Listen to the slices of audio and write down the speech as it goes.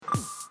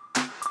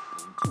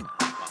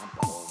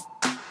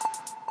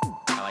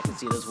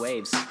see those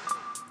waves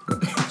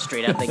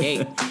straight out the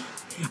gate.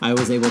 I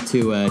was able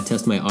to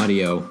test my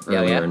audio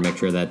earlier and make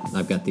sure that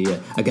I've got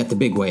the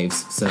big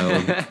waves, so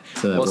that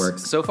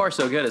works. So far,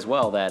 so good as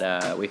well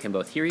that we can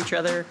both hear each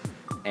other,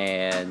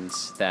 and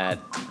that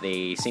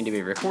they seem to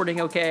be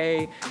recording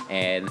okay,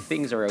 and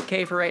things are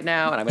okay for right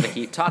now. And I'm going to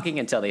keep talking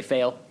until they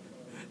fail.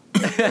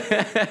 Damn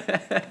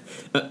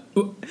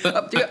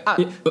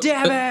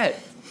it!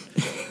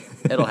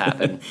 It'll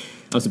happen.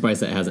 I'm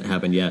surprised that hasn't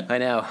happened yet. I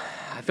know.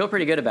 I feel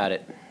pretty good about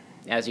it,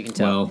 as you can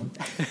tell. Well,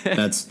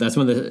 that's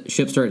when the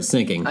ship starts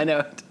sinking. I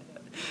know.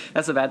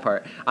 That's the bad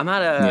part. I'm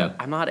not a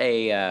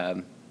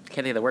can't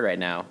think of the word right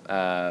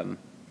now.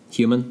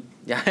 Human?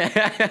 Yeah.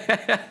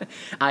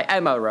 I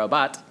am a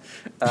robot.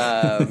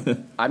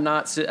 I'm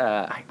not,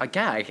 I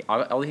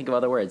only think of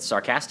other words.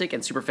 Sarcastic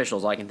and superficial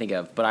is all I can think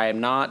of. But I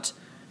am not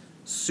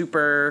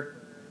super...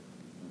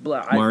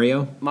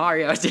 Mario,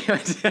 damn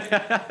it.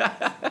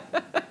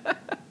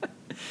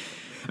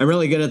 I'm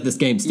really good at this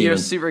game, Steven. You're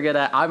super good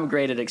at. I'm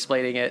great at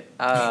explaining it.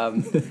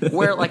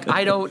 Where like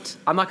I'm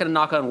not going to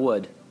knock on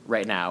wood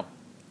right now.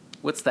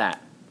 What's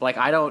that? Like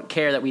I don't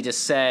care that we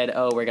just said,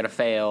 oh, we're going to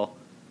fail.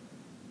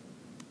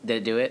 Did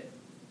it do it?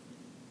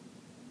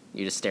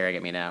 You're just staring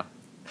at me now.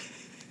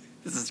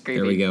 This is creepy.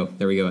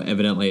 There we go.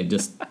 Evidently, it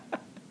just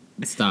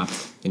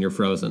stopped and you're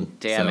frozen.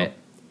 Damn it.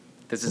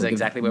 This is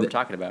exactly what we're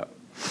talking about.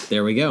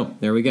 There we go.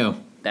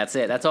 That's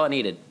it. That's all I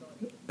needed.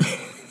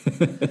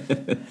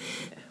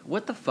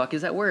 What the fuck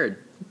is that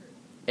word?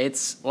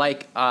 It's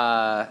like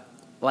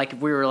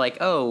we were like,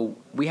 oh,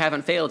 we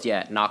haven't failed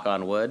yet, knock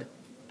on wood.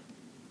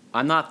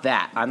 I'm not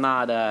that. I'm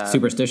not...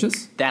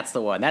 Superstitious? That's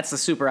the one. That's the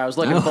super I was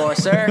looking for,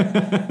 sir.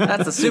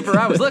 That's the super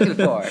I was looking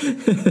for.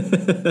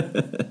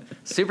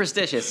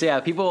 Superstitious.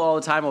 Yeah, people all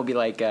the time will be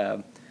like,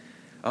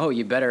 oh,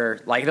 you better...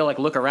 Like, they'll, like,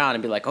 look around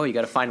and be like, oh, you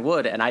got to find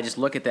wood. And I just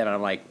look at them and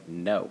I'm like,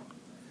 no.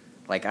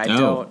 Like, I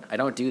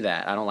don't do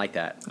that. I don't like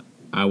that.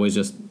 I always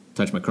just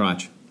touch my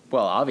crotch.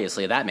 Well,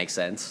 obviously, that makes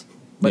sense.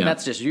 But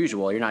that's just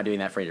usual. You're not doing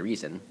that for any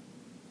reason.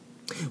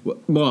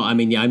 Well, I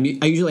mean, yeah, I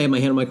usually have my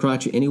hand on my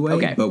crotch anyway.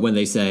 Okay. But when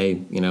they say,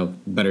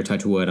 better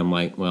touch wood, I'm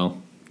like, well...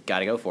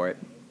 Gotta go for it.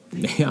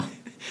 Yeah.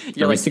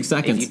 You're Every like, 6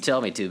 seconds. If you tell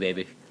me to,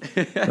 baby.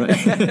 Right. I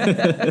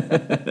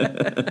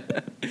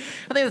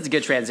think that's a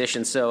good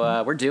transition.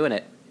 So we're doing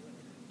it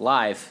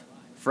live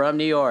from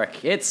New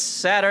York. It's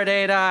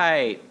Saturday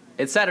night.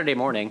 It's Saturday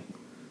morning.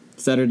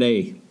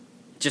 Saturday.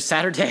 Just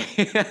Saturday.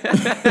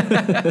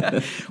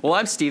 Well,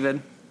 I'm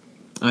Steven.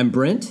 I'm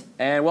Brent.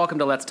 And welcome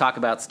to Let's Talk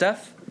About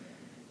Stuff.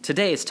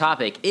 Today's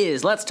topic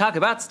is Let's Talk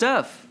About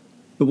Stuff.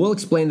 But we'll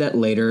explain that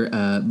later.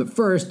 But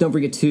first, don't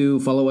forget to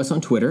follow us on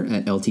Twitter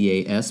at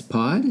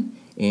LTASpod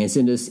and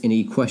send us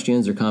any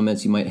questions or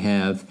comments you might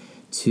have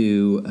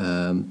to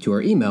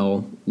our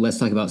email, let's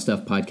talk about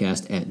stuff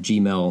podcast at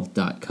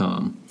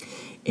gmail.com.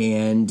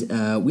 And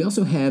we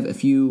also have a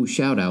few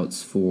shout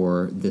outs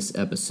for this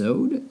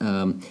episode.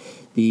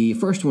 The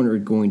first one we're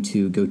going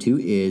to go to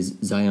is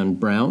Zion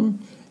Brown,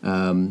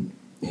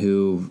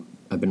 who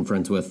I've been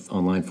friends with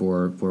online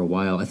for a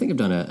while. I think I've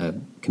done a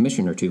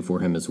commission or two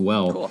for him as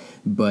well. Cool.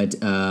 But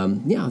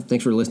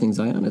thanks for listening,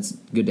 Zion. It's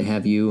good to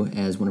have you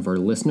as one of our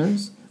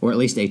listeners, or at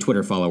least a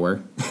Twitter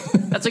follower.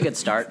 That's a good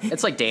start.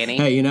 It's like Danny.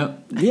 Hey,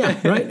 yeah,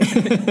 right?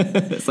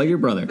 It's like your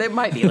brother. They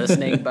might be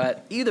listening,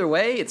 but either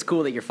way, it's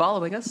cool that you're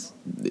following us.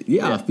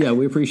 Yeah,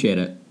 we appreciate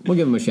it. We'll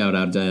give him a shout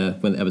out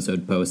when the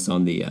episode posts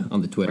on the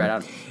Twitter.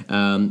 Right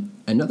on.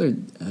 Another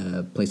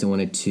place I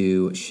wanted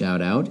to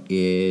shout out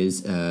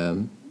is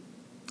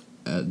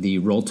the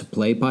Roll to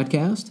Play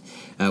podcast,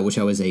 which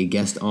I was a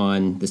guest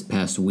on this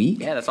past week.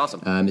 Yeah, that's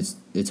awesome. It's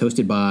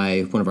hosted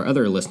by one of our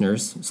other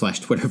listeners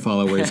 / Twitter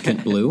followers,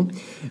 Kent Blue,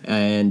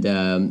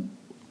 and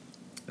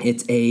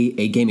it's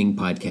a gaming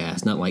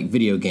podcast, not like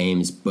video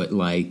games, but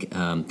like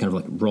kind of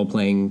like role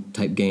playing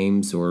type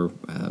games or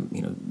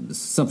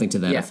something to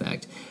that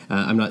effect.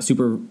 I'm not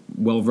super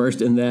well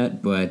versed in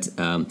that, but.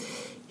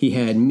 He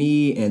had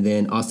me and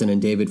then Austin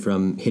and David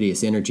from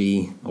Hideous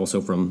Energy, also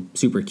from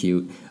Super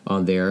Cute,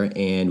 on there,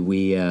 and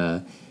we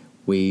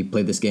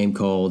played this game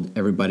called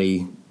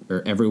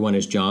Everyone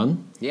is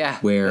John. Yeah,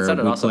 where that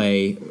we awesome.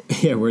 play.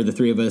 Yeah, where the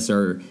three of us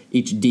are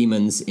each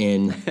demons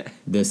in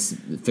this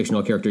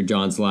fictional character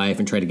John's life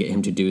and try to get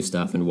him to do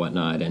stuff and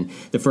whatnot. And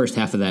the first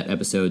half of that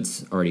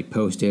episode's already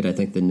posted. I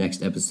think the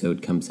next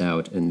episode comes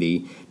out in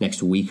the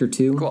next week or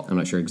two. Cool. I'm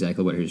not sure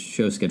exactly what his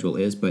show schedule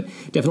is, but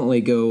definitely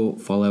go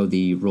follow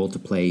the Roll to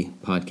Play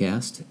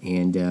podcast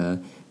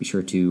and be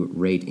sure to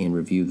rate and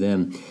review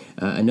them.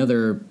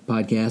 Another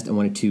podcast I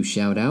wanted to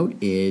shout out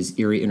is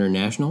Eerie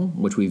International,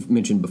 which we've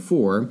mentioned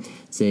before.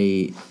 It's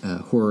a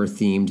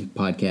horror-themed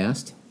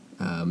podcast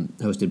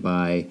hosted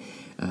by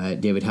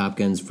David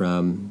Hopkins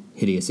from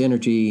Hideous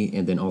Energy,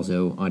 and then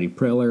also Audie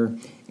Preller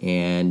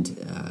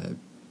and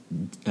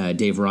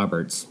Dave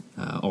Roberts.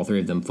 All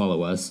three of them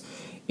follow us.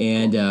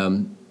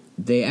 And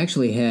they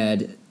actually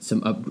had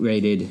some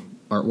upgraded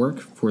artwork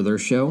for their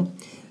show.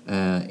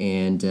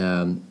 And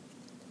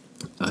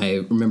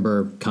I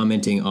remember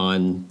commenting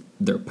on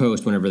their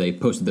post whenever they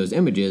posted those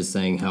images,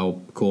 saying how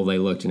cool they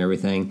looked and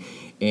everything.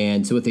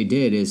 And so what they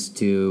did is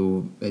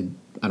to,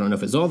 I don't know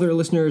if it's all their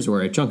listeners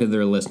or a chunk of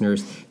their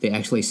listeners, they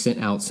actually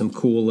sent out some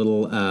cool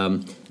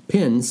little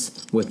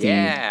pins with the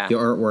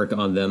artwork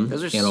on them.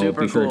 Those are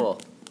super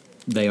cool.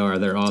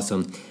 They're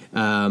awesome.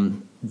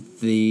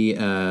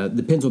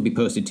 The pins will be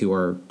posted to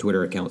our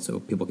Twitter account so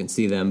people can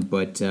see them,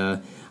 but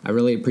I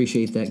really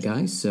appreciate that,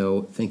 guys,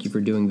 so thank you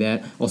for doing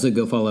that. Also,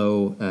 go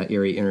follow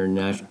Erie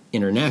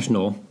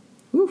International.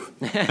 Whew,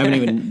 I haven't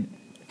even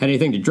had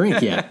anything to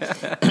drink yet.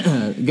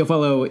 Go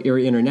follow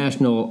Erie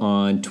International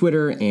on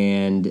Twitter,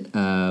 and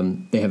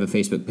they have a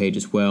Facebook page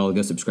as well.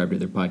 Go subscribe to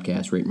their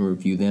podcast, rate and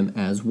review them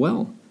as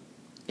well.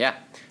 Yeah.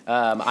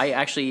 I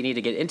actually need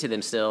to get into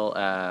them still.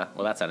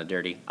 Well, that sounded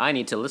dirty. I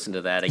need to listen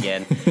to that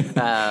again. You need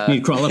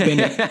to crawl up in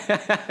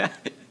it.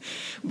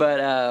 But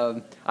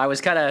I was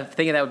kind of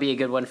thinking that would be a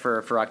good one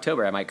for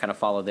October. I might kind of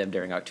follow them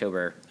during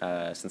October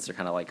since they're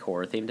kind of like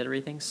horror themed and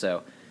everything.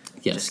 So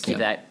just keep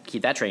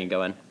that train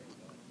going.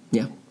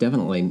 Yeah,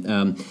 definitely.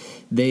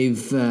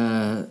 They've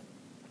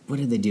what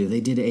did they do?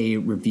 They did a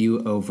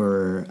review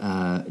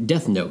over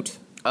Death Note.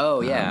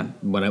 Oh yeah.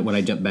 When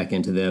I jumped back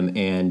into them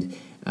and.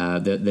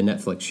 The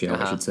Netflix show,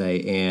 I should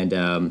say, and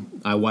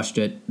I watched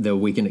it the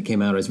weekend it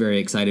came out. I was very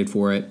excited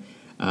for it.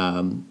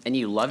 And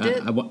you loved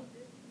it?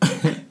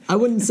 I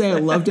wouldn't say I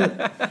loved it.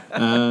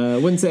 I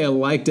wouldn't say I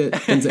liked it. I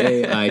wouldn't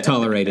say I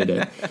tolerated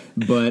it.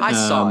 But I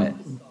saw it.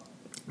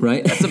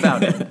 Right? That's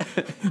about it.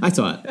 I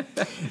saw it.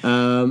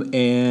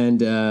 And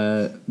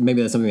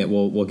maybe that's something that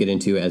we'll get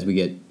into as we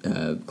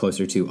get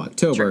closer to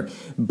October. Sure.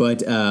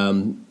 But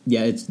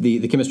it's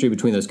the chemistry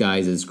between those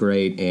guys is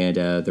great, and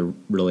they're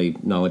really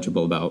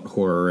knowledgeable about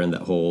horror and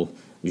that whole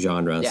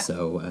genre. Yeah.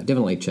 So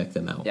definitely check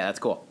them out. Yeah, that's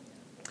cool.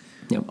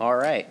 Yep. All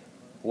right.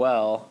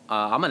 Well,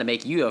 I'm going to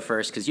make you go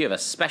first because you have a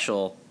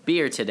special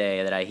beer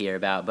today that I hear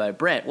about. But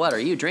Brent, what are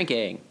you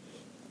drinking?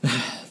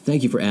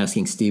 Thank you for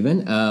asking,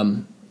 Stephen.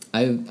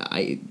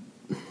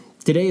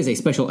 Today is a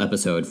special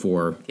episode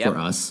for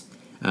us,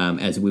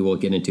 as we will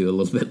get into a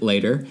little bit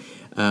later.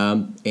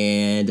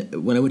 And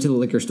when I went to the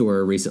liquor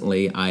store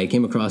recently, I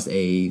came across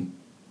a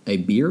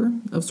beer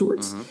of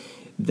sorts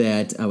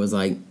that I was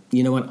like,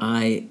 you know what,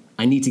 I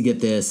need to get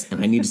this,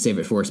 and I need to save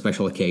it for a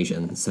special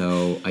occasion.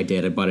 So I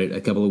did. I bought it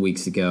a couple of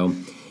weeks ago,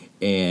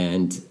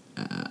 and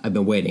I've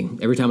been waiting.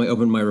 Every time I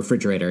open my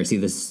refrigerator, I see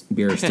this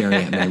beer staring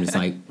at me, and I'm just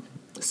like,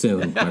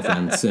 soon, my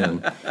friend,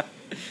 soon.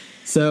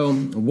 So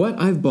what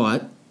I've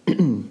bought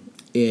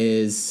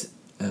is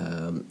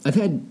I've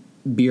had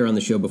beer on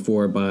the show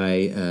before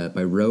by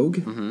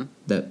Rogue,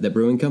 that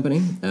brewing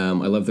company. I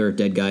love their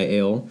Dead Guy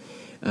Ale.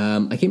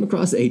 I came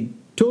across a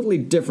totally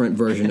different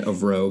version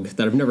of Rogue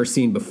that I've never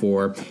seen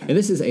before, and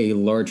this is a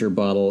larger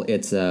bottle.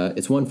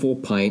 It's one full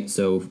pint,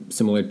 so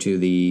similar to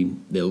the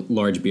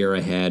large beer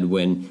I had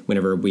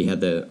whenever we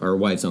had our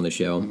wives on the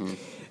show.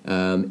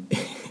 I've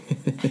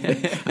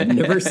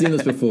never seen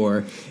this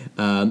before,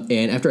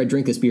 and after I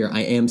drink this beer, I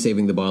am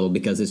saving the bottle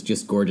because it's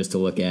just gorgeous to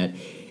look at.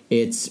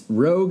 It's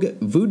Rogue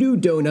Voodoo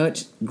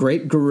Donut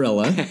Grape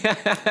Gorilla,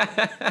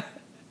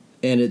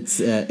 and it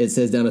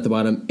says down at the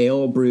bottom,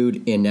 ale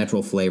brewed in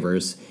natural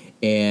flavors.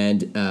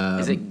 And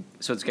is it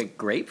so? It's got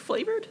grape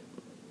flavored.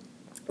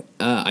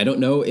 I don't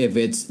know if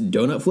it's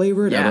donut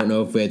flavored. Yeah. I don't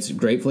know if it's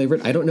grape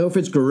flavored. I don't know if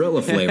it's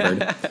gorilla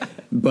flavored.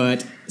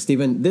 But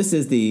Stephen, this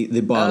is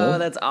the bottle. Oh,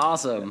 that's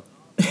awesome.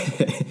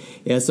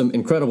 It has some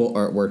incredible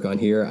artwork on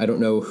here. I don't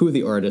know who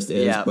the artist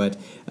is, but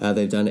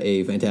they've done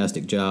a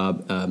fantastic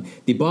job.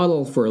 The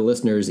bottle, for our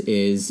listeners,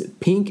 is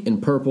pink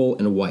and purple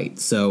and white.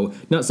 So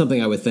not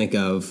something I would think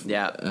of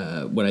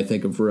when I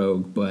think of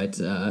Rogue,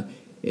 but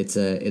it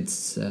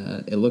looks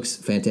fantastic. It looks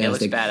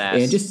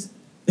badass. And just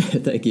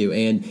thank you.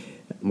 And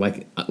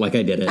like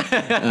I did it.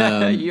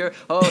 Thank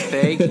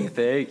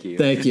you.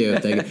 Thank you.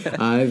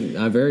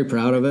 I'm very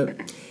proud of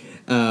it.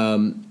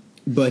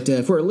 But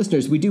for our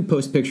listeners, we do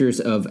post pictures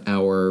of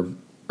our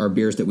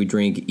beers that we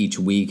drink each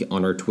week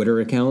on our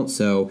Twitter account.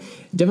 So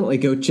definitely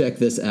go check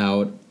this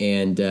out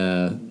and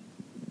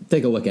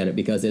take a look at it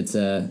because it's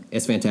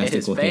fantastic. It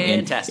is looking.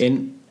 fantastic.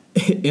 And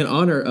in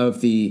honor of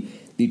the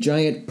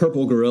giant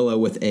purple gorilla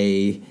with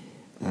a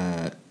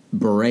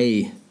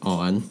beret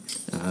on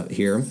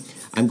here,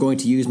 I'm going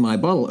to use my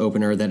bottle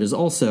opener that is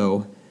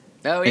also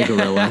a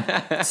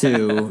gorilla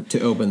to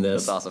open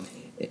this. That's awesome.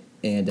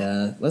 And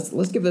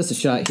let's give this a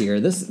shot here.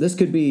 This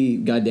could be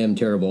goddamn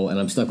terrible, and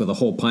I'm stuck with a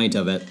whole pint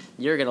of it.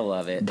 You're gonna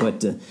love it.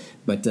 But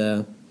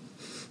we'll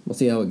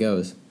see how it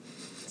goes.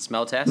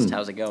 Smell test?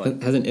 How's it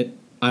going? Hasn't it?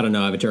 I don't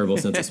know. I have a terrible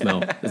sense of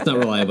smell. It's not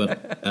reliable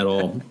at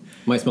all.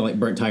 Might smell like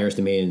burnt tires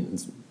to me,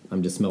 and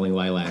I'm just smelling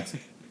lilacs.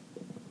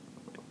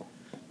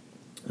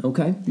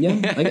 Okay,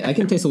 yeah, I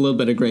can taste a little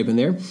bit of grape in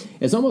there.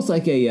 It's almost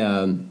like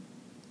a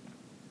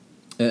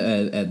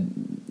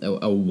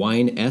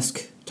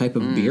wine-esque type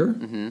of beer.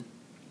 Mm-hmm.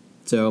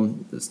 So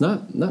it's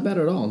not bad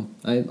at all.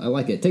 I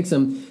like it. It takes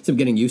some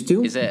getting used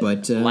to. Is it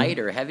light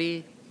or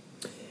heavy?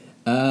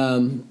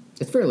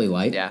 It's fairly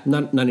light. Yeah.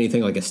 Not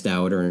anything like a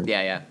stout or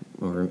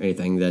or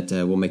anything that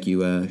will make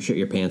you shit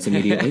your pants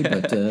immediately.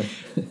 But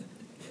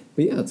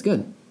But yeah, it's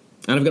good.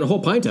 And I've got a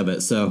whole pint of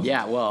it, so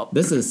Yeah, well,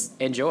 this is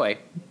enjoy.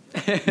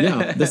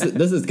 this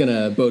is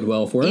gonna bode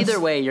well for us. Either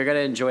way, you're going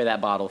to enjoy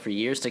that bottle for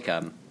years to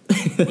come.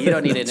 You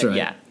don't need it. That's right.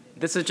 Yeah,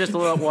 this is just a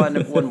little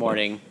one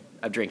morning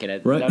of drinking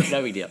it. Right.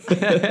 No big deal.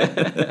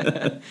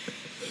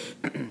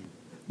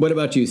 What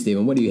about you,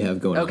 Stephen? What do you have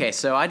going on? Okay,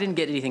 so I didn't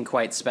get anything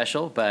quite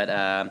special, but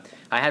I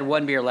had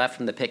one beer left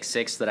from the Pick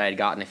 6 that I had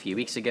gotten a few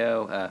weeks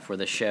ago for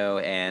the show,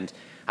 and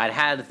I'd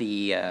had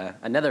the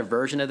another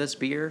version of this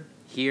beer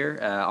here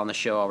on the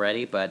show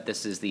already, but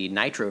this is the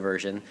Nitro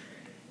version.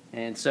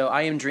 And so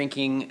I am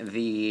drinking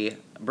the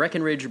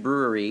Breckenridge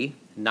Brewery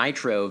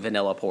Nitro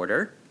Vanilla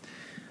Porter.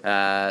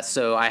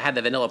 So I had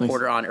the vanilla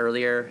porter on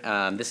earlier.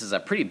 This is a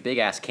pretty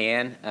big-ass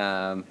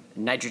can,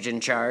 nitrogen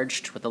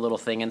charged with a little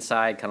thing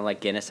inside, kind of like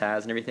Guinness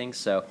has and everything.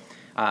 So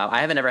I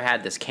haven't ever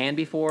had this can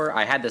before.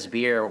 I had this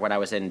beer when I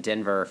was in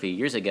Denver a few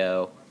years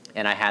ago,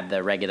 and I had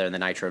the regular and the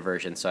nitro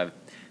version. So I've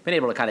been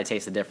able to kind of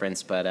taste the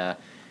difference. But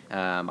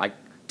I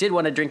did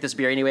want to drink this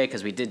beer anyway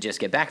because we did just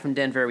get back from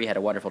Denver. We had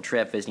a wonderful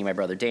trip visiting my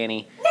brother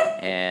Danny,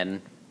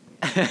 and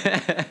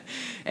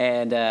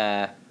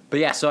But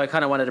yeah, so I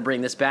kind of wanted to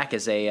bring this back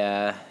as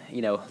a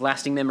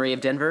lasting memory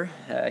of Denver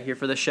here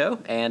for the show,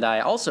 and I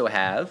also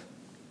have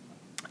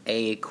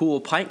a cool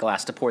pint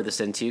glass to pour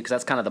this into because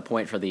that's kind of the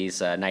point for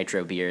these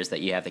nitro beers,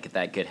 that you have to get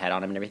that good head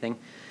on them and everything.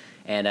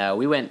 And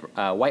we went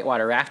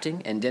whitewater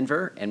rafting in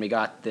Denver, and we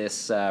got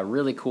this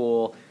really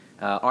cool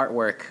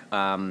artwork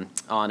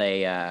on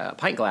a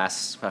pint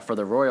glass for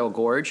the Royal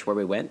Gorge where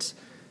we went.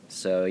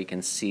 So you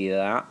can see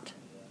that.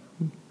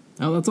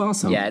 Oh, that's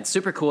awesome. Yeah, it's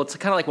super cool. It's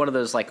kind of like one of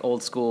those like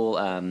old school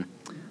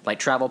like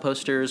travel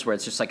posters where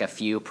it's just like a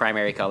few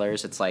primary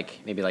colors. It's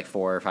like maybe like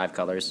 4 or 5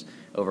 colors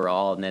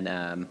overall, and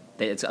then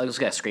it's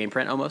like a screen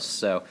print almost.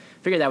 So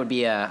I figured that would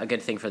be a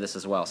good thing for this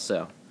as well.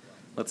 So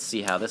let's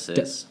see how this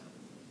is.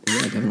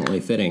 Yeah, definitely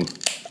fitting.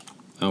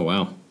 Oh,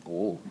 wow.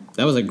 Ooh.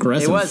 That was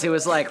aggressive. It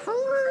was like...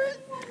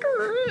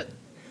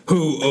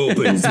 Who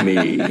opens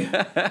me?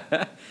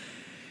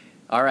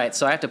 All right,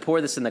 so I have to pour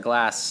this in the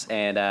glass,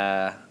 and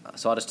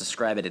so I'll just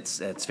describe it.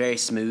 It's very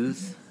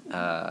smooth.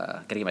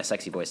 Gotta get my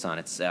sexy voice on.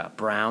 It's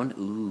brown.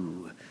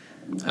 Ooh.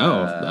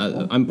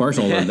 I'm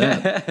partial to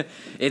that.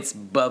 It's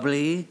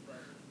bubbly.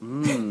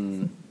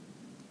 Mmm.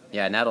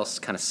 Yeah, now it'll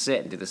kind of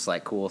sit into this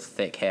like cool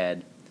thick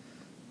head,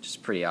 which is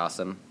pretty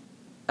awesome.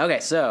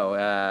 Okay,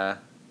 so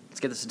let's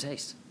get this a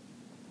taste.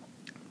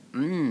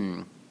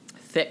 Mmm.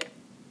 Thick.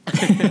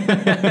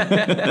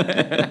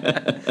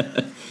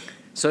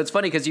 So it's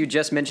funny because you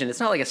just mentioned it's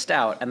not like a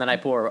stout, and then I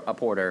pour a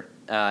porter,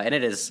 and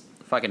it is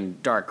fucking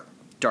dark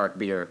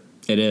beer.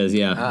 It is,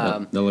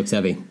 yeah. That looks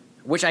heavy.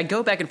 Which I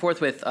go back and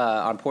forth with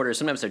on porters.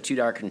 Sometimes they're too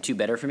dark and too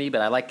bitter for me,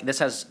 but I like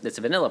it's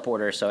a vanilla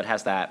porter, so it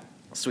has that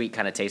sweet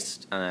kind of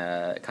taste.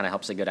 Kind of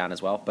helps it go down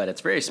as well, but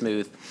it's very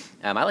smooth.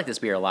 I like this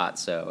beer a lot,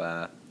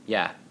 so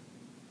yeah.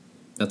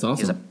 That's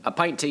awesome. Here's a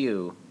pint to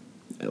you.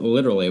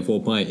 Literally a full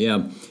pint,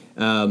 yeah.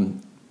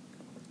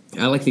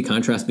 I like the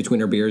contrast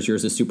between our beers.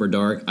 Yours is super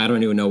dark. I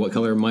don't even know what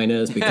color mine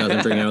is because I'm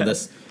drinking out of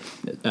this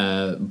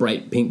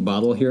bright pink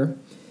bottle here.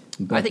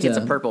 But, I think it's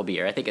a purple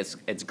beer. I think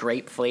it's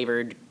grape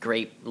flavored,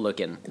 grape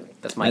looking.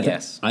 That's my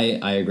guess. I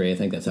agree. I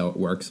think that's how it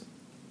works.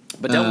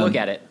 But don't look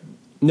at it.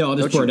 No, I'll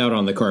just pour it out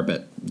on the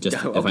carpet.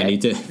 Just if I need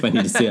to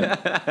see it.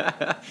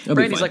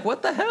 Brandy's like,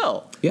 what the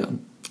hell? Yeah,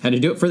 had to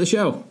do it for the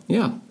show.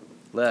 Yeah.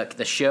 Look,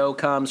 the show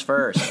comes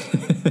first.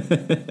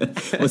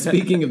 Well,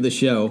 speaking of the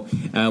show,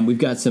 we've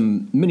got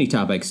some mini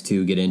topics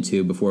to get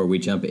into before we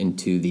jump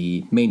into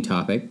the main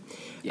topic.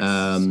 Yes.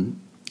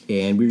 And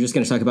we're just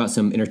going to talk about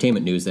some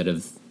entertainment news that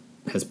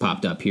has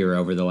popped up here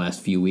over the last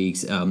few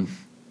weeks.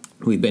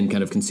 We've been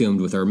kind of consumed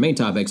with our main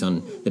topics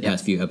on the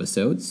past few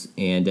episodes,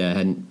 and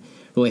hadn't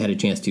really had a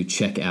chance to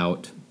check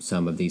out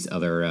some of these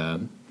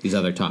other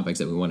topics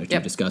that we wanted to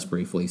discuss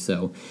briefly.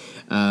 So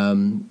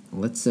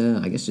let's,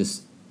 I guess,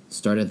 just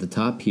start at the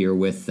top here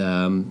with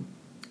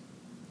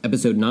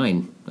Episode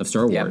 9 of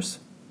Star Wars.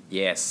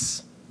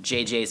 Yes.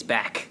 JJ's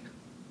back.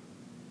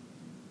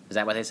 Is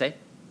that what they say?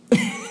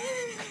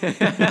 Is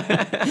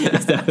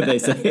that what they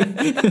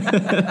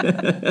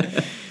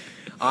say?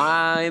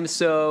 I'm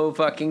so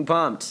fucking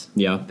pumped.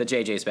 Yeah. That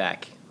JJ's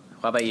back.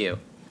 How about you?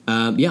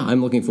 Yeah,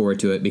 I'm looking forward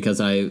to it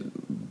because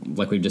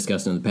like we've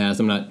discussed in the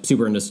past, I'm not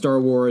super into Star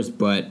Wars,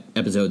 but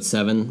Episode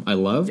 7 I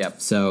loved. Yep.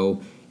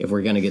 So if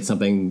we're going to get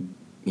something,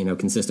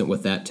 consistent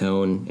with that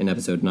tone in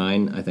Episode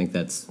 9, I think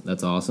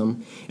that's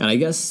awesome. And I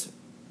guess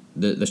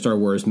the Star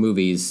Wars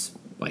movies,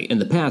 like in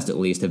the past at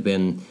least, have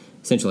been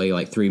essentially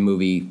like 3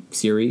 movie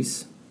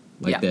series.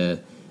 Like there's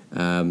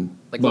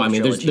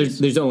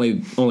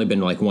only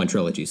been like 1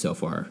 trilogy so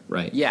far,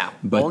 right? Yeah,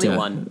 but, only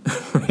one.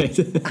 Right.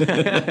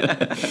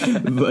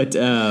 But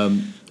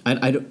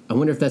I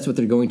wonder if that's what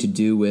they're going to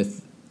do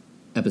with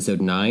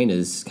Episode 9,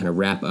 is kind of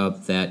wrap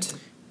up that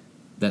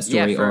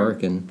story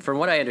arc. And from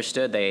what I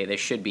understood, they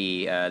should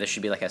be this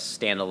should be like a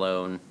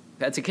standalone.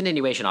 It's a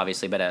continuation,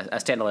 obviously, but a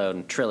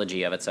standalone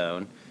trilogy of its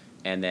own.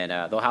 And then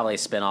they'll have like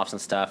spin-offs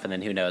and stuff, and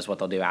then who knows what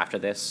they'll do after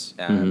this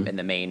in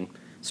the main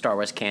Star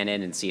Wars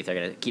canon and see if they're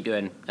going to keep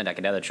doing like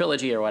another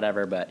trilogy or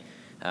whatever. But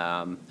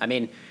I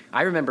mean,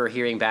 I remember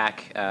hearing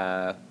back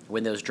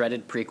when those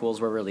dreaded prequels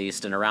were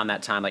released, and around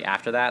that time, like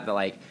after that,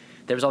 like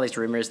there was all these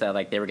rumors that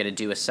like they were going to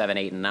do a 7,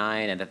 8, and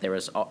 9, and that there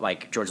was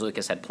like George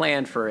Lucas had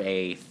planned for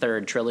a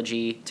third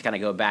trilogy to kind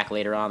of go back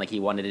later on. Like he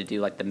wanted to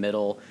do like the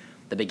middle,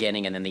 the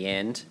beginning, and then the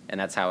end, and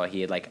that's how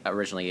he had like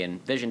originally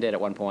envisioned it at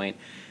one point.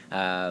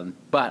 But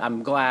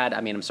I'm glad.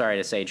 I mean, I'm sorry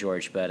to say,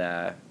 George,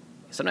 but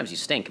sometimes you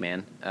stink,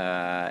 man.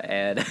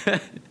 And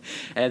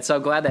and so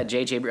I'm glad that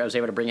J.J. was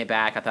able to bring it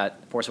back. I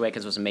thought Force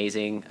Awakens was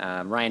amazing.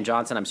 Rian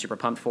Johnson, I'm super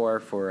pumped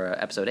for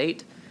Episode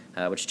 8,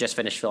 which just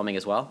finished filming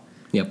as well.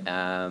 Yep.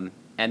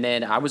 And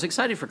then I was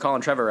excited for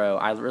Colin Trevorrow.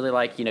 I really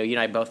like, you and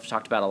I both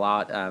talked about a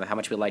lot how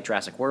much we like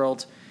Jurassic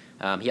World.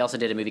 He also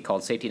did a movie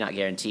called Safety Not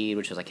Guaranteed,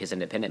 which was like his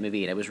independent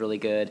movie, and it was really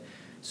good.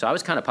 So I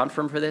was kind of pumped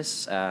for him for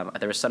this. There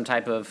was some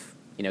type of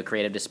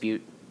creative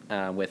dispute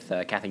with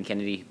Kathleen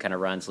Kennedy, who kind of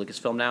runs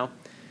Lucasfilm now.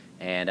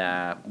 And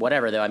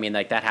whatever, though, I mean,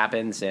 like that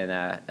happens, and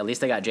at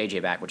least they got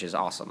JJ back, which is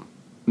awesome.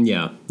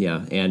 Yeah.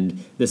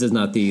 And this is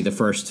not the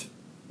first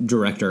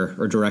director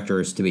or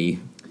directors to be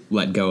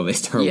let go of a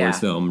Star Wars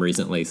film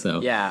recently.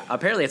 So yeah,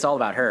 apparently it's all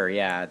about her.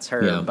 Yeah, it's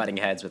her butting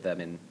heads with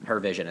them and her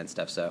vision and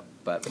stuff. So,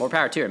 but more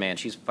power to her, man.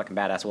 She's a fucking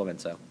badass woman.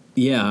 So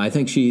yeah, I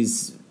think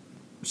she's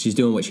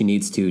doing what she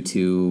needs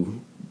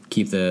to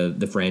keep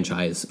the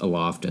franchise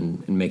aloft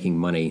and making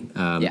money.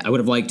 I would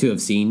have liked to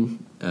have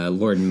seen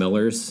Lord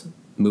Miller's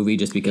movie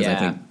just because I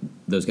think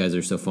those guys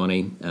are so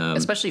funny.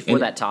 Especially for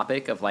that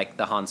topic of like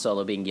the Han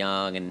Solo being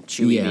young and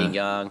Chewie being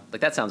young. Like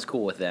that sounds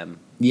cool with them.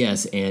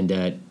 Yes,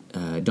 and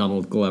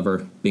Donald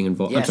Glover being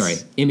involved. Yes. I'm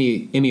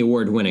sorry, Emmy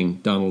Award winning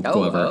Donald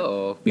Glover.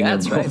 Oh, yeah,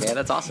 that's right, man.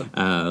 That's awesome.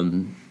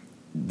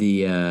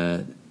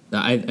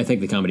 I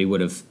think the comedy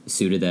would have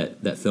suited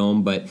that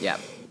film, but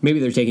maybe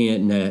they're taking it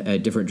in a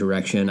different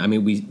direction. I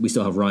mean, we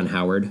still have Ron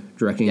Howard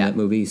directing that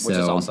movie, so which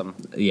is awesome.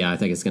 Yeah, I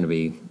think it's going to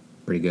be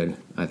pretty good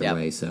either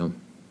way. So,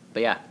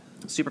 but yeah,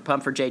 super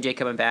pumped for JJ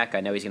coming back.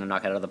 I know he's going to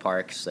knock it out of the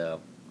park, so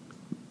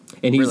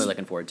and really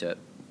looking forward to it.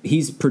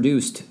 He's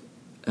producing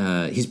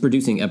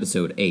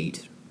Episode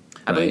 8.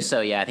 I believe so.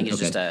 Yeah, I think he's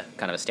just a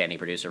kind of a standing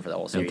producer for the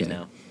whole series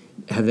now.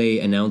 Have they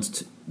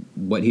announced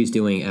what he's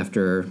doing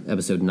after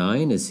Episode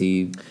 9? Is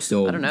he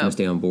still going to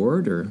stay on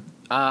board, or?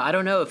 I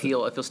don't know if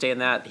he'll stay in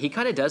that. He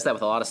kind of does that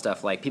with a lot of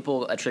stuff. Like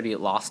people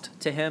attribute Lost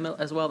to him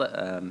as well,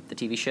 the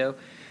TV show,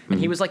 and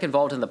he was like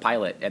involved in the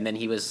pilot, and then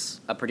he was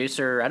a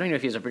producer. I don't even know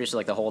if he was a producer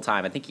like the whole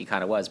time. I think he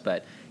kind of was,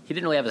 but he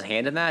didn't really have his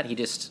hand in that. He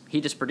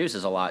just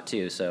produces a lot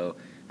too. So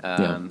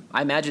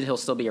I imagine he'll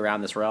still be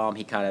around this realm.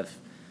 He kind of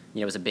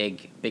was a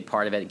big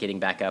part of it, getting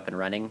back up and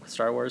running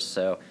Star Wars.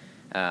 So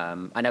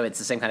I know it's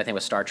the same kind of thing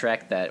with Star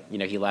Trek that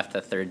he left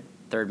the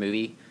third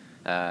movie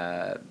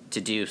to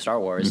do Star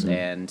Wars,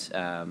 and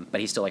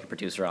but he's still like a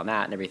producer on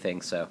that and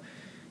everything. So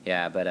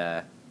yeah,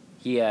 but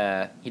he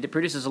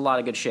produces a lot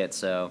of good shit.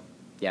 So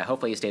yeah,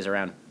 hopefully he stays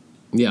around.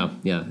 Yeah.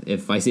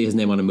 If I see his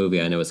name on a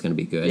movie, I know it's going to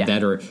be good. Yeah.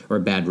 That or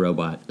Bad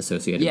Robot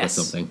associated with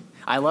something.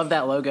 I love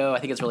that logo. I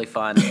think it's really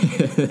fun.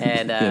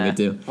 And me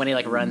too. When he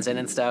like runs in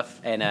and stuff.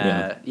 And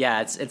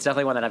it's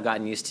definitely one that I've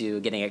gotten used to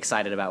getting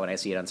excited about when I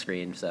see it on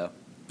screen. So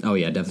oh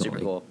yeah, definitely. Super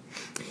cool.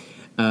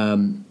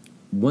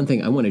 One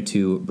thing I wanted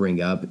to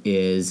bring up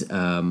is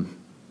on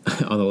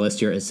the list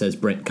here it says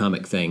Brent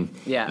comic thing.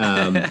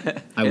 Yeah.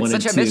 It's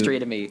such a mystery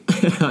to me.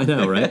 I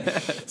know, right?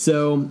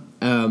 So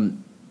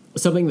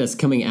something that's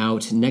coming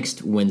out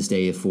next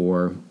Wednesday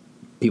for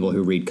people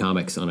who read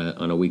comics on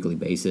a weekly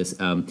basis.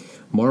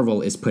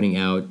 Marvel is putting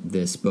out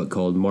this book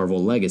called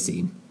Marvel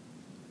Legacy,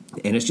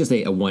 and it's just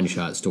a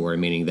one-shot story,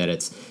 meaning that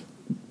it's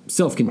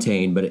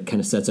self-contained, but it kind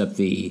of sets up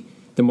the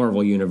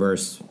Marvel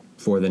universe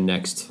for the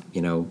next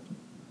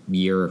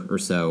year or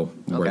so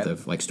worth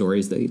of like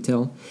stories they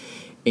tell.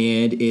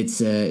 And it's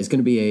going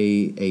to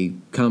be a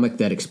comic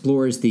that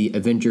explores the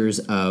Avengers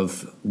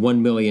of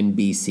 1 million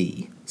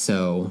BC.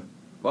 So.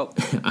 Well,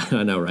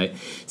 I know, right?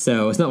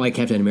 So it's not like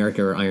Captain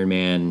America or Iron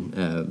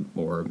Man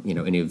or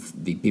any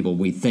of the people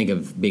we think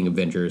of being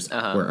Avengers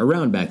were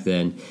around back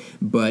then.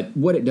 But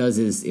what it does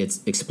is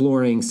it's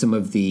exploring some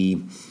of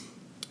the,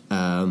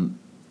 I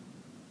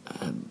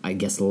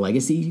guess,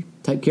 legacy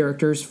type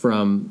characters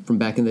from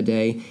back in the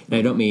day. And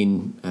I don't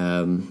mean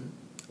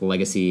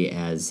legacy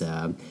as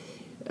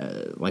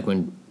like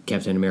when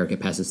Captain America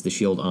passes the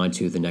shield on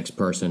to the next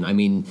person. I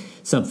mean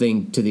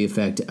something to the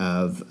effect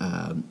of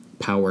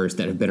powers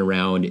that have been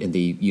around in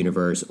the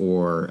universe,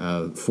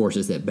 or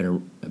forces that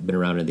have been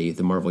around in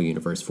the Marvel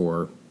universe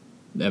for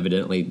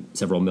evidently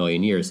several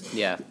million years.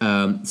 Yeah.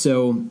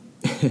 So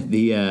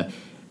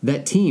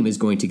that team is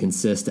going to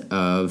consist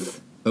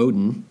of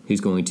Odin, who's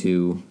going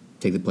to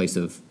take the place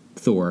of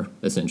Thor,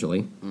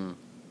 essentially.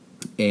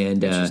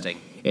 And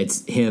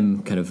it's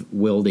him kind of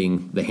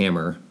wielding the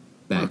hammer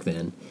back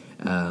then.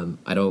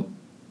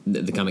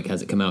 The comic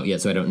hasn't come out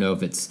yet, so I don't know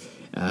if it's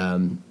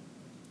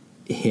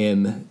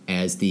him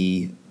as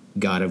the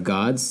god of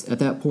gods at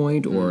that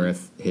point, or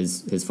if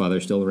his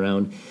father's still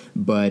around.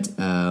 But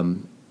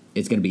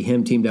it's going to be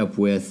him teamed up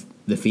with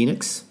the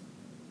Phoenix,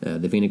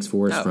 the Phoenix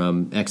Force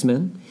from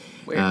X-Men.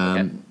 Weird.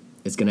 Okay.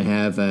 It's going to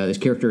have this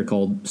character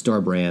called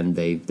Starbrand.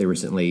 They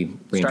recently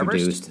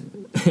reintroduced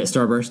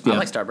Starburst. Yeah, I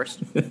like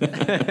Starburst.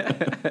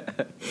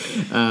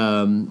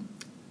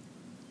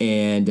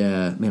 And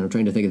man, I'm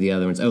trying to think of the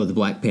other ones. Oh, the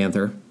Black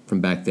Panther from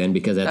back then,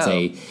 because that's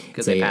a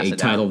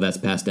title that's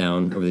passed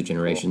down over the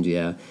generations. Cool.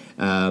 Yeah,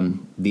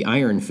 the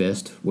Iron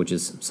Fist, which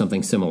is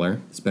something similar.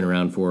 It's been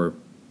around for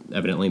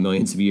evidently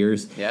millions of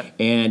years. Yep.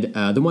 And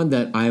the one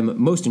that I'm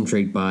most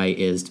intrigued by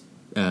is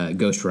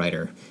Ghost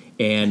Rider.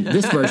 And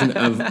this version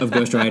of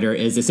Ghost Rider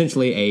is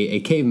essentially a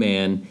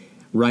caveman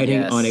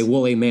riding on a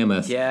woolly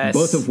mammoth,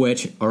 both of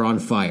which are on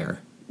fire.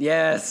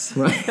 Yes.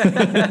 Right.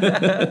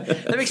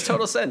 That makes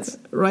total sense.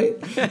 Right.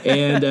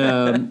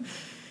 And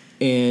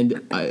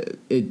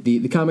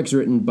the comic's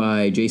written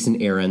by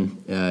Jason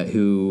Aaron,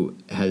 who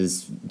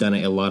has done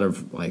a lot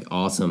of like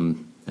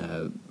awesome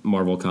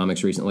Marvel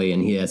comics recently,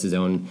 and he has his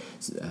own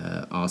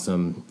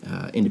awesome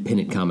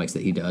independent comics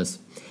that he does.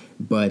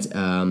 But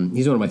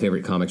he's one of my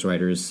favorite comics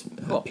writers,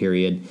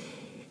 period.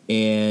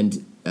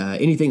 And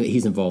anything that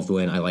he's involved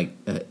with, I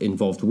like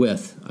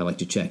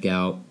to check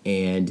out.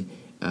 And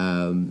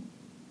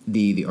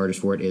the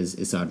artist for it is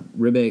Esad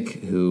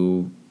Ribic,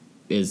 who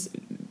is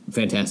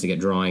fantastic at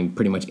drawing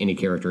pretty much any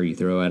character you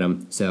throw at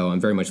him. So I'm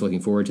very much looking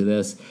forward to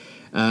this.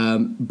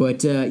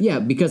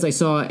 Because I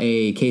saw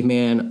a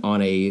caveman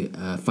on a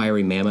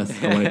fiery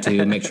mammoth, I wanted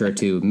to make sure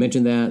to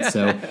mention that.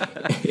 So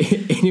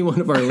any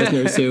one of our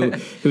listeners who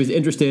is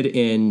interested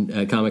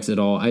in comics at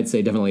all, I'd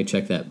say definitely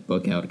check that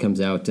book out. It comes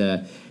out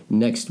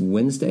next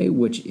Wednesday,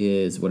 which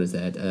is, what is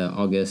that,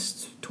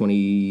 August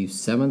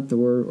 27th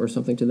or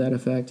something to that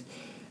effect.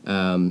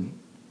 The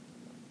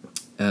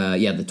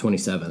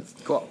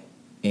 27th. Cool.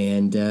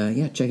 And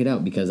check it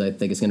out, because I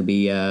think it's going to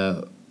be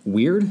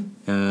weird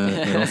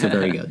and also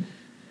very good.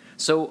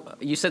 So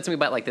you said something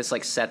about like this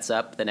like sets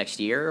up the next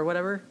year or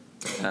whatever?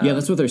 Yeah,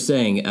 that's what they're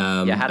saying.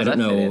 How does that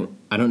fit in?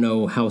 I don't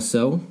know how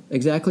so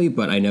exactly,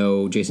 but I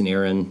know Jason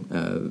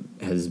Aaron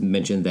has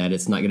mentioned that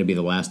it's not going to be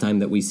the last time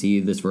that we see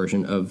this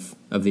version of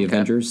the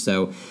Avengers.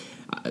 So,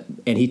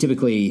 and he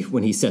typically,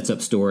 when he sets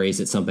up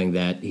stories, it's something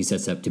that he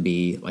sets up to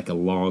be like a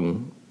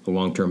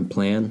long-term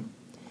plan.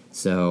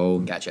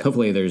 So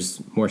hopefully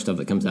there's more stuff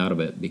that comes out of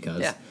it,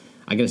 because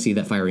I got to see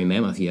that fiery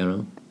mammoth, you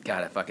know?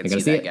 Gotta fucking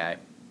see that guy.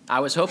 I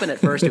was hoping at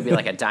first it would be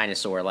like a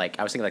dinosaur. Like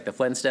I was thinking like the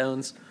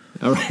Flintstones.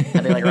 All right.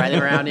 Are they like riding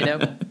around, you know?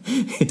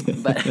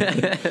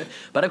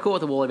 But I'm cool with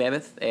the woolly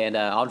mammoth and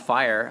on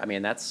fire. I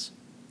mean, that's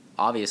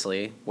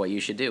obviously what you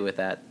should do with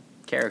that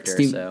character.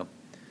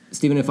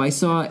 Stephen, if I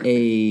saw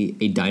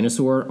a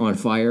dinosaur on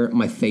fire,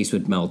 my face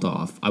would melt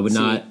off. I would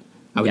not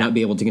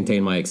be able to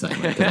contain my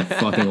excitement, because I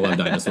fucking love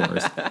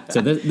dinosaurs.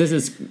 So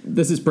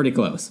this is pretty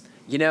close.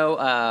 You know,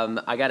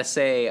 I got to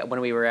say,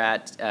 when we were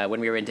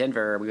in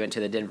Denver, we went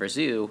to the Denver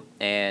Zoo,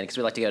 and because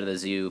we like to go to the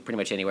zoo pretty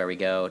much anywhere we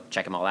go,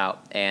 check them all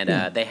out.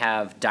 And they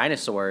have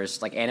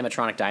dinosaurs, like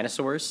animatronic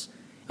dinosaurs,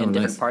 in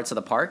different parts of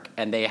the park,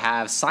 and they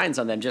have signs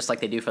on them just like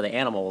they do for the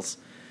animals.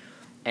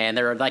 And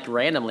they're like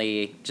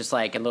randomly just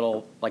like in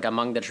little, like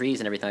among the trees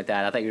and everything like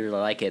that. I thought you'd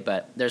really like it,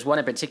 but there's one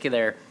in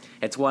particular.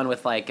 It's one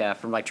with like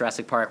from like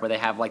Jurassic Park, where they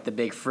have like the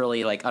big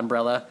frilly like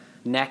umbrella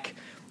neck,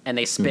 and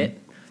they spit.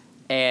 Mm-hmm.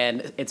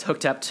 And it's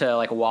hooked up to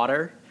like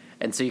water,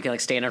 and so you can like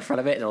stand in front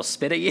of it and it'll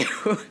spit at you.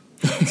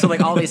 So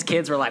like all these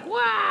kids were like,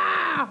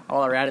 wow,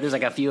 all around it. There's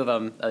like a few of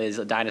them, these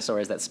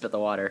dinosaurs that spit the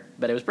water,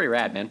 but it was pretty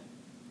rad, man.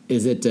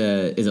 Is it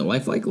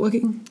lifelike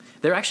looking?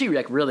 They're actually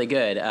like really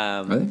good.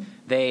 Are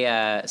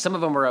they? Some of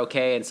them were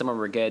okay and some of them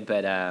were good,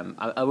 but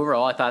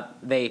overall I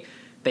thought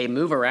they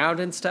move around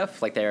and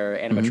stuff. Like they're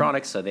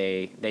animatronics, so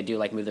they do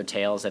like move their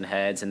tails and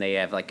heads, and they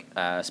have like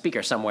a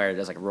speaker somewhere that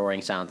does like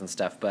roaring sounds and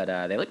stuff. But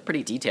they look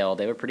pretty detailed.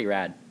 They were pretty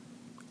rad.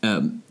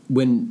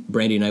 When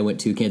Brandy and I went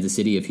to Kansas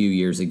City a few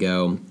years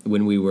ago,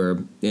 when we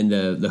were in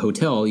the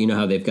hotel, you know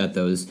how they've got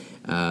those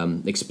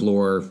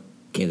Explore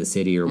Kansas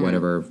City or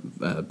whatever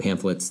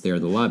pamphlets there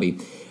in the lobby.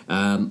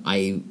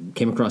 I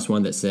came across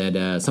one that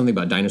said something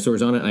about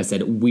dinosaurs on it, and I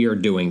said, "We're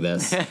doing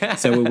this."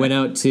 So we went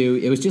out to.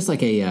 It was just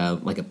like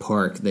a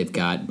park they've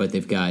got, but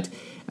they've got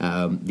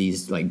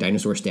these like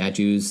dinosaur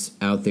statues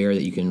out there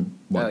that you can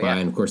walk by,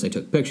 and of course I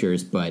took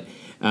pictures, but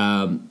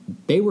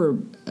they were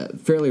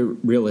fairly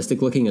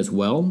realistic looking as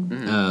well.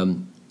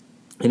 Mm-hmm.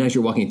 And as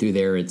you're walking through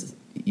there,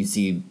 you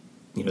see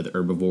the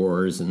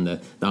herbivores and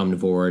the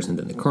omnivores and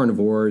then the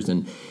carnivores,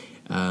 and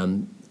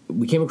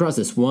we came across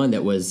this one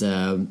that was.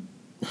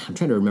 I'm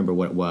trying to remember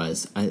what it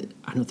was. I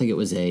don't think it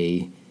was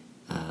a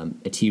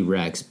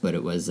T-Rex, but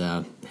it was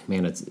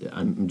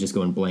I'm just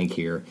going blank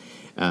here.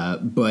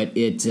 But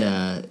it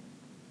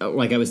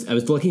like I was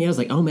looking at it, I was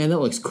like, oh man, that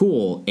looks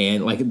cool.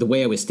 And like the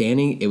way I was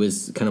standing, it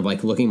was kind of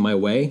like looking my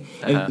way.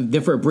 And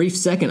then for a brief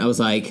second I was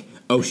like,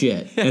 oh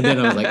shit. And then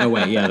I was like, oh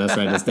wait, yeah, that's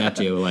right, the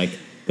statue. Like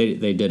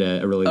they did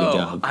a really good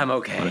job. I'm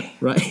okay.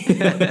 Right.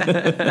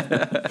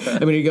 I'm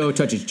gonna go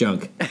touch his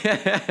junk.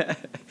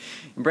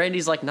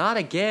 Brandy's like, not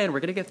again. We're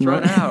going to get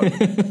thrown out.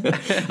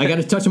 I got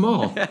to touch them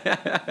all.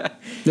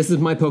 This is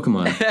my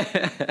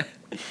Pokemon.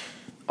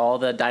 All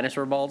the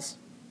dinosaur balls?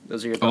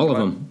 Those are your Pokemon? All of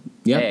them.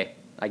 Yeah. Hey,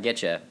 I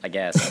get you, I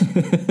guess.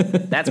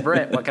 That's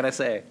Brent. What can I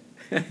say?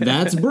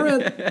 That's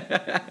Brent.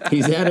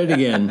 He's at it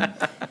again.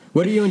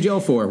 What are you in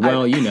jail for?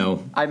 Well, you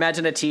know. I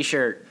imagine a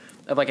T-shirt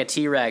of like a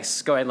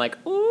T-Rex going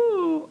like,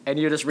 ooh, and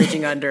you're just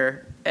reaching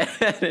under, and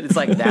it's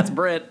like, that's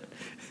Brent.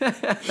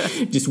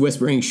 Just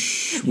whispering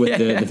shh with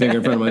the finger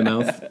in front of my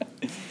mouth.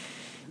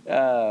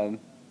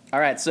 All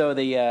right, so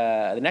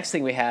the next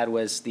thing we had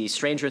was the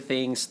Stranger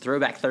Things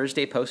Throwback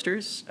Thursday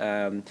posters.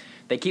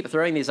 They keep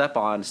throwing these up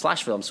on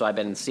Slash Film, so I've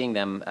been seeing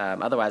them.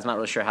 Otherwise, I'm not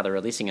really sure how they're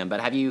releasing them. But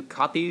have you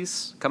caught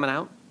these coming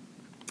out?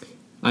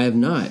 I have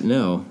not,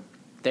 no.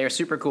 They're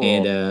super cool.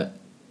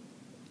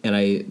 And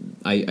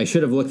I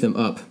should have looked them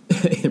up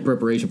in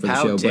preparation for the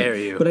How show, dare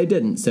you. but I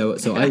didn't. So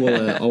I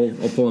will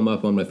I'll pull them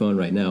up on my phone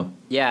right now.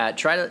 Yeah,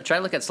 try to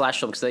look at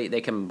Slash Film because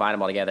they combine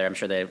them all together. I'm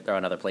sure they're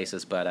on other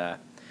places, but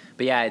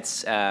yeah,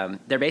 it's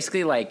they're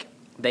basically like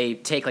they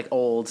take like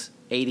old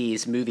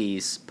 '80s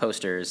movies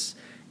posters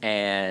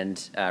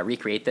and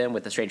recreate them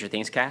with the Stranger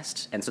Things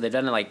cast, and so they've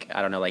done like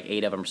I don't know like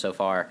 8 of them so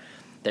far.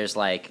 There's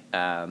like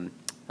a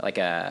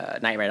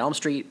Nightmare on Elm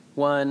Street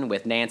one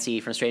with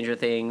Nancy from Stranger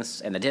Things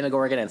and the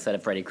Demogorgon instead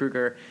of Freddy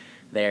Krueger.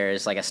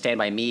 There's like a Stand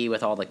By Me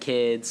with all the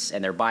kids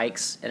and their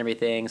bikes and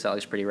everything, so that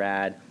looks pretty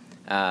rad.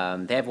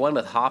 They have one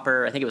with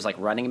Hopper. I think it was like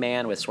Running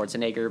Man with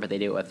Schwarzenegger, but they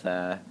do it with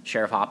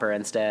Sheriff Hopper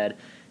instead.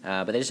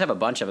 But they just have a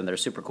bunch of them that are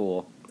super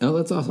cool. Oh,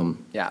 that's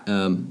awesome. Yeah.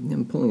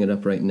 I'm pulling it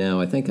up right now.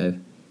 I think I've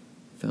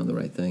found the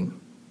right thing.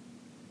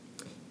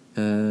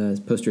 This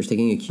poster's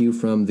taking a cue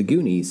from The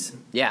Goonies.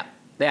 Yeah,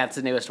 it's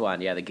the newest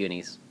one. Yeah, The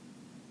Goonies.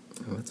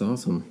 Oh, that's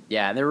awesome.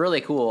 Yeah, and they're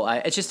really cool.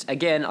 It's just,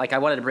 again, like I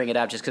wanted to bring it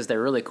up just because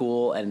they're really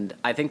cool, and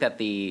I think that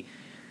the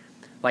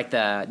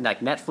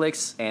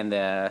Netflix and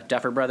the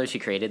Duffer Brothers who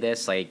created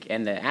this, like,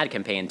 and the ad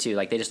campaign too,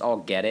 like they just all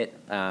get it.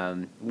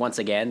 Once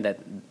again, that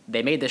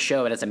they made this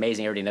show and it's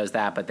amazing. Everybody knows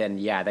that, but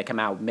then they come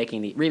out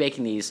remaking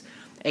these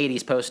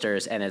 '80s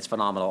posters and it's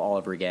phenomenal all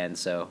over again.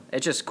 So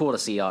it's just cool to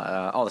see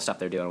all the stuff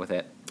they're doing with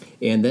it.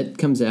 And that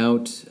comes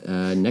out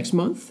next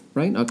month,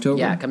 right? October?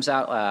 Yeah, it comes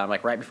out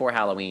like right before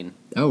Halloween.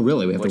 Oh,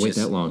 really? We have to wait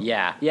that long?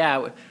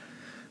 Yeah.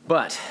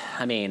 But,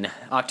 I mean,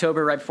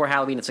 October, right before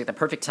Halloween, it's like the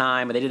perfect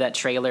time. They did that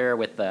trailer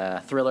with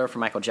the Thriller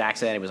from Michael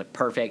Jackson. It was like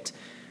perfect.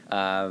 It's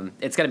going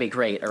to be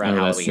great around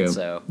Halloween. That's true.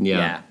 So,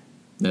 yeah.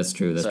 That's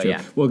true.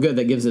 Yeah. Well, good.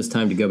 That gives us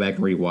time to go back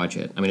and rewatch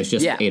it. I mean, it's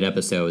just 8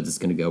 episodes. It's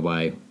going to go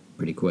by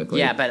pretty quickly.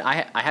 Yeah, but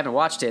I haven't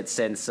watched it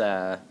since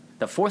the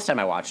 4th time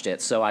I watched it,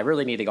 so I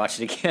really need to watch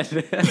it again.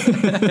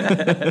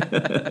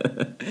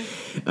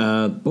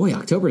 Boy,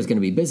 October is going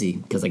to be busy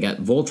because I got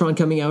Voltron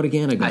coming out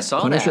again. I got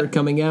Punisher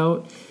coming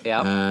out.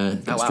 Yeah.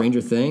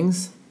 Stranger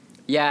Things.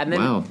 Yeah, and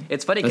then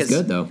it's funny because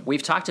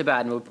we've talked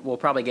about, and we'll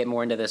probably get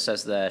more into this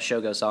as the show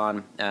goes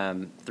on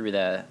through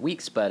the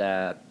weeks, but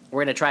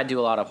we're going to try to do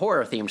a lot of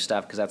horror-themed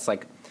stuff because that's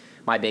like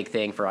my big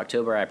thing for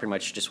October. I pretty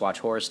much just watch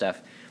horror stuff.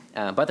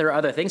 But there are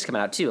other things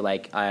coming out too,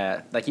 like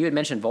you had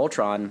mentioned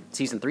Voltron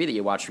season 3 that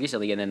you watched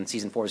recently, and then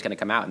season 4 is going to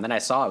come out, and then I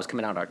saw it was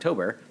coming out in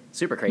October.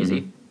 Super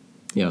crazy,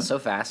 so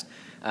fast.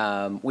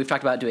 We've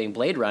talked about doing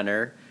Blade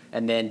Runner,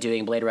 and then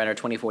doing Blade Runner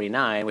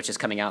 2049, which is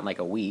coming out in like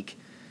a week.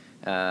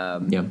 So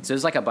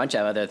there's like a bunch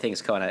of other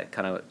things kind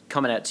of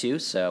coming out too.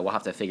 So we'll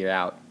have to figure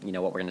out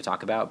what we're going to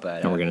talk about,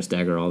 but and we're going to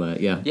stagger all that.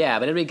 Yeah,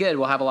 but it'll be good.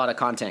 We'll have a lot of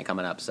content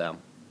coming up. So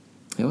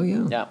hell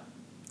yeah. Yeah.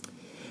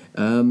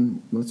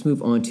 Let's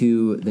move on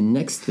to the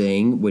next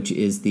thing, which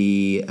is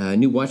the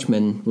new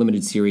Watchmen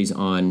limited series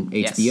on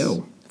HBO. Yes.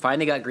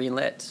 Finally got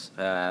greenlit.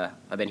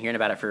 I've been hearing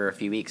about it for a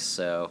few weeks,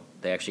 so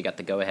they actually got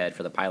the go-ahead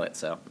for the pilot.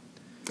 So,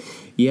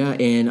 yeah,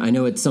 and I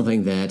know it's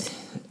something that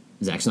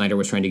Zack Snyder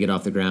was trying to get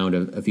off the ground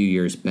a few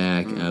years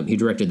back. He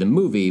directed the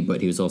movie,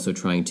 but he was also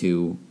trying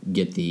to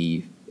get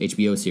the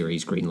HBO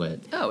series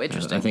greenlit. Oh,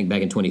 interesting. I think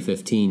back in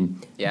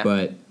 2015. Yeah.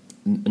 But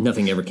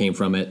nothing ever came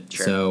from it.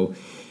 Sure. So,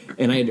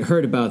 and I had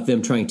heard about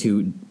them trying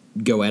to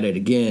go at it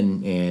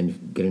again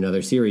and get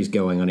another series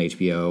going on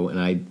HBO, and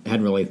I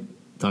hadn't really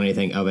thought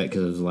anything of it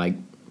because it was like,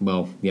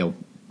 well,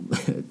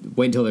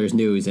 wait until there's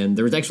news, and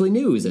there was actually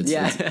news. It's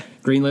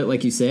greenlit,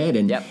 like you said,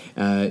 and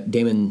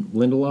Damon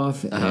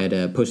Lindelof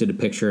had posted a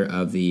picture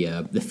of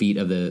the feet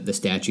of the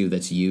statue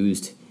that's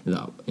used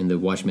in the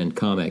Watchmen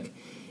comic.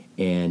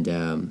 And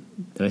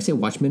did I say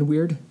Watchmen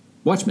weird?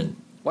 Watchmen,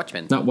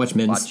 not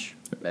Watchmen's,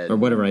 or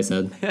whatever I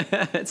said.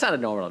 It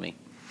sounded normal to me.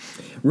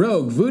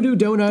 Rogue, Voodoo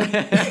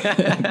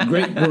Donut,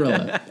 Great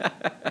Gorilla.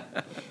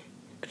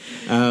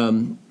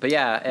 But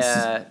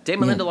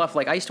Damon Lindelof,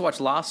 like I used to watch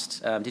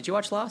Lost. Did you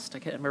watch Lost? I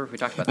can't remember if we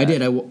talked about that. I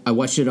did. I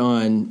watched it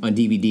on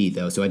DVD,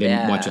 though, so I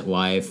didn't watch it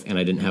live, and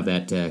I didn't have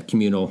that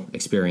communal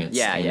experience.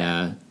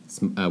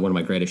 It's one of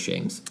my greatest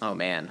shames. Oh,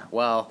 man.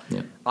 Well,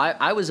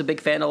 I was a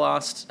big fan of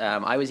Lost.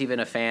 I was even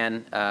a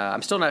fan.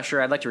 I'm still not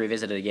sure. I'd like to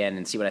revisit it again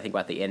and see what I think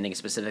about the ending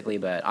specifically,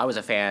 but I was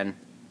a fan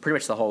pretty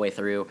much the whole way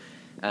through.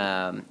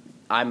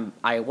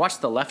 I watched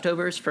The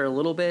Leftovers for a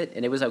little bit,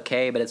 and it was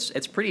okay, but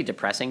it's pretty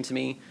depressing to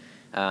me.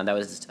 That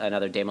was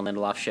another Damon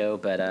Lindelof show,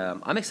 but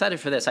I'm excited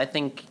for this. I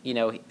think,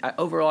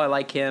 overall I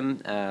like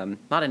him.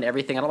 Not in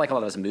everything. I don't like a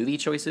lot of his movie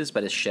choices,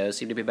 but his shows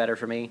seem to be better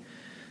for me.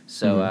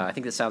 So I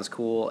think this sounds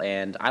cool,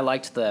 and I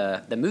liked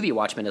the movie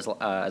Watchmen as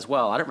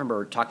well. I don't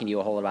remember talking to you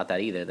a whole lot about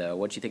that either, though.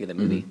 What did you think of the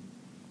movie?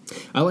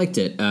 I liked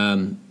it.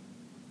 I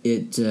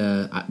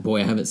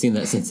haven't seen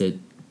that since it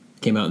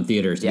came out in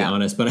theaters, to be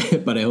honest.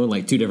 But I own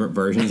like 2 different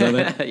versions of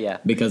it. Yeah.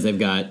 Because they've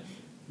got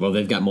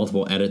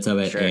multiple edits of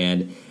it, sure.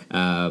 And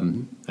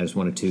I just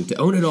wanted to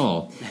own it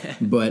all.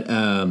 But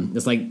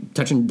it's like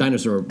touching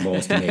dinosaur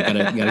balls to me.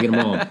 Gotta get them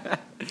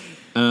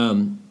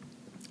all.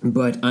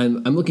 But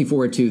I'm looking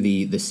forward to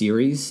the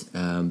series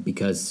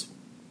because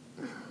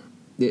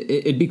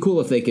it'd be cool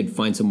if they could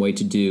find some way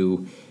to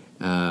do.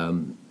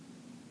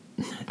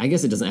 I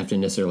guess it doesn't have to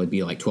necessarily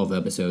be like 12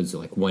 episodes or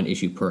like 1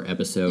 issue per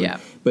episode. Yeah.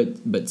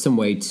 But some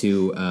way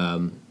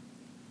to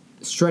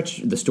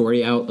stretch the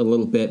story out a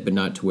little bit, but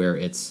not to where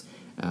it's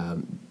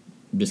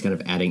just kind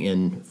of adding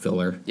in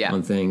filler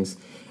on things.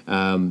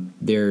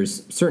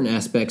 There's certain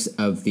aspects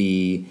of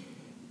the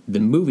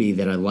movie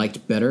that I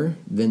liked better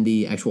than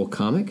the actual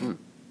comic.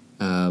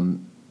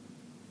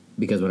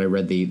 Because when I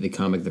read the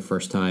comic the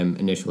first time,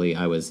 initially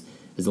I was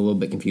a little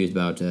bit confused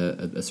about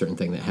a certain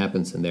thing that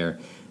happens in there.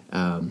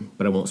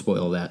 But I won't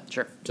spoil that.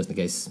 Sure. Just in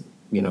case,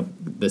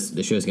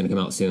 the show is going to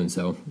come out soon,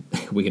 so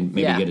we can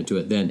maybe get into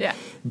it then. Yeah.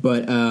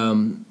 But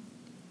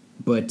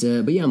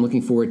yeah, I'm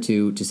looking forward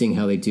to seeing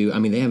how they do. I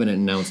mean, they haven't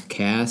announced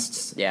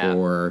casts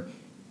or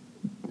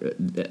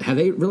have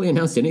they really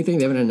announced anything?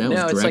 They haven't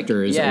announced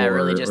directors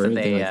really just or that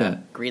anything they like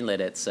that.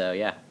 greenlit it. So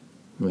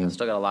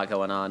still got a lot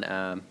going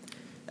on.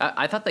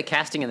 I thought the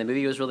casting in the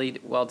movie was really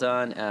well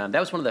done.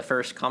 That was one of the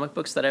first comic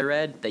books that I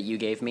read that you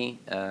gave me.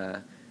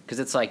 Because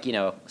it's like,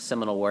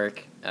 seminal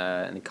work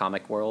in the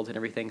comic world and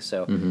everything.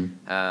 So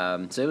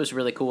so it was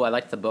really cool. I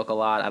liked the book a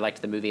lot. I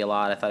liked the movie a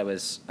lot. I thought it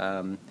was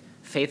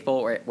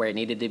faithful where it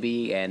needed to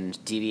be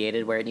and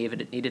deviated where it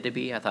needed to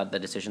be. I thought the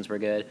decisions were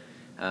good.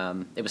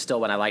 It was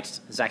still when I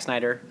liked Zack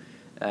Snyder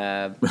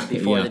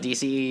before the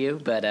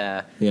DCEU. But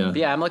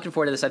I'm looking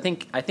forward to this. I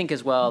think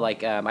as well,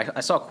 like I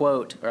saw a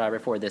quote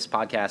before this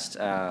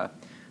podcast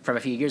from a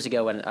few years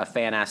ago when a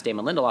fan asked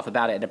Damon Lindelof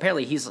about it, and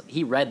apparently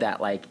he read that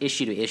like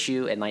issue to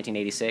issue in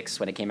 1986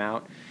 when it came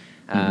out,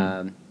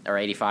 or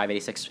 85,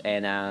 86,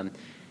 and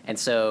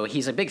so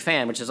he's a big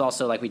fan, which is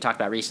also like we talked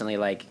about recently,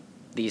 like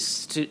these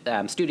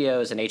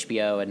studios and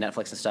HBO and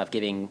Netflix and stuff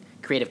giving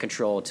creative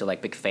control to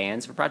like big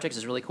fans of projects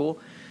is really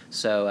cool.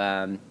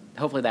 So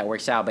hopefully that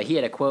works out. But he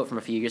had a quote from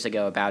a few years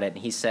ago about it,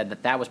 and he said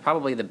that was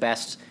probably the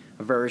best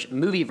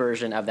movie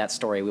version of that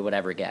story we would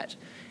ever get.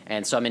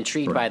 And so I'm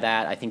intrigued by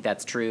that. I think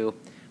that's true.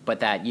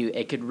 But that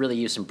it could really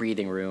use some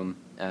breathing room,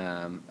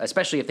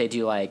 especially if they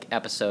do like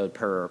episode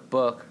per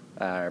book,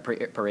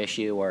 per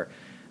issue, or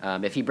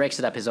if he breaks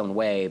it up his own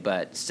way,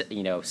 but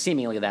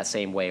seemingly that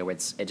same way where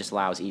it just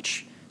allows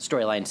each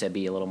storyline to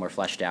be a little more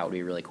fleshed out would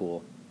be really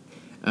cool.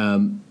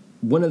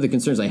 One of the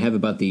concerns I have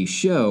about the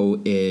show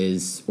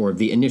or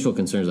the initial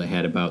concerns I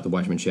had about the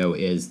Watchmen show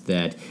is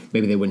that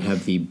maybe they wouldn't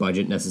have the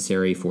budget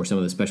necessary for some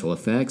of the special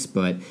effects.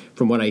 But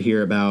from what I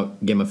hear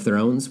about Game of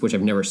Thrones, which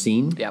I've never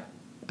seen. Yep.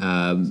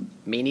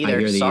 Me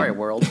neither. Sorry,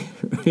 world.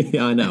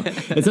 Yeah, I know.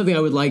 It's something I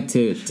would like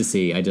to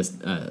see. I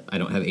just I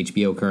don't have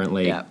HBO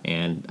currently,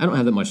 and I don't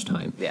have that much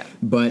time. Yeah.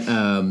 But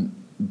I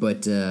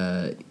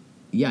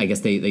guess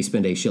they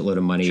spend a shitload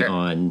of money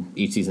on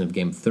each season of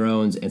Game of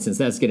Thrones, and since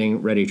that's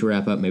getting ready to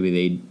wrap up, maybe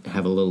they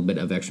have a little bit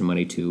of extra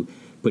money to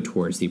put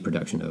towards the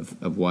production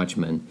of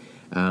Watchmen.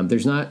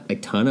 There's not a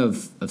ton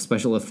of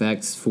special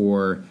effects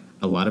for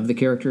a lot of the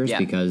characters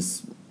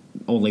because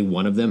only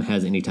one of them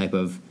has any type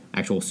of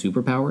actual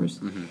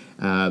superpowers,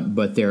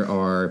 but there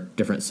are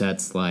different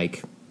sets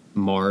like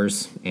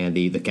Mars and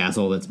the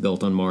castle that's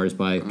built on Mars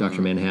by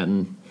Dr.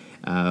 Manhattan,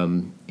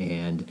 and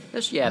they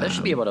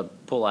should be able to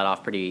pull that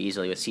off pretty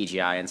easily with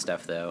CGI and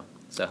stuff, though.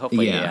 So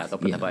hopefully, they'll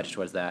put the budget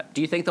towards that.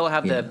 Do you think they'll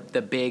have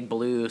the big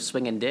blue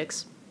swinging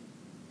dicks?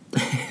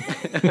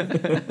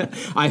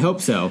 I hope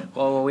so.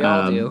 Well, we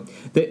all do.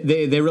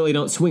 They really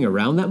don't swing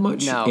around that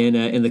much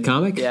in the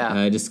comic.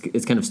 Yeah, just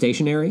it's kind of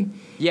stationary.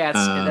 Yeah,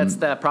 that's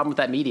the problem with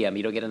that medium.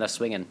 You don't get enough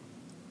swinging.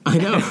 I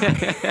know.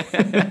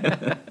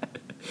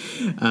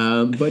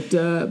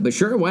 But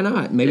sure, why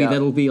not? Maybe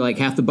that'll be like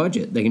half the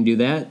budget. They can do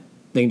that.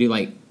 They can do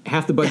like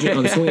half the budget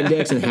on the swinging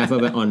dicks and half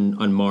of it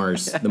on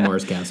Mars, the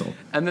Mars castle.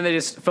 And then they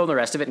just film the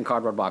rest of it in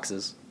cardboard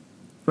boxes.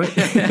 Right.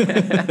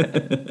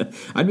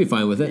 I'd be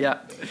fine with it. Yeah.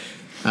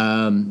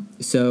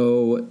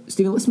 So,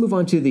 Stephen, let's move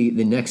on to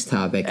the next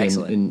topic.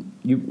 Excellent. And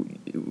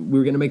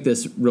we're going to make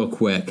this real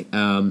quick.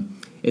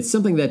 It's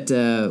something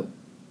that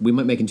we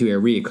might make into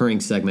a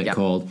reoccurring segment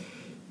called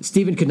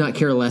Stephen Could Not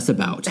Care Less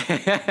About.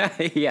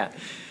 Yeah.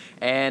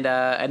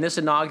 And this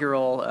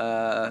inaugural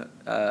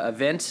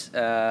event,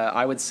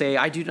 I would say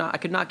I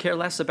could not care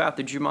less about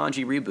the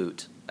Jumanji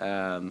reboot.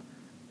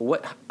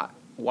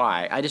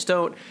 Why? I just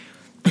don't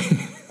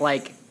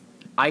like.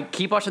 I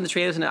keep watching the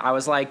trailers, and I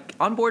was like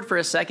on board for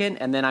a second,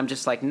 and then I'm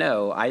just like,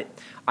 no,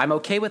 I'm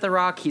okay with The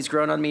Rock. He's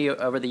grown on me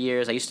over the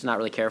years. I used to not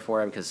really care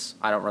for him because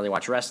I don't really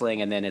watch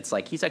wrestling, and then it's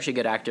like he's actually a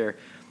good actor.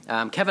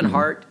 Kevin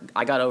Hart,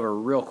 I got over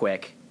real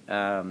quick.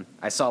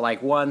 I saw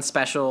like one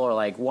special or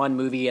like one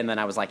movie, and then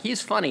I was like,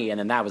 he's funny, and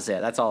then that was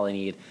it. That's all I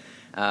need.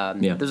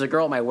 There's a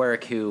girl at my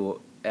work who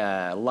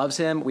loves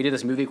him. We did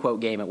this movie quote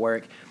game at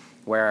work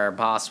where our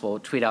boss will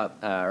tweet out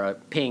or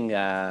ping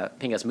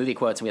us movie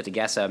quotes, and we have to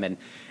guess them. And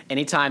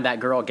anytime that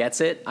girl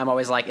gets it, I'm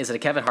always like, is it a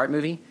Kevin Hart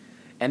movie?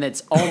 And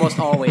it's almost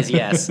always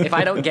yes. If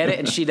I don't get it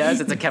and she does,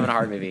 it's a Kevin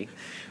Hart movie.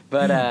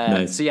 But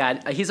nice. So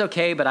yeah, he's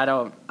okay, but I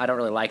don't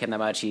really like him that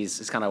much.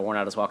 He's kind of worn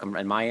out his welcome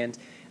in my end.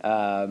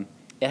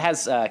 It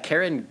has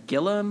Karen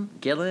Gillan,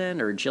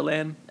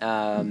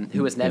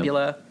 who is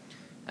Nebula.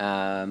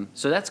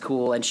 So that's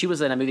cool. And she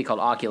was in a movie called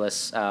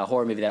Oculus,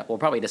 horror movie that we'll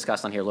probably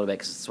discuss on here a little bit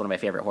because it's one of my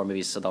favorite horror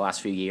movies of the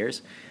last few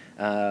years.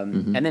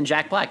 And then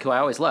Jack Black, who I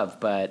always love.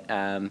 But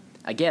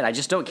again, I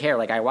just don't care.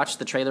 Like, I watched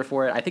the trailer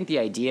for it. I think the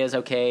idea is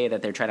okay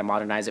that they're trying to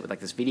modernize it with like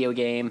this video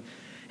game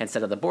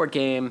instead of the board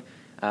game.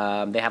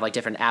 They have like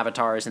different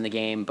avatars in the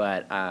game,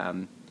 but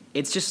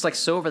it's just like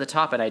so over the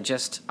top, and I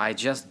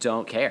just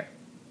don't care.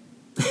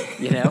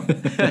 You know,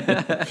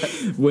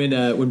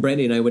 when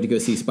Brandy and I went to go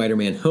see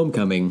Spider-Man: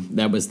 Homecoming,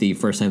 that was the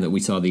first time that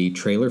we saw the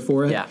trailer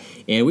for it. Yeah,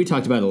 and we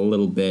talked about it a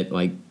little bit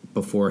like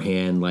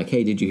beforehand. Like,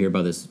 hey, did you hear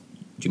about this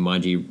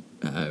Jumanji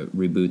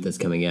reboot that's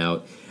coming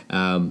out?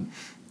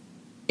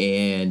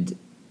 And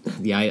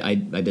yeah, I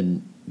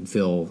didn't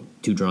feel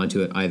too drawn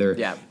to it either.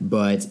 Yeah,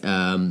 but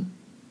I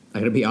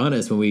gotta be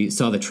honest. When we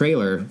saw the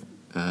trailer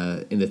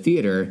in the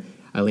theater,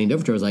 I leaned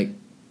over to her. I was like,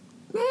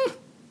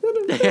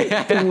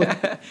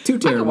 too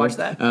terrible. I can watch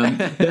that.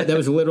 That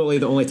was literally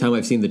the only time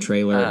I've seen the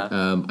trailer.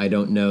 I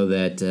don't know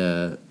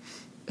that.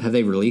 Have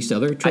they released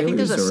other trailers? I think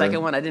there's a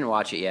second one. I didn't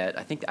watch it yet.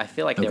 I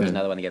feel like there was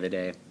another one the other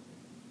day.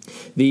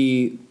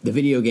 The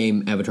video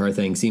game Avatar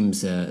thing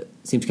seems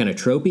kind of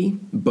tropey,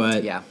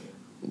 but yeah.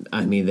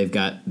 I mean, they've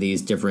got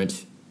these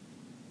different,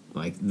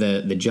 like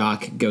the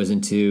jock goes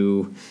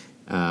into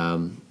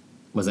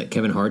was that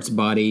Kevin Hart's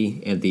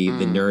body, and the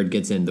nerd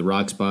gets in the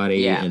Rock's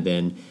body, and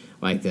then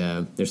like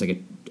there's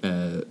like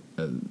a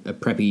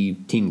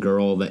preppy teen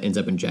girl that ends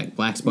up in Jack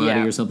Black's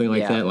body or something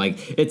like that.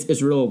 Like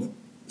it's real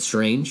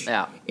strange.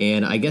 Yeah.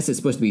 And I guess it's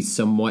supposed to be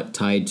somewhat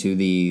tied to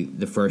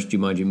the first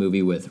Jumanji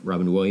movie with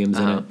Robin Williams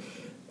in it.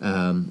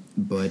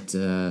 But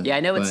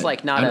I know it's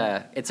like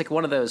it's like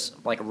one of those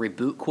like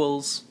reboot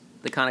quills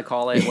they kind of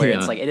call it, where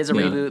it's like it is a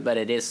reboot, but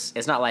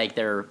it's not like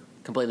they're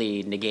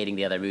completely negating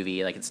the other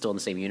movie, like it's still in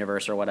the same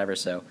universe or whatever.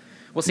 So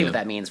we'll see what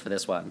that means for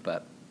this one,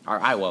 but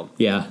I won't.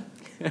 Yeah.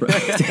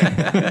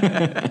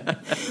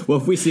 Well,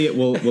 if we see it,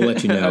 we'll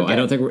let you know. Okay. I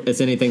don't think it's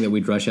anything that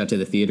we'd rush out to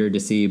the theater to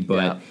see,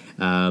 but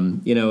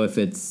if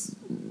it's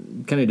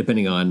kind of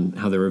depending on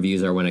how the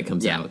reviews are when it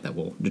comes out, that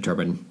will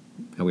determine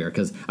how we are.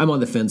 Because I'm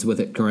on the fence with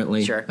it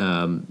currently. Sure.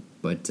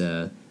 But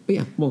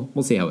yeah,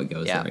 we'll see how it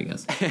goes there, I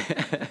guess.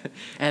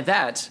 And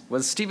that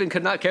was Stephen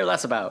Could Not Care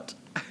Less About.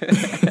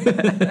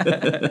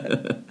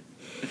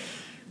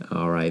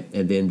 All right,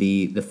 and then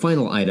the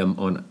final item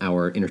on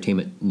our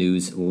entertainment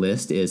news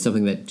list is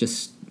something that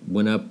just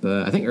went up,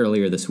 I think,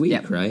 earlier this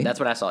week, right? That's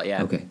what I saw,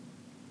 yeah. Okay.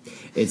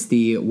 It's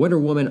the Wonder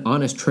Woman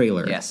Honest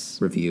Trailer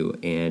review,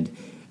 and do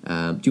you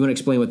want to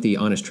explain what the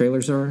Honest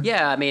Trailers are?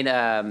 Yeah, I mean,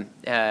 I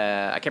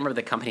can't remember what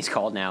the company's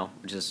called now,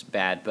 which is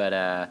bad,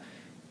 but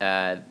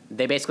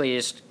they basically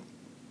just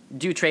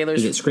do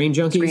trailers. Is it Screen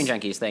Junkies? Screen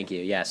Junkies, thank you.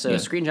 Yeah, so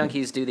Screen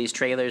Junkies do these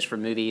trailers for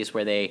movies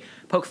where they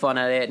poke fun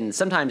at it, and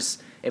sometimes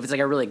if it's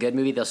like a really good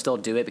movie, they'll still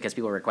do it because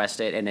people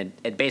request it, and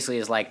it basically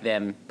is like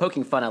them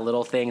poking fun at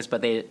little things,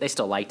 but they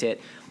still liked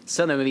it.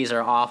 Some of the movies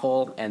are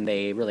awful, and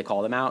they really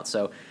call them out,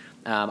 so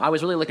I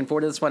was really looking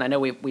forward to this one. I know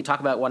we talk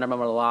about Wonder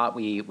Woman a lot.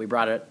 We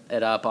brought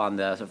it up on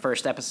the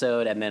first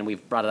episode, and then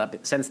we've brought it up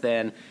since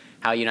then,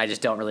 how you and I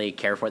just don't really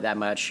care for it that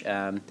much.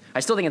 I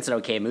still think it's an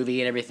okay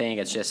movie and everything.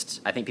 It's just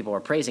I think people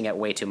are praising it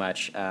way too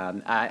much.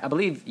 I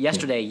believe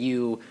yesterday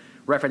you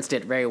referenced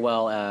it very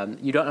well.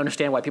 You don't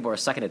understand why people are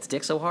sucking its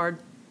dick so hard.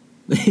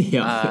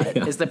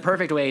 Is the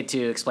perfect way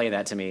to explain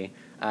that to me.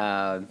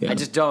 I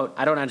don't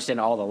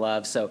understand all the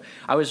love. So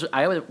I wasn't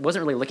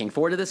really looking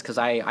forward to this because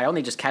I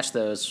only just catch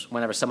those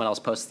whenever someone else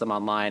posts them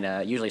online,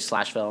 usually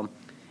 /film,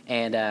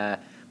 and.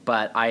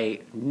 But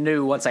I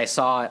knew once I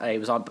saw it,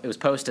 it was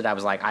posted, I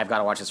was like, I've got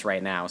to watch this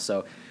right now.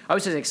 So I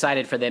was just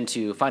excited for them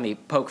to finally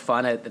poke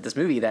fun at this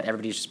movie that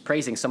everybody's just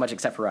praising so much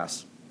except for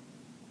us.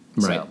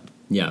 Right. So.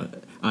 Yeah.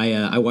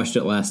 I watched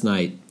it last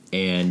night,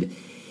 and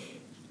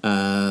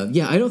I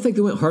don't think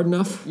they went hard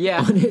enough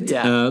on it.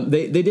 Yeah.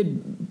 They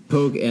did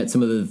poke at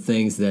some of the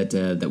things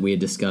that we had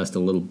discussed a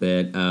little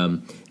bit.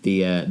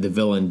 The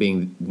villain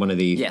being one of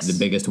the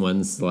biggest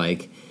ones,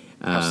 like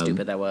how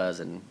stupid that was,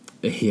 and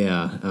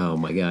oh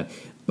my god.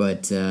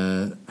 But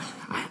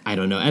I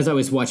don't know. As I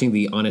was watching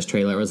the Honest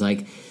trailer, I was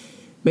like,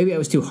 maybe I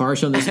was too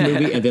harsh on this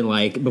movie. And then,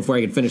 like, before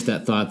I could finish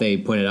that thought, they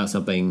pointed out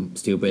something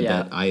stupid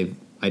that I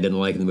I didn't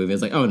like in the movie. I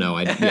was like, oh no,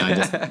 I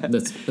just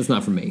that's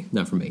not for me,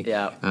 not for me.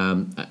 Yeah.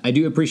 I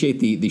do appreciate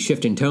the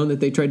shift in tone that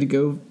they tried to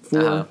go for.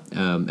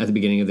 Uh-huh. At the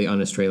beginning of the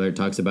Honest trailer, it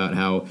talks about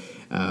how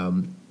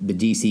the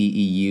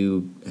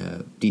DCEU,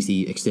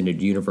 DC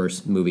Extended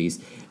Universe movies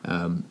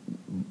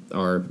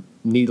are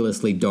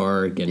needlessly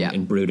dark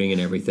and brooding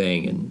and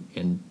everything,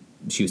 and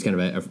she was kind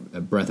of a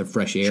breath of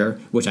fresh air, Sure.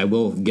 which I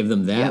will give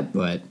them that, Yep.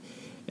 but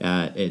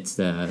it's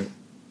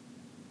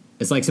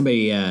like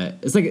somebody,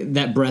 it's like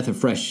that breath of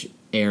fresh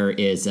air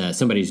is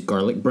somebody's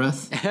garlic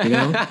breath, you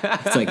know?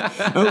 It's like,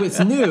 oh, it's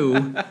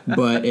new,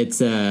 but it's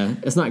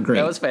not great.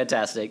 That was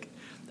fantastic.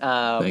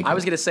 I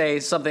was going to say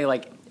something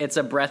like it's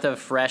a breath of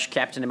fresh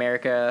Captain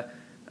America,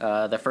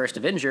 the first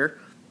Avenger,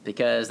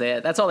 because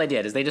that's all they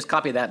did is they just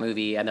copied that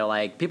movie and they're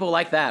like, people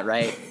like that,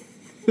 right?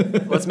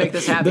 Let's make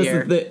this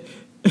happier.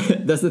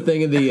 That's the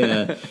thing in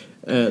the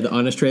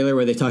Honest trailer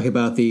where they talk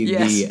about the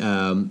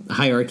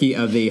hierarchy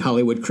of the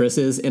Hollywood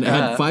Chris's, and it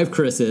had 5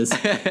 Chris's. It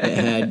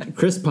had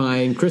Chris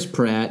Pine, Chris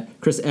Pratt,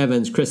 Chris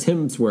Evans, Chris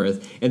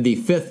Hemsworth, and the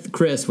 5th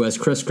Chris was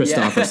Chris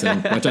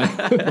Christopherson, which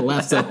I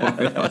laughed so hard.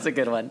 That was a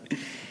good one.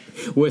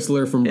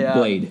 Whistler from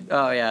Blade.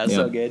 Oh yeah,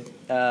 so good.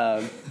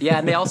 And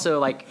they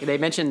also they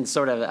mentioned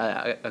sort of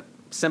a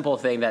simple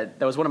thing that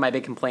was one of my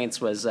big complaints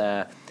was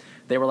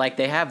they were like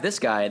they have this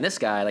guy and this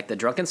guy like the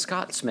drunken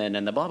Scotsman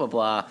and the blah blah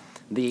blah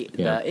the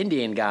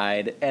Indian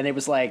guide, and it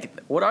was like,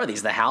 what are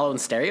these, the Halloween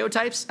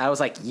stereotypes? I was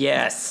like,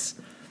 yes.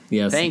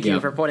 Thank you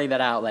for pointing that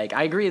out. Like,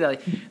 I agree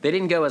that they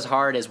didn't go as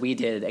hard as we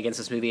did against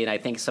this movie, and I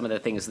think some of the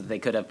things that they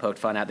could have poked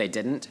fun at, they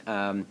didn't.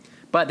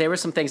 But there were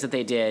some things that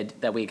they did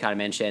that we kind of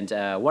mentioned.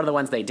 One of the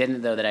ones they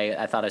didn't, though, that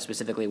I thought of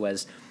specifically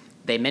was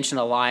they mentioned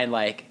a line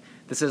like,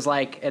 this is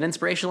like an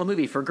inspirational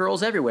movie for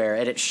girls everywhere,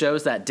 and it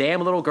shows that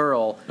damn little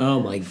girl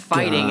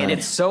fighting, and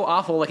it's so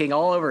awful looking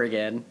all over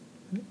again.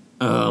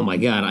 Oh my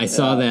God! I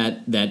saw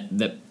that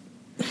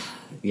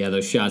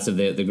those shots of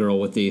the girl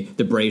with the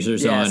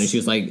braziers on, and she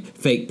was like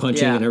fake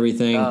punching and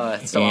everything. Oh,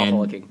 it's so awful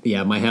looking.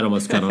 Yeah, my head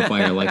almost caught on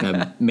fire like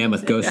a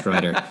mammoth Ghost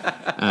Rider.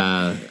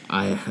 My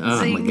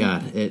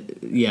God!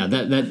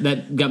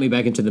 That got me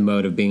back into the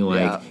mode of being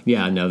like,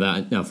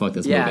 fuck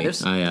this movie.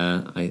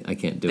 I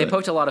can't do it. They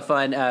poked a lot of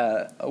fun.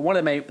 One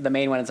of the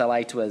main ones I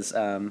liked was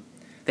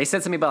they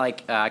said something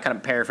about kind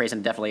of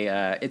paraphrasing definitely.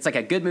 It's like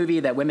a good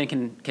movie that women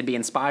can be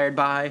inspired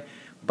by,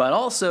 but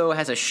also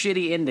has a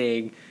shitty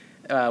ending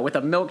with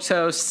a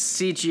milquetoast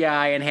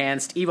CGI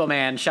enhanced evil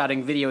man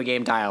shouting video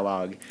game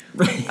dialogue.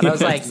 And I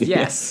was like,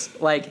 yes,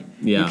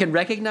 you can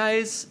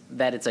recognize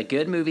that it's a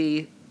good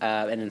movie,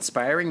 an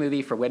inspiring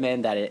movie for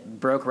women, that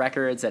it broke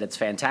records, that it's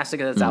fantastic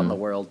that it's out in the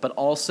world, but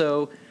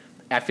also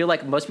I feel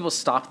like most people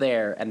stop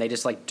there and they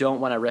just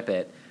don't want to rip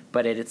it.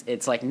 But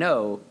it's like,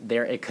 no,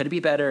 it could be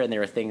better, and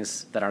there are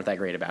things that aren't that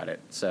great about it.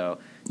 So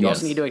you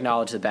also need to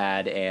acknowledge the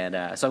bad,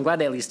 and so I'm glad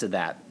they at least did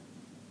that.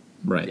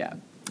 Right. Yeah.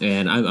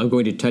 And I'm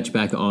going to touch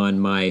back on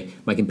my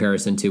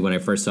comparison to when I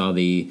first saw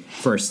the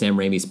first Sam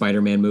Raimi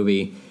Spider-Man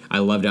movie. I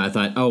loved it. I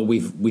thought,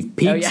 we've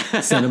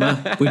peaked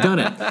cinema. We've done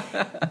it.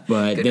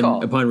 But Good then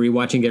call. upon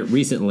rewatching it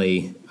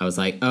recently, I was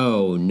like,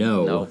 oh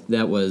no.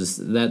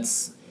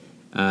 That's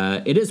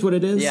it is what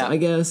it is, I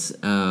guess.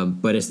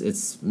 But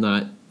it's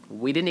not.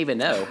 We didn't even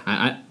know.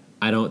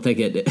 I don't think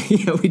it.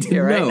 We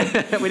didn't know.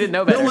 We didn't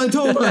know better. No one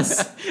told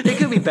us. It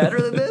could be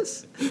better than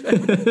this.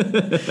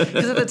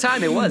 Because at the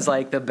time, it was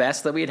the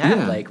best that we'd had.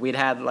 Yeah. We'd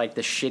had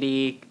the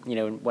shitty,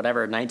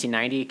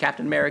 1990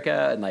 Captain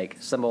America, and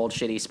some old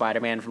shitty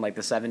Spider-Man from the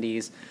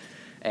 70s,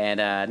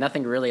 and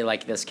nothing really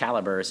like this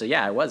caliber. So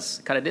yeah, it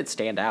was kind of did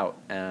stand out.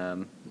 I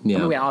mean,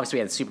 obviously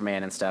we had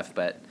Superman and stuff,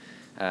 but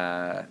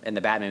in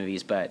the Batman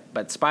movies,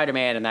 but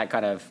Spider-Man and that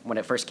kind of, when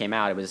it first came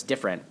out, it was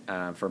different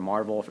for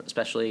Marvel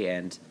especially,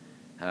 and.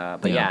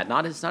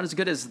 Not as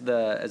good as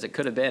it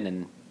could have been,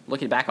 and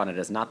looking back on it,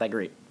 it's not that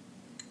great.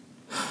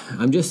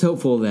 I'm just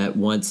hopeful that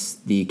once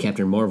the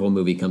Captain Marvel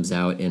movie comes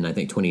out in, I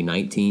think,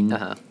 2019,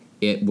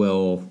 it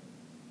will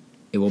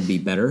be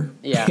better.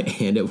 Yeah.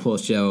 And it will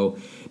show,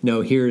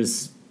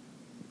 here's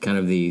kind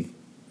of the,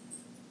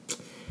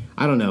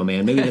 I don't know,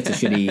 man, maybe that's a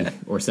shitty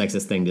or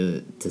sexist thing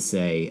to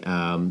say.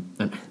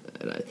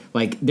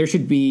 There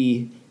should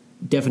be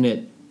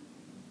definite,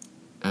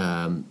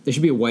 there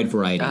should be a wide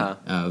variety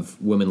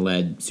of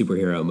women-led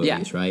superhero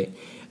movies, right?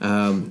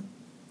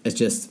 It's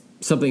just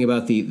something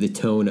about the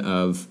tone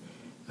of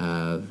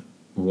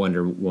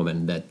Wonder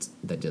Woman that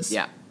just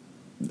I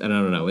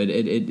don't know.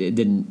 It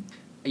didn't.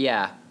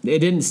 Yeah. It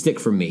didn't stick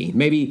for me.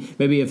 Maybe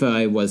if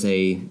I was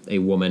a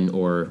woman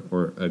or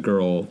a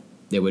girl,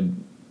 it would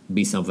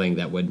be something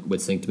that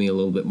would sink to me a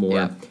little bit more.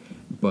 Yeah.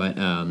 But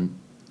I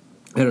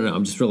don't know.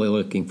 I'm just really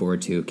looking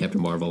forward to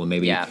Captain Marvel, and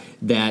maybe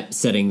that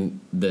setting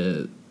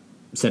the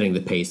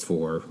pace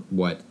for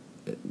what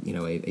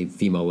a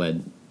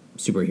female-led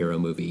superhero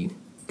movie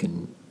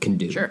can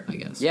do. Sure. I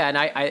guess. Yeah,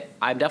 and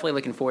I'm definitely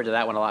looking forward to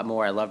that one a lot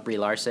more. I love Brie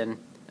Larson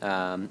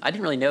I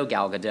didn't really know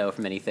Gal Gadot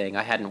from anything.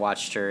 I hadn't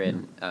watched her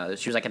in.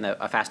 She was like in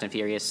a Fast and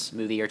Furious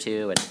movie or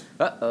two. And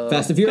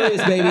Fast and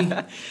Furious, baby.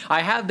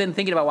 I have been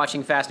thinking about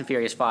watching Fast and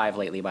Furious 5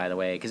 lately, by the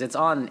way, because it's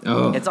on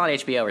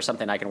HBO or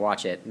something. I can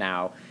watch it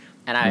now.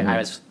 And I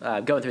was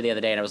going through the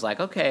other day, and I was like,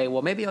 okay,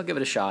 well, maybe I'll give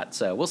it a shot.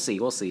 So we'll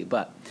see.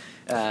 But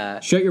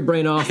shut your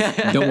brain off.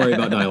 Don't worry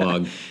about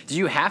dialogue. Do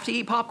you have to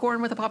eat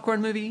popcorn with a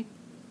popcorn movie?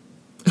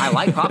 I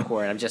like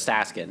popcorn. I'm just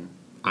asking.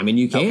 I mean,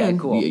 you can. Okay,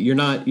 cool. You're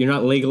not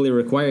legally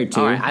required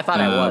to. All right, I thought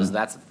I was.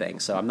 That's the thing.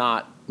 So I'm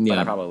not, but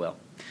I probably will.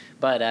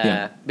 But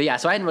yeah,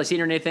 so I hadn't really seen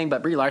her in anything,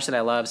 but Brie Larson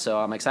I love, so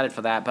I'm excited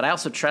for that. But I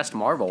also trust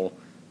Marvel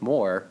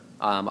more,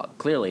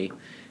 clearly.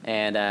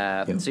 And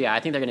so, yeah, I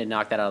think they're going to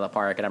knock that out of the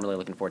park, and I'm really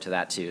looking forward to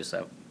that, too.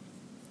 So,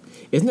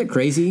 isn't it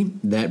crazy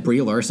that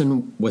Brie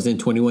Larson was in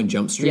 21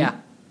 Jump Street? Yeah.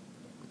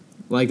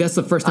 Like, that's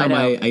the first time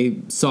I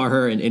saw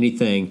her in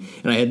anything,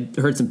 and I had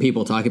heard some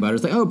people talking about it.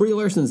 It's like, oh, Brie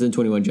Larson's in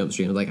 21 Jump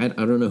Street. I was like, I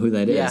don't know who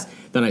that is.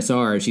 Then I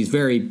saw her. She's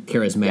very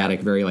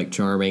charismatic, very, like,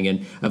 charming,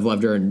 and I've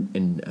loved her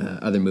in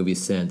other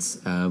movies since.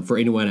 For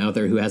anyone out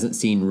there who hasn't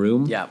seen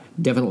Room,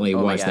 definitely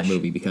watch that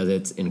movie because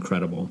it's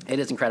incredible. It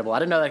is incredible. I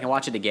don't know that I can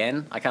watch it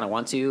again. I kind of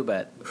want to,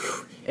 but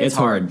it's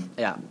hard.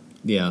 Yeah.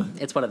 Yeah.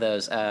 It's one of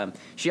those.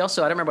 She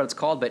also, I don't remember what it's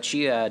called, but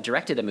she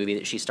directed a movie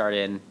that she starred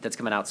in that's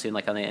coming out soon,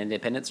 like on the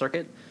independent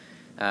circuit.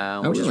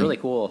 Which is really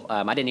cool.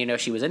 I didn't even know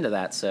she was into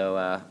that. So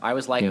I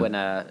was like when,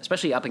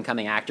 especially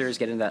up-and-coming actors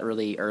get into that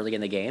really early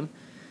in the game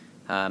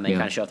and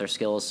kind of show off their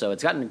skills. So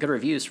it's gotten good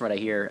reviews from what I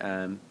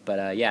hear.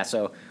 But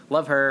so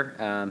love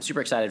her.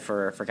 Super excited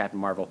for Captain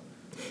Marvel.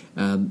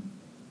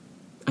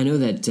 I know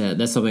that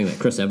that's something that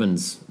Chris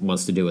Evans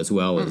wants to do as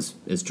well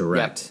is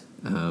direct.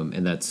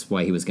 And that's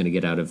why he was going to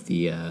get out of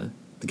the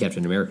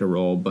Captain America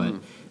role. But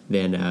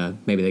then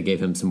maybe they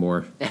gave him some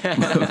more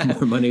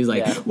money. He's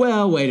like,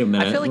 well, wait a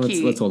minute. I feel like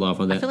let's hold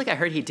off on that. I feel like I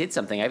heard he did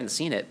something. I haven't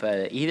seen it,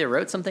 but he either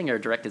wrote something or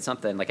directed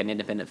something, like an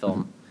independent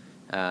film.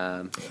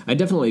 I'd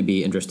definitely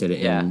be interested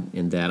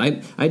in that.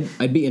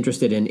 I'd be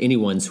interested in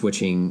anyone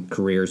switching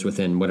careers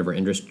within whatever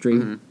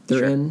industry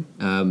they're in.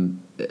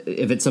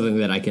 If it's something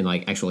that I can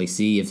like actually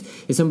see.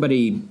 If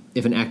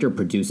an actor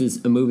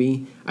produces a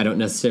movie, I don't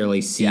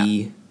necessarily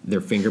see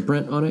their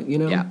fingerprint on it, you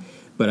know? Yeah.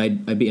 But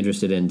I'd be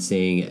interested in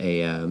seeing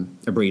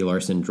a Brie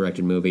Larson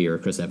directed movie or a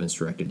Chris Evans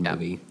directed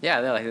movie. Yeah,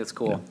 that's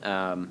cool.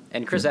 Yeah.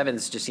 And Chris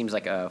Evans just seems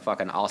like a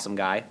fucking awesome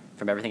guy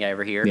from everything I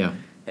ever hear. Yeah.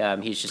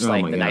 He's just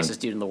like the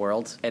nicest dude in the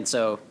world. And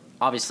so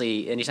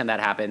obviously anytime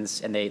that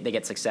happens and they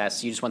get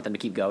success, you just want them to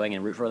keep going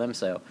and root for them.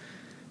 So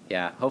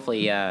yeah,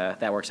 hopefully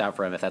that works out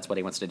for him if that's what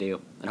he wants to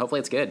do. And hopefully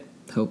it's good.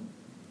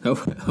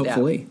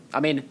 Hopefully. Yeah.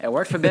 I mean, it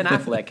worked for Ben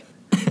Affleck.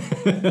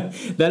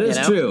 That is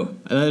true.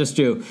 That is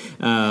true.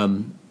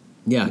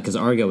 Yeah, because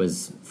Argo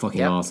is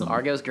fucking awesome.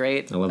 Argo's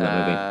great. I love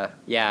that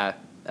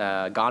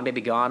movie. Gone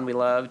Baby Gone we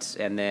loved,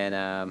 and then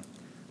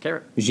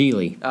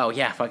Gigli. Oh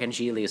yeah, fucking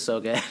Gigli is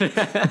so good.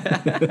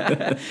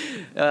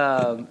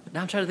 Now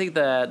I'm trying to think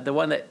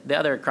the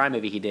other crime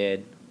movie he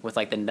did with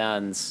like the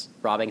nuns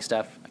robbing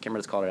stuff. I can't remember what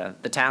it's called.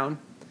 The Town.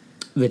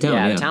 The Town.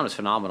 Yeah, The Town was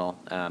phenomenal.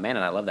 Man, and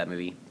I love that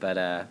movie.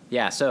 But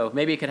so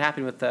maybe it could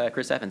happen with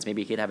Chris Evans.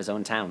 Maybe he could have his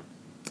own town.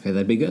 Hey,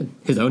 that'd be good.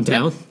 His own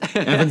town?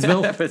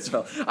 Evansville?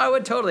 Evansville. I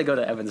would totally go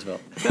to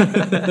Evansville.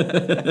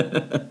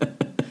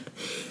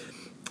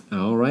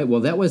 All right.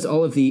 Well, that was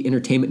all of the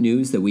entertainment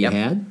news that we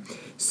had.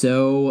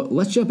 So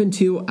let's jump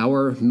into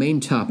our main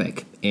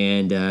topic.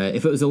 And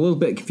if it was a little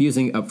bit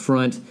confusing up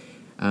front,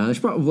 there's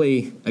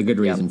probably a good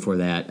reason for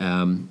that.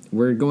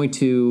 We're going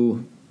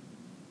to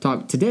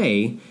talk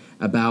today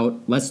about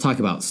Let's Talk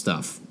About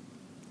Stuff.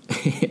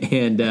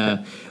 And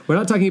we're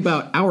not talking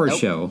about our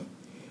show.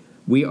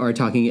 We are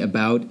talking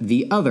about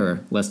the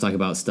other Let's Talk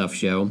About Stuff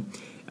show.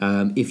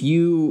 If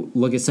you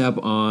look us up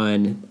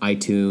on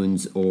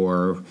iTunes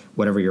or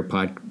whatever your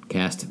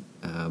podcast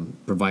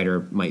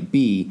provider might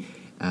be,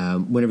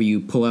 whenever you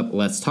pull up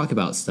Let's Talk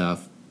About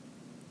Stuff,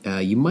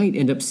 you might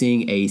end up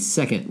seeing a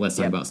second Let's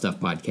Talk About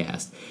Stuff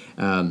podcast.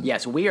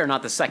 Yes, we are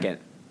not the second.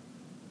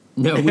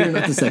 No, we are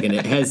not the second.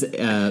 It has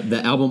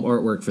the album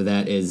artwork for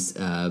that is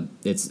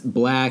it's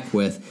black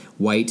with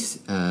white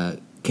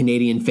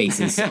Canadian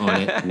faces on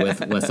it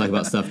with Let's Talk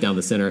About Stuff down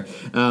the center.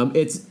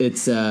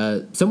 It's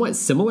somewhat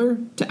similar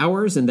to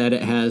ours in that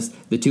it has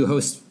the two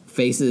hosts'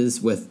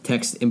 faces with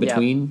text in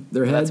between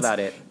their heads. That's about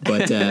it.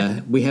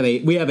 But we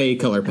have a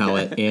color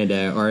palette, and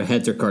our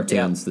heads are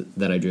cartoons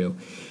that I drew.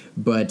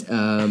 But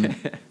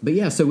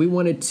yeah, so we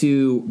wanted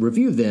to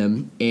review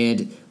them,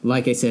 and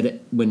like I said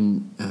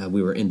when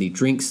we were in the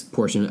drinks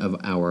portion of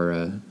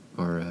our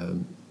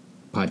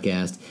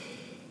podcast,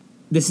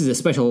 this is a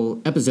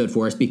special episode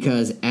for us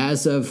because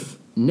as of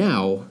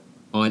now,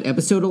 on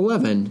episode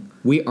 11,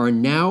 we are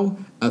now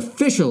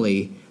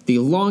officially the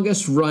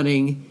longest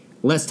running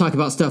Let's Talk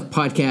About Stuff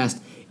podcast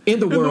in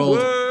the world.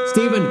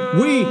 Stephen,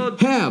 we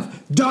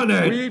have done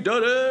it! We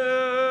done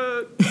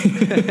it!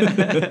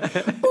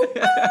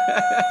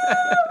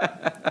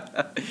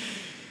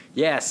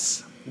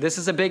 Yes, this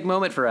is a big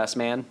moment for us,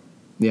 man.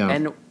 Yeah.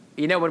 And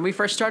when we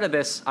first started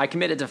this, I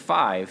committed to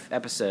 5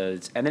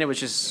 episodes, and then it was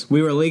just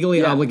We were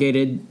legally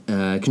obligated,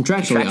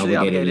 contractually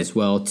obligated as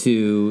well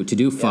to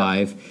do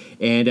 5,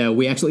 and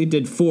we actually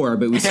did 4,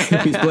 but we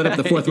split up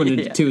the 4th one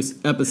into 2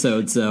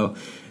 episodes. So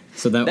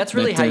that's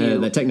really how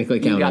that technically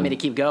counted. You got me to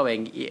keep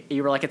going.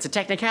 You were like, it's a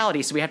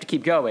technicality, so we have to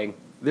keep going.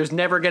 There's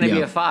never going to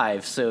be a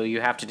 5, so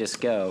you have to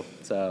just go.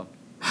 So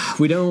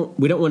we don't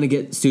want to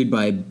get sued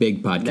by a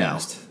big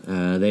podcast.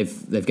 No.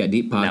 They've got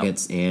deep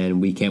pockets,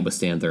 and we can't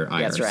withstand their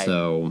ire. That's right.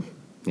 So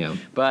yeah.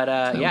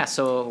 But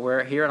so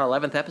we're here on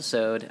 11th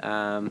episode.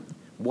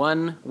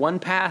 One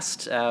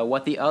past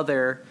what the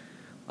other.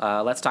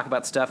 Let's talk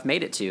about stuff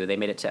made it to. They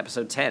made it to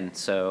episode 10.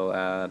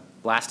 So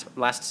last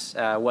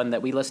one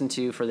that we listened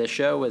to for this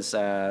show was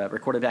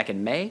recorded back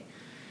in May,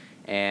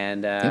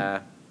 and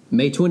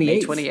May 28th.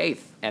 May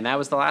 28th, and that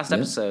was the last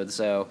episode.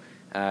 So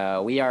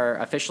we are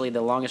officially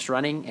the longest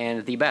running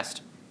and the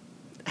best.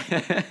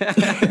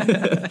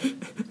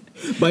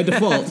 By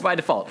default. By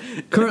default.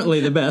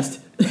 Currently the best.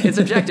 It's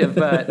objective,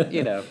 but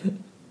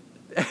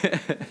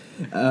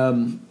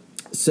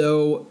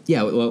So,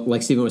 yeah,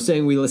 like Stephen was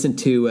saying, we listened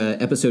to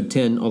episode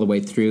 10 all the way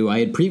through. I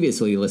had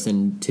previously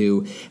listened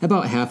to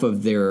about half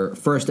of their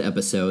first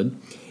episode,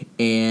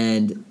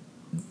 and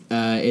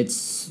I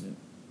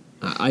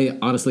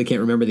honestly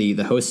can't remember the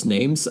host's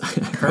names. I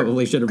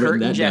probably should have written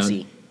that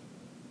down.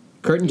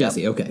 Kurt and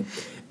Jesse, okay.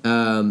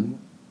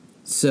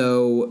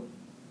 So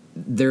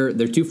they're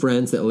 2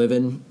 friends that live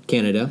in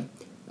Canada,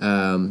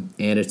 and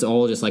it's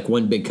all just like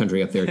one big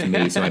country up there to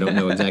me, so I don't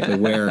know exactly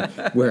where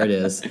it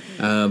is.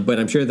 But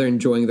I'm sure they're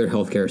enjoying their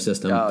healthcare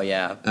system. Oh,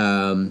 yeah.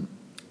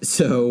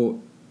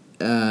 So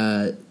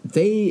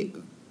they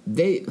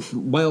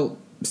while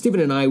Stephen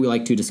and I, we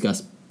like to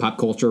discuss pop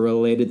culture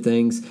related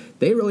things,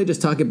 they really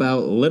just talk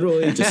about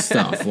literally just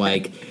stuff.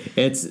 Like,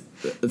 it's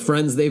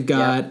friends they've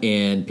got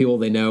and people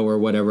they know or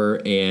whatever.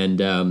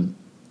 And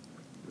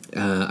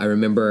I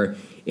remember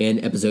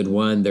in episode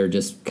 1, they're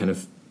just kind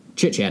of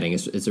chit-chatting.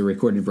 It's a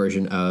recorded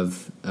version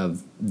of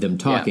them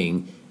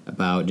talking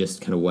about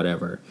just kind of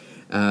whatever.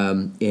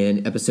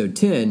 In episode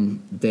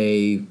 10,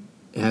 they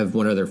have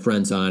one of their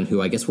friends on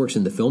who I guess works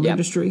in the film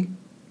industry.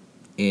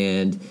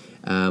 And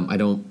I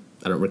don't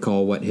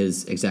recall what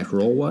his exact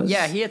role was.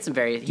 Yeah, he had some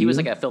he was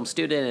like a film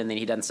student, and then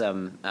he'd done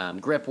some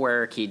grip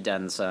work. He'd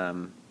done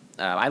some.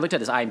 I looked at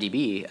his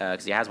IMDb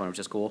because he has one, which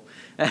is cool.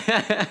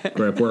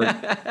 Grip work.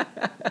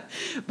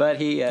 But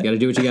he. You got to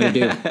do what you got to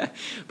do.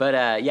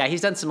 But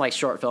he's done some like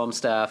short film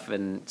stuff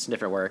and some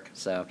different work.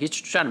 So he's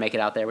trying to make it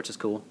out there, which is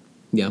cool.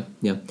 Yeah.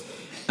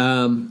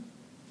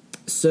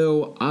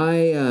 So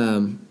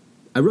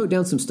I wrote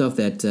down some stuff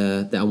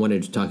that I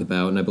wanted to talk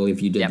about, and I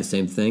believe you did the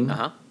same thing.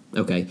 Uh-huh.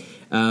 Okay.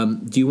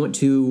 Do you want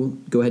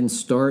to go ahead and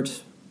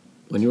start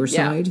on your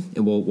side,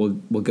 and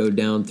we'll go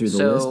down through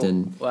the list?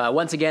 And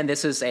once again,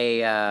 this is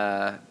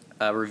a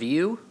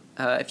review,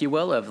 if you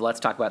will, of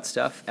Let's Talk About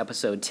Stuff,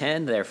 episode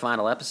 10, their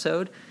final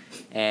episode,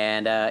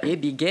 and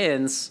it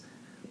begins.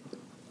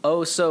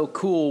 Oh, so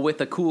cool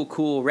with a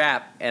cool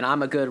rap, and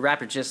I'm a good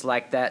rapper just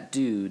like that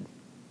dude.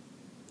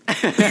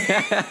 Does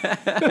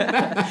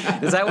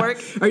that work?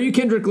 Are you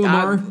Kendrick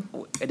Lamar?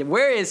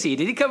 Where is he?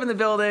 Did he come in the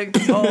building?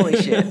 Holy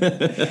shit.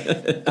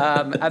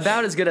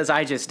 About as good as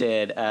I just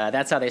did.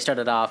 That's how they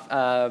started off.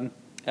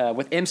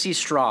 With MC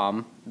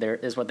Strom, there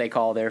is what they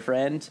call their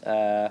friend.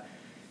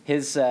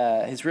 His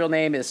real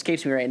name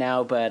escapes me right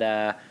now, but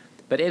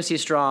MC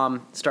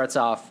Strom starts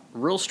off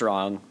real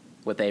strong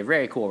with a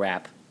very cool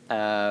rap.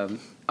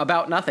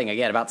 About nothing,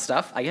 again, about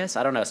stuff, I guess.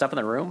 I don't know, stuff in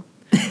the room.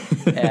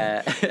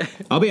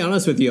 I'll be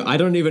honest with you, I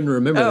don't even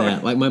remember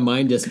that. Like, my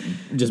mind just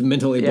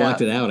mentally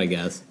blocked it out, I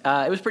guess.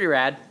 It was pretty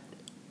rad,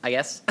 I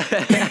guess.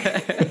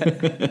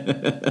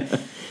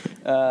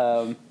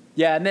 And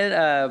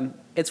then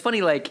it's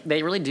funny, like,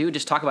 they really do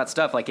just talk about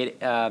stuff. Like,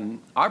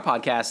 our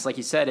podcast, like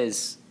you said,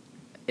 it's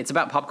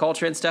about pop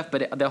culture and stuff,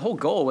 but the whole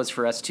goal was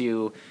for us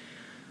to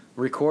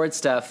record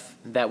stuff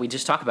that we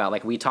just talk about.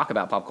 Like, we talk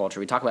about pop culture,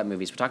 we talk about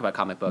movies, we talk about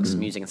comic books,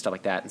 music, and stuff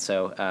like that. And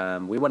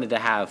so we wanted to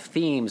have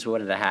themes, we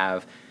wanted to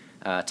have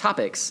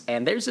topics,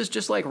 and theirs is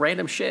just like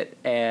random shit.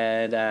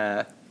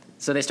 And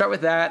so they start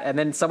with that, and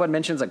then someone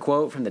mentions a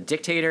quote from The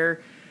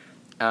Dictator,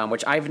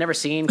 which I've never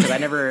seen because I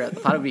never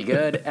thought it would be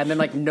good. And then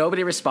like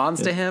nobody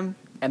responds to him,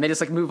 and they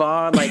just like move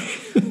on. Like,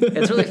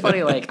 it's really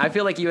funny. Like, I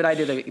feel like you and I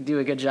do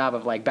a good job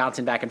of like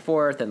bouncing back and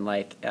forth and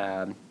like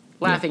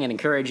laughing and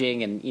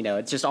encouraging, and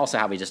it's just also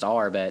how we just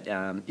are. But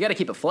you got to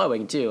keep it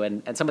flowing too.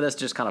 And some of this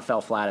just kind of fell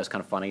flat. It was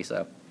kind of funny.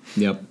 So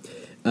yep.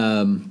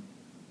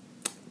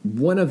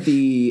 One of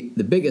the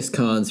biggest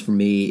cons for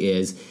me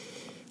is,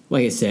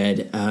 like I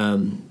said,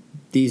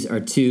 these are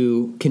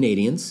 2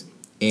 Canadians.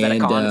 Is that a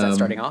con? Is that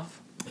starting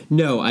off?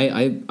 No,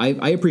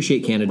 I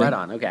appreciate Canada. Right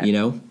on. Okay.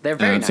 They're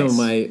very nice.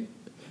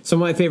 Some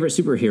of my favorite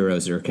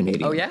superheroes are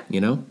Canadian. Oh yeah.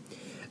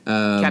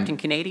 Captain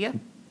Canada,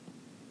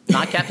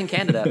 not Captain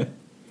Canada.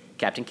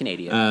 Captain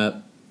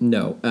Canada.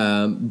 No,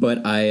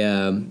 but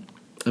I'm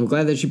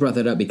glad that you brought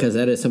that up because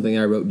that is something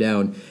I wrote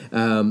down.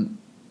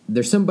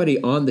 there's somebody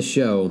on the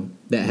show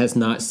that has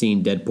not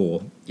seen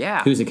Deadpool.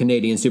 Yeah. Who's a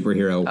Canadian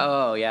superhero.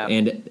 Oh, yeah.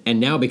 And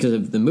now, because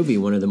of the movie,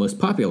 one of the most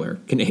popular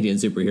Canadian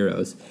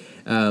superheroes.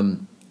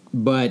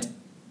 But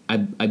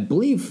I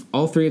believe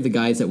all three of the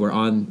guys that were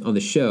on the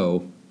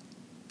show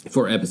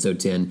for episode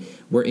 10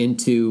 were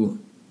into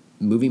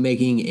movie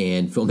making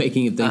and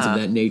filmmaking and things of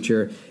that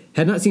nature.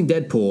 Had not seen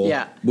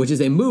Deadpool, which is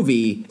a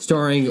movie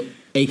starring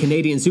a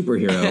Canadian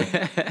superhero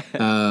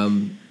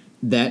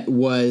that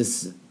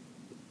was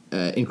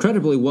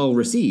incredibly well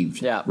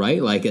recehad. Yeah.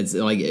 Right? Like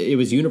it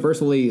was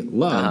universally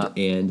loved,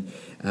 and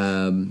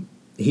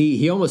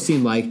he almost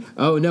seemed like,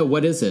 oh no,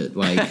 what is it?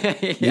 Like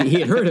he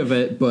had heard of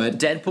it, but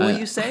Deadpool,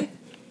 you say?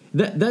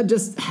 That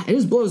just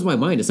blows my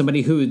mind as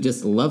somebody who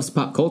just loves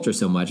pop culture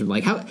so much. I'm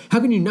like, how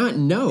can you not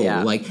know?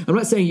 Yeah. Like, I'm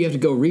not saying you have to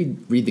go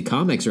read the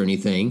comics or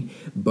anything,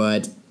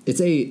 but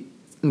it's a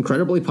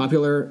incredibly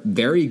popular,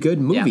 very good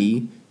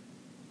movie.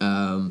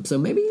 Yeah. So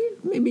maybe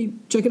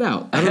check it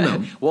out. I don't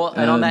know. Well,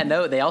 and on that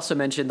note, they also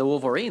mentioned the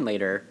Wolverine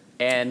later,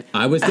 and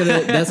I was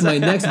gonna. That's my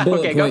next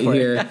bullet point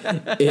here.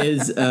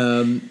 Is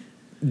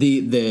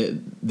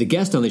the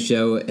guest on the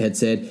show had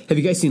said, "Have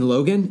you guys seen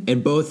Logan?"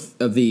 And both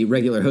of the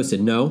regular hosts said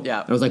no.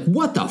 Yeah. I was like,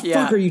 "What the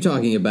fuck are you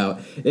talking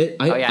about?"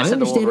 I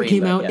understand it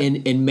came out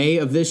in May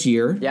of this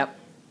year. Yep.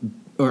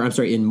 Or I'm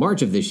sorry, in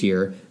March of this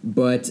year.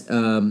 But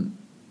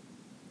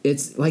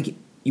it's like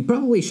you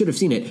probably should have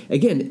seen it.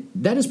 Again,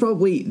 that is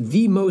probably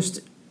the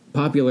most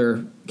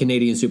popular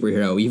Canadian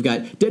superhero. You've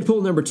got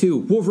Deadpool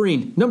 #2,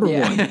 Wolverine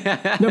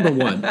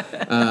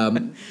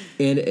 #1,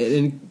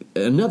 and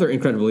another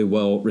incredibly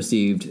well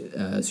received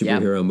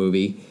superhero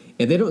movie.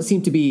 And they don't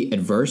seem to be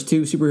adverse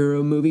to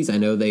superhero movies. I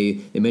know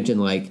they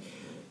mentioned like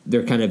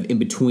they're kind of in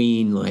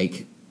between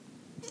like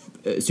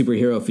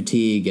superhero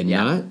fatigue and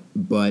not.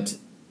 But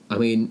I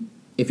mean,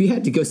 if you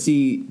had to go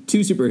see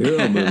two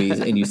superhero movies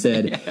and you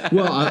said,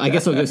 well, I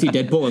guess I'll go see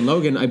Deadpool and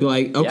Logan, I'd be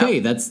like, okay,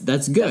 that's good.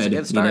 That's a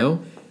good start. You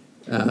know.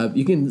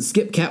 You can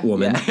skip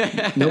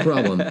Catwoman, no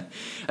problem.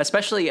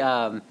 Especially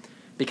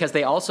because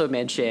they also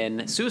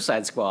mention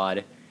Suicide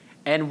Squad,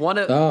 and one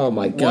of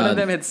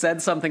them had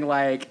said something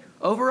like,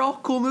 "Overall,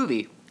 cool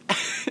movie,"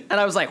 and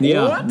I was like,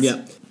 "What?"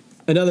 Yeah.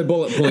 Another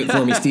bullet point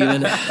for me,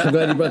 Steven. I'm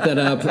glad you brought that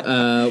up.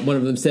 One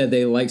of them said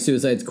they like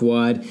Suicide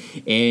Squad,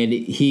 and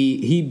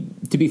he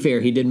to be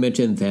fair, he did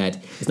mention that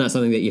it's not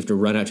something that you have to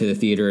run out to the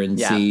theater and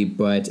see,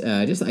 but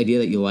just the idea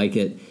that you like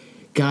it.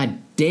 God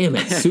damn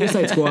it!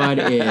 Suicide Squad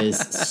is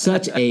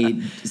such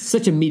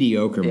a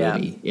mediocre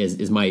movie.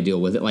 Is my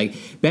deal with it. Like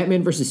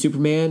Batman versus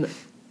Superman,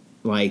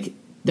 like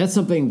that's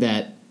something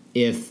that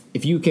if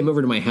you came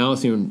over to my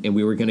house and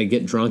we were going to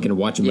get drunk and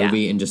watch a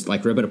movie and just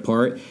like rip it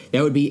apart,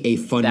 that would be a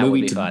fun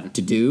movie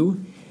to do.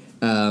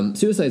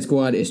 Suicide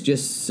Squad is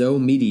just so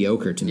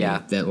mediocre to me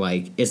that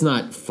like it's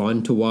not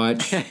fun to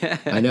watch.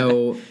 I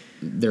know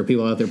there are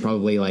people out there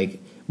probably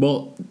like,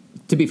 well,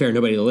 to be fair,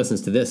 nobody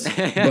listens to this,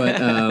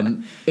 but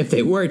if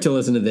they were to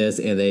listen to this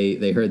and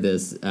they heard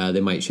this, they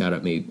might shout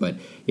at me. But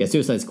yeah,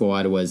 Suicide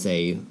Squad was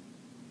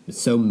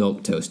so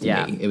milquetoast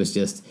to me. It was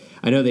just,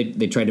 I know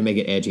they tried to make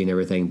it edgy and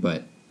everything,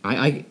 but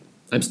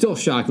I'm still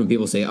shocked when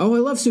people say, "Oh, I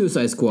love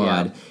Suicide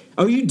Squad." Yeah.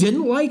 Oh, you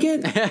didn't like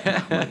it?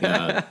 Oh my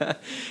god!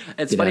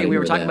 It's funny. We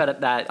were talking about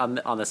that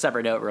on the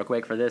separate note, real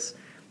quick, for this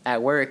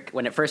at work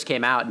when it first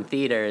came out in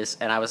theaters,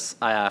 and I was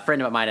a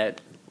friend of mine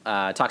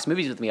that talks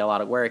movies with me a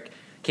lot at work.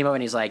 Came over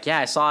and he's like, "Yeah,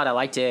 I saw it. I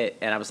liked it."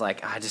 And I was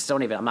like, "I just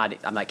don't even.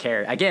 I'm not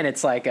care." Again,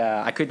 it's like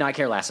I could not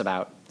care less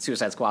about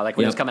Suicide Squad, like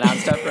when it was coming out and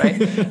stuff. Right?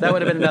 That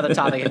would have been another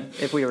topic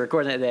if we were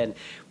recording it then.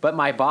 But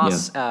my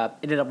boss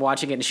ended up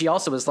watching it, and she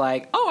also was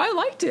like, "Oh, I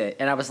liked it."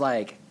 And I was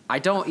like, "I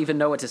don't even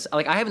know what to say.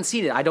 Like. I haven't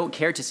seen it. I don't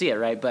care to see it.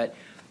 Right? But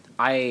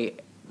I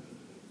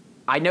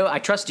know I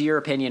trust your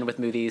opinion with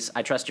movies.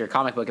 I trust your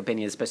comic book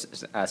opinion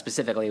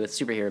specifically with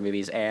superhero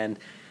movies, and."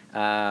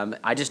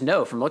 I just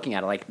know from looking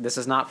at it, like, this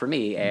is not for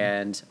me,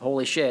 and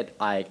holy shit,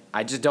 I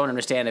just don't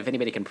understand if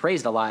anybody can praise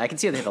it a lot. I can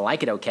see that they have to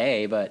like it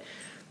okay, but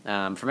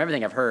from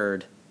everything I've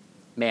heard,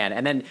 man,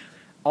 and then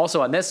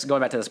also on this, going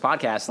back to this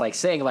podcast, like,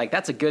 saying, like,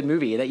 that's a good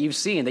movie that you've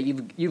seen, that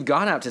you've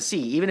gone out to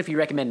see, even if you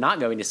recommend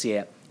not going to see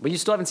it, but you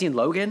still haven't seen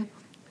Logan?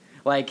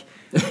 Like,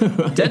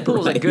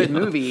 Deadpool is a good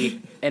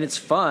movie, and it's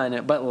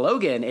fun, but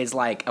Logan is,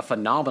 like, a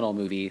phenomenal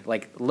movie.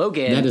 Like,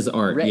 Logan... That is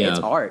art, It's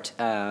art.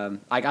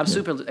 Like, I'm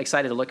super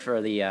excited to look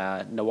for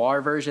the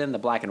noir version, the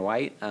black and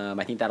white.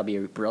 I think that'll be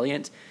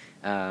brilliant.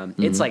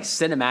 It's, like,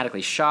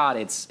 cinematically shot.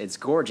 It's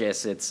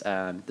gorgeous. It's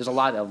there's a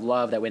lot of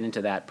love that went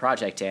into that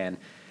project, and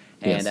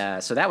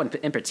so that one,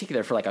 in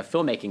particular, for, like, a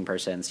filmmaking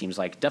person, seems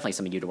like definitely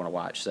something you'd want to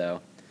watch, so...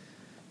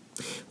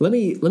 Let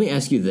me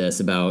ask you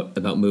this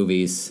about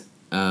movies.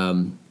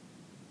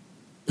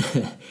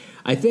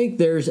 I think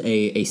there's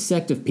a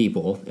sect of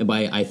people, and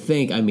by I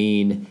think I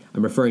mean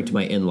I'm referring to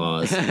my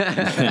in-laws,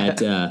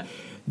 that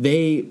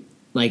they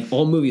like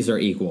all movies are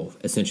equal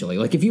essentially.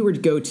 Like if you were to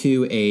go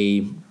to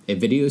a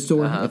video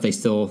store, if they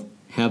still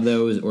have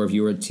those, or if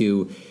you were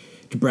to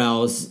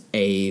browse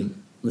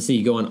let's say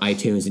you go on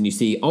iTunes and you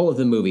see all of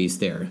the movies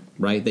there,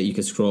 right, that you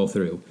can scroll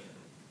through.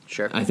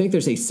 Sure. I think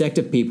there's a sect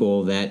of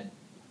people that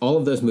all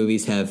of those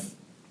movies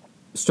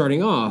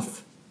starting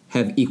off,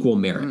 have equal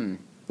merit.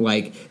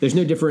 Like, there's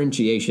no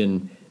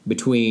differentiation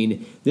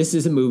between this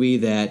is a movie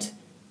that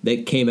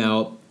came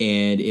out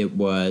and it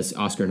was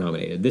Oscar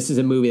nominated. This is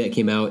a movie that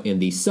came out in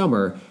the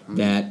summer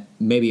that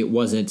maybe it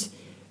wasn't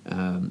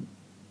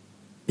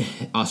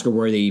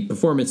Oscar-worthy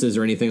performances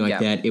or anything like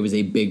that. It was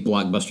a big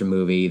blockbuster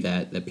movie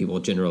that people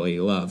generally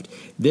loved.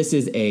 This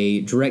is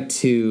a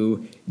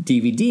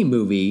direct-to-DVD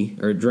movie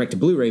or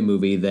direct-to-Blu-ray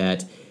movie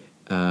that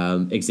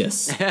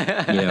exists.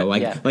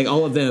 Like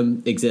all of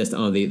them exist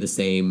on the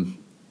same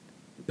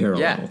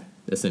parallel,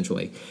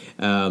 essentially.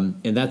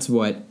 And that's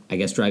what, I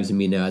guess, drives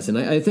me nuts. And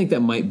I think that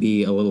might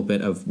be a little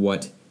bit of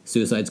what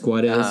Suicide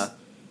Squad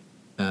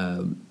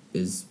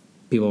is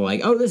people are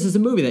like, oh, this is a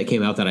movie that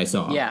came out that I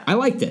saw. Yeah. I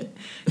liked it.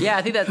 Yeah,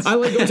 I think that's... I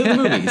like going to the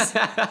movies.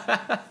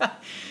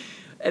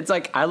 It's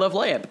like, I love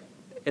Lamp.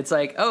 It's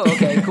like, oh,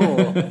 okay,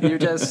 cool. You're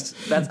just...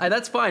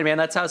 That's fine, man.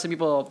 That's how some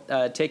people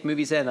take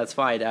movies in. That's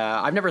fine.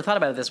 I've never thought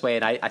about it this way,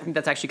 and I think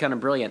that's actually kind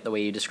of brilliant, the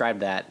way you described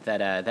that.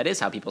 That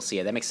is how people see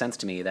it. That makes sense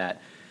to me, that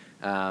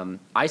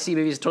I see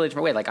movies a totally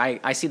different way. Like,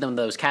 I see them in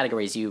those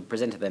categories you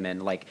presented them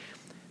in. Like,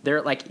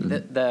 they're like...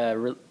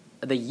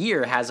 The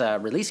year has a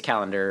release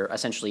calendar,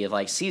 essentially, of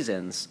like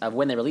seasons of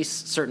when they release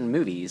certain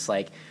movies,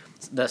 like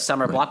the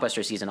summer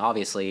blockbuster season,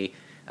 obviously,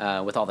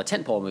 with all the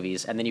tentpole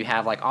movies, and then you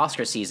have like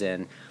Oscar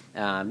season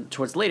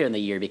towards later in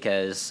the year,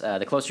 because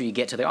the closer you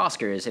get to the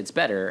Oscars, it's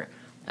better,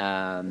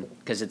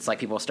 because it's like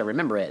people still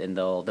remember it and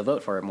they'll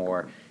vote for it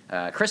more.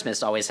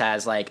 Christmas always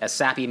has like a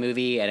sappy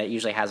movie, and it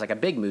usually has like a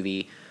big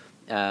movie,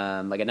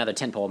 like another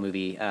tentpole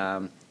movie.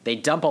 They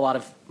dump a lot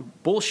of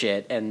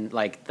bullshit in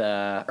like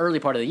the early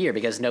part of the year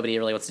because nobody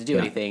really wants to do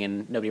anything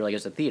and nobody really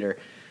goes to the theater.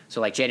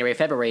 So like January,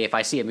 February, if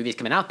I see a movie's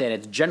coming out, then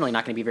it's generally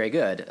not going to be very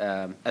good.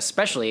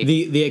 Especially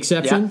the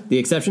exception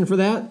for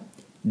that,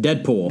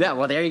 Deadpool. Yeah,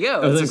 well there you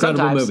go. It was an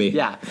incredible movie.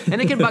 Yeah, and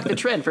it can buck the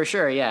trend for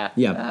sure. Yeah.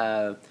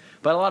 Yeah.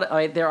 But a lot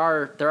of there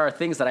are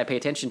things that I pay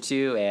attention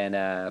to,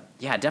 and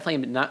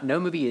definitely no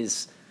movie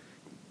is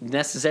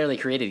necessarily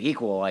created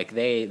equal. Like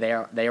they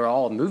are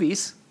all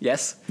movies,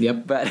 yes.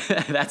 Yep. But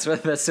that's where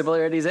the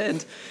similarities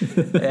end.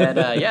 And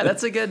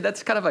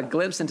that's kind of a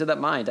glimpse into that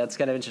mind. That's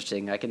kind of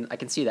interesting. I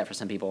can see that for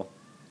some people.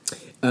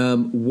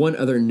 One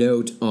other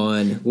note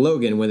on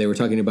Logan, when they were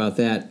talking about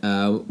that,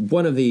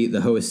 one of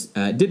the hosts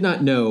did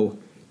not know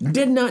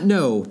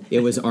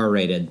it was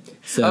R-rated.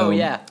 So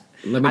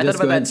let me just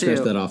go ahead and scratch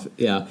that off.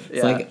 Yeah.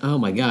 It's like, oh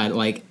my God,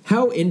 like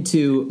how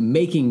into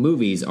making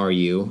movies are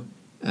you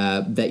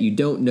that you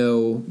don't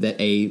know that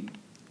an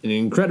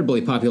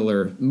incredibly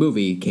popular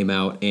movie came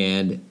out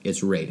and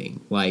its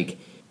rating? Like,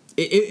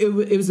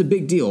 it was a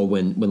big deal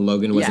when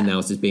Logan was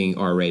announced as being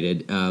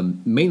R-rated,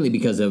 mainly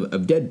because of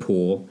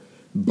Deadpool,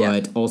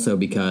 but also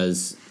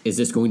because, is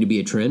this going to be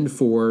a trend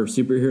for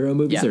superhero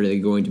movies? Are they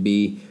going to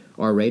be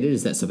R-rated?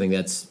 Is that something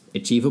that's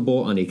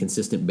achievable on a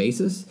consistent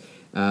basis?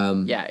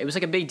 It was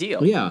like a big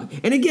deal. Yeah.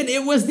 And again,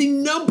 it was the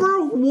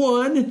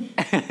 #1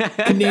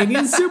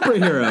 Canadian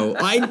superhero.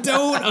 I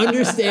don't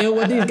understand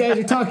what these guys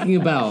are talking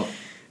about.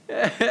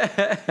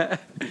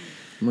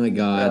 My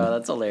God. Oh,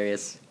 that's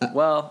hilarious.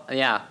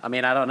 I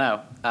mean, I don't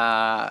know.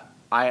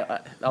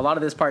 A lot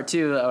of this part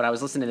too, when I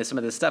was listening to some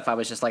of this stuff, I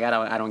was just like,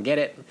 I don't get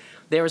it.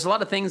 There was a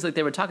lot of things that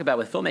they would talk about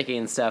with filmmaking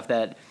and stuff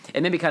that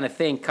it made me kind of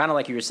think, kind of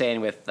like you were saying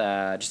with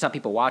just how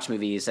people watch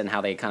movies and how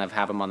they kind of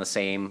have them on the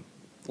same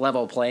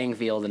level playing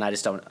field, and I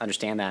just don't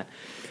understand that.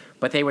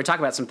 But they would talk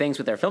about some things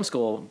with their film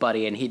school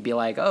buddy, and he'd be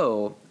like, I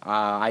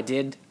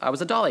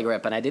was a dolly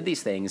grip, and I did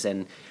these things,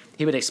 and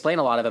he would explain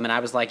a lot of them, and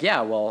I was like,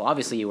 yeah, well,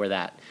 obviously you were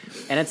that.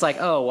 And it's like,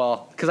 oh,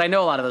 well, because I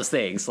know a lot of those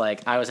things.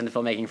 Like, I was into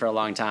filmmaking for a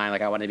long time.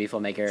 Like, I wanted to be a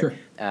filmmaker. Sure.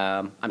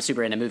 I'm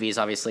super into movies,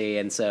 obviously,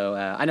 and so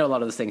I know a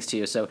lot of those things,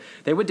 too. So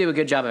they would do a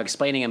good job of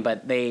explaining them,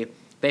 but they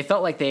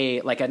felt like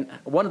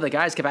one of the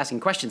guys kept asking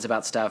questions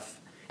about stuff.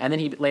 And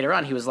then later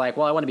on, he was like,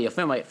 well, I want to be a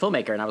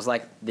filmmaker. And I was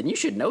like, then you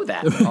should know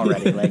that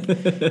already. Like,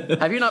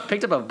 have you not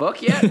picked up a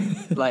book yet?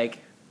 Like,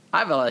 I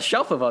have a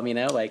shelf of them,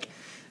 like.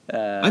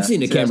 I've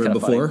seen a camera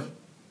before. Funny.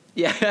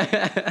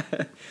 Yeah.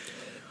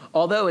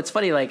 Although it's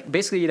funny, like,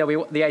 basically,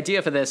 the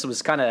idea for this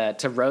was kind of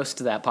to roast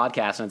that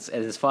podcast,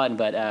 and it's fun.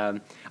 But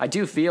I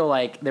do feel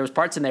like there was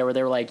parts in there where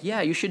they were like, yeah,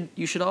 you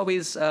should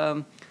always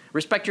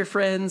respect your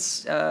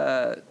friends'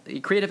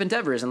 creative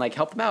endeavors and, like,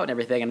 help them out and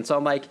everything. And so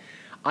I'm like,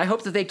 I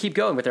hope that they keep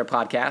going with their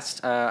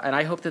podcast, and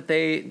I hope that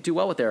they do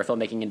well with their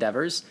filmmaking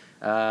endeavors.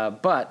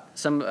 But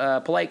some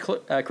polite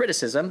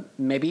criticism,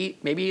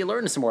 maybe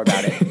learn some more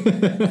about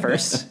it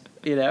first,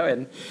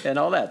 and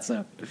all that.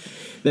 So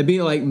that'd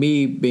be like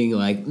me being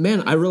like,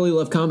 man, I really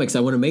love comics.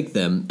 I want to make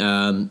them.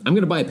 I'm going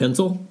to buy a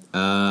pencil.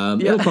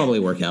 It'll probably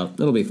work out.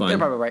 It'll be fine. You're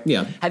probably right.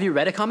 Yeah. Have you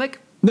read a comic?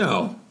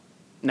 No.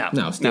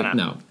 No, Steve,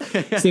 no.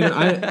 Steven,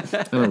 I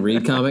don't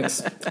read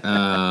comics.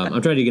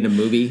 I'm trying to get a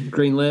movie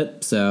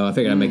greenlit, so I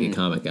figured I'd make a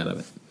comic out of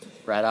it.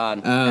 Right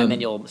on. And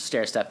then you'll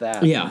stair-step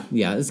that. Yeah,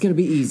 it's going to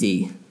be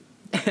easy.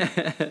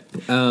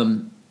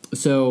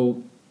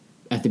 So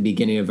at the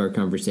beginning of our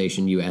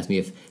conversation, you asked me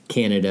if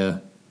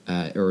Canada,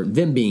 or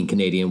them being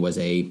Canadian, was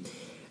a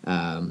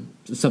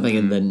something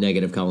in the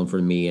negative column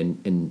for me,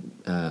 and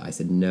I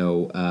said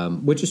no,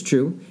 which is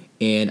true.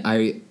 And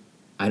I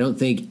don't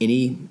think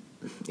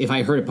if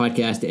I heard a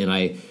podcast and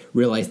I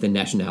realized the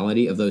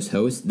nationality of those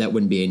hosts, that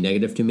wouldn't be a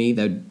negative to me.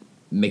 That would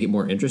make it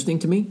more interesting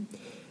to me,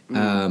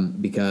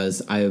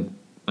 because I'm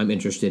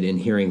interested in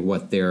hearing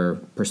what their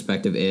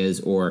perspective is,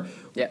 or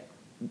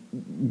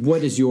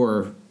what is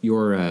your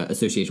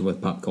association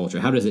with pop culture?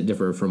 How does it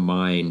differ from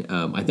mine?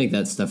 I think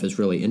that stuff is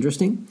really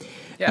interesting.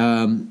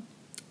 Yeah.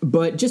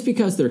 But just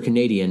because they're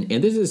Canadian,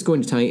 and this is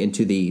going to tie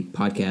into the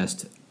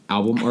podcast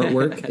album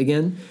artwork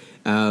again.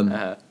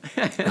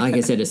 Like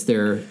I said, it's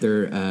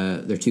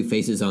their two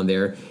faces on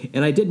there,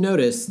 and I did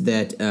notice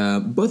that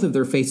both of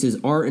their faces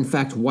are in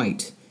fact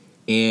white.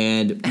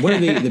 And one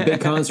of the big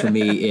cons for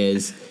me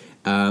is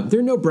there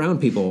are no brown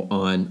people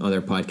on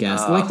their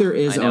podcast like there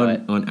is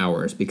on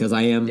ours, because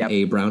I am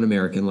a brown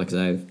American, like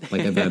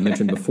I've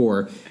mentioned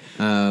before.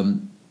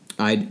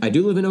 I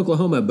do live in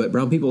Oklahoma, but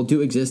brown people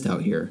do exist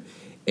out here.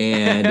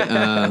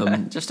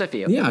 And just a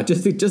few,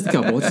 just a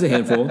couple, just a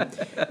handful,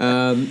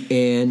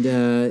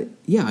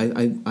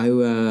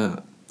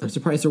 I'm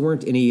surprised there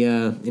weren't any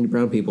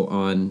brown people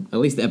on at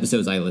least the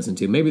episodes I listened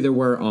to. Maybe there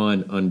were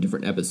on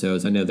different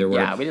episodes. I know there were.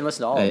 Yeah, we didn't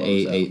listen to all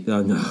of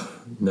them.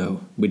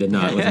 No, we did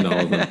not listen to all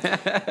of them.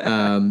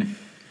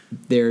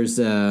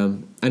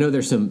 I know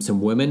there's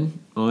some women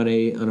on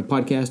a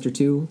podcast or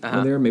two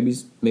on there,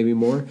 maybe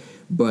more.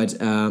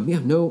 But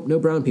no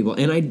brown people,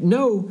 and I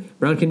know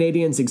brown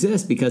Canadians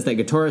exist because that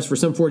guitarist for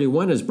Sum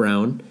 41 is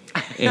brown,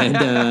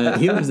 and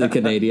he lives in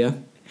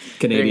Canada.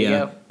 There you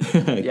go.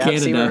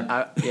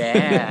 Canada.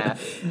 Yeah.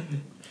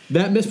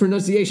 That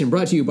mispronunciation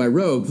brought to you by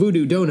Rogue,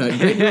 Voodoo Donut,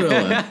 Great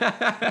Gorilla.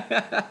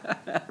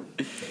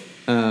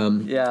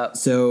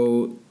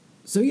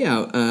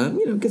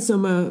 Get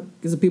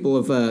some people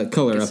of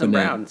color get up some in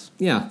browns.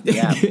 That.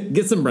 Yeah.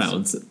 Get some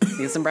browns.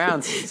 Get some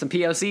browns. Some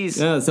POCs.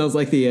 Yeah, it sounds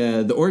like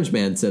the Orange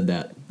Man said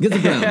that. Get the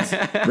browns.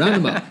 Round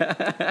them up.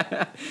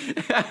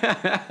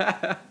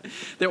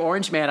 The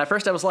Orange Man. At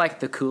first I was like,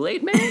 the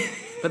Kool-Aid Man?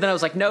 But then I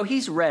was like, no,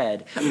 he's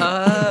red.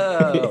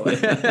 Oh.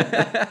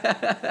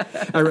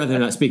 I'd rather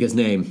not speak his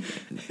name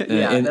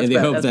in the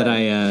hope that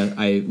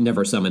I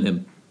never summon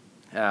him.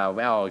 Oh,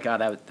 well, God,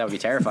 that would be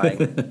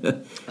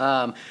terrifying.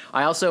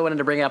 I also wanted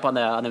to bring up on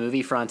the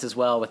movie front as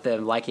well, with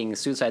them liking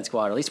Suicide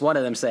Squad, or at least one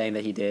of them saying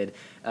that he did.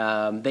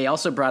 They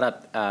also brought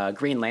up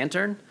Green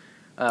Lantern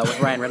with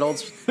Ryan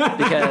Reynolds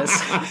because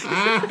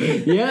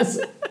yes,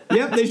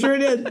 yep, they sure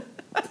did.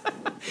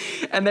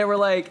 And they were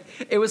like,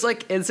 it was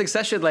like in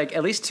succession, like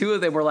at least two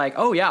of them were like,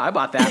 oh yeah, I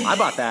bought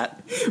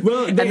that.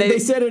 Well, they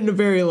said it in a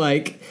very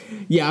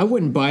I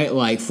wouldn't buy it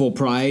like full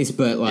price,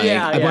 but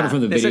I bought it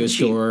from the video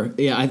store.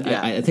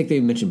 I think they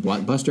mentioned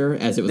Blockbuster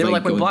as it was. They were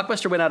like when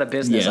Blockbuster went out of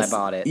business, I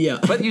bought it. Yeah,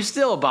 but you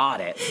still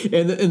bought it.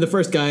 And the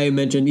first guy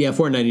mentioned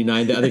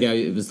 $4.99. The other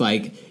guy was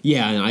like,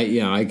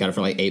 I got it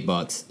for like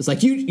 $8. It's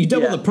like you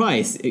double the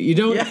price. You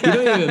don't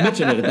even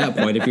mention it at that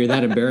point if you're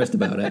that embarrassed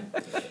about it.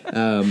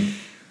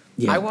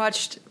 I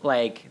watched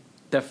like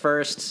the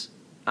first,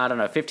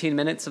 15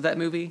 minutes of that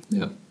movie.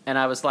 Yeah. And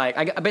I was like,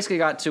 I basically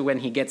got to when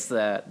he gets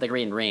the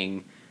green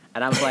ring.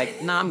 And I was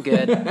like, no, I'm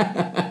good.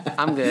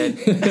 I'm good.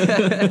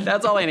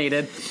 That's all I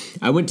needed.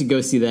 I went to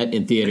go see that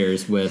in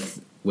theaters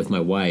with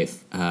my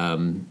wife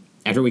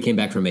after we came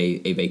back from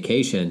a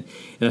vacation.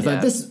 And I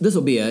thought this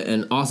will be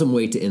an awesome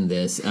way to end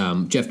this.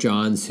 Jeff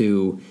Johns,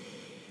 who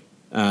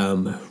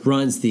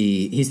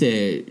he's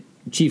the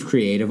chief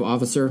creative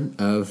officer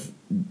of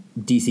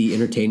DC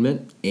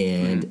Entertainment,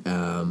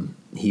 and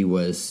he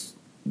was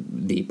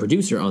the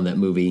producer on that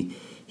movie.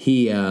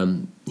 He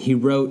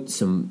writes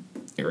some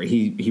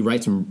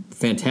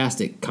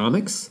fantastic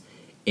comics,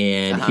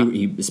 and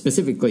he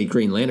specifically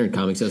Green Lantern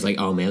comics. I was like,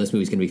 oh man, this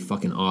movie's gonna be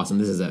fucking awesome.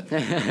 This is a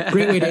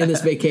great way to end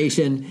this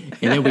vacation.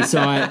 And then we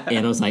saw it,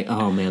 and I was like,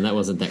 oh man, that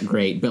wasn't that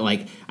great. But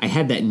like, I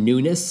had that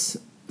newness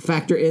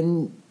factor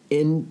into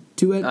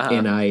it,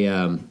 and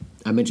I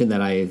mentioned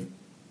that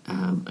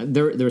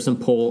there was some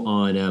poll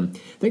on I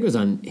think it was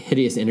on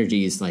Hideous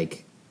Energy's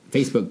like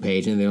Facebook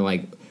page, and they're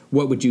like,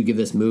 what would you give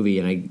this movie?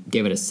 And I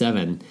gave it a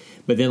 7.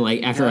 But then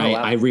like after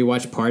I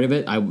rewatched part of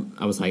it, I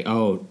was like,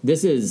 oh,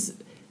 this is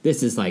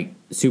like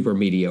super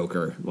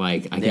mediocre.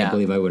 Like I can't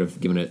believe I would have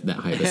given it that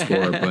high of a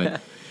score.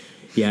 But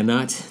yeah,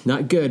 not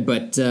good.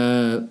 But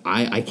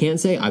I can't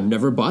say I've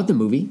never bought the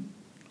movie.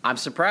 I'm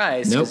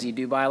surprised because you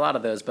do buy a lot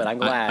of those, but I'm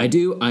glad. I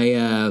do.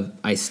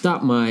 I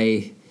stopped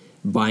my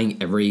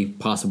buying every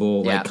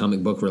possible like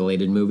comic book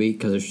related movie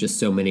because there's just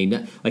so many.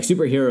 Like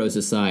superheroes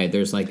aside,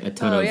 there's like a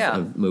ton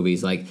of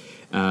movies. Like,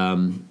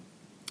 man,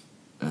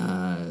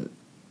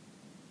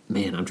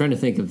 I'm trying to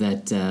think of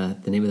that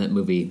the name of that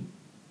movie.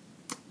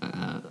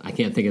 I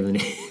can't think of the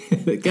name.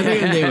 Can't think of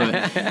the name of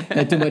it.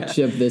 Not too much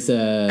of this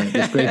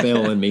grape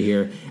ale in me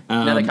here.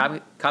 Another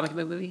comic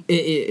book movie?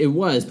 It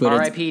was, but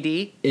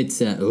R.I.P.D.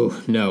 It's no.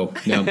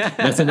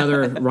 That's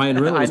another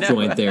Ryan Reynolds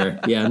joint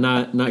there. Yeah,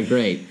 not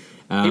great.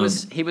 He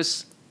was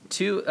 0-2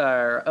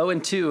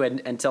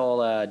 until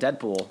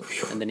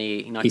Deadpool, and then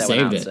he knocked that one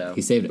out.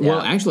 He saved it. Yeah.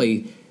 Well,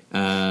 actually,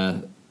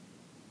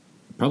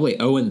 probably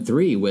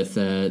 0-3 with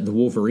the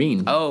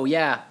Wolverine. Oh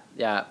yeah,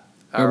 yeah.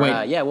 Or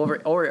wait.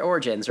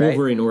 Origins, right?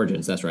 Wolverine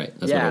Origins. That's right.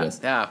 That's what it is.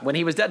 Yeah, when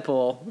he was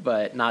Deadpool,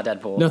 but not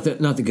Deadpool. Not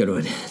the good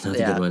one. Not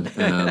the good one.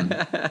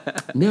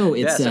 No,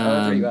 it's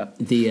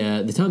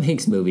the Tom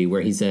Hanks movie where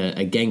he's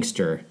a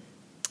gangster.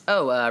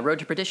 Oh, Road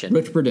to Perdition.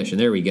 Road to Perdition.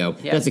 There we go.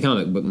 Yeah. That's a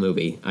comic book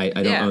movie. I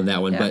don't own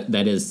that one, but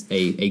that is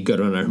a good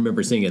one. I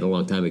remember seeing it a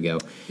long time ago.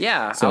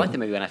 Yeah, So- I liked the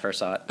movie when I first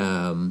saw it.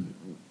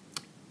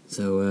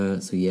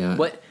 So yeah.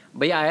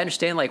 But yeah, I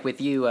understand. Like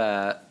with you,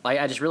 I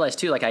just realized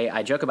too. Like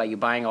I joke about you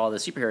buying all the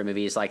superhero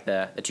movies, like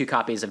the 2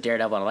 copies of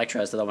Daredevil and Elektra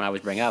is the one I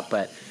always bring up.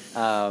 But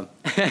but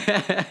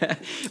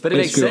it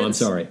makes sense. I'm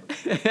sorry.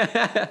 I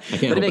can't But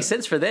help it makes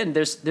sense for then.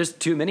 There's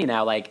too many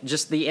now. Like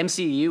just the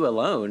MCU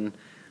alone.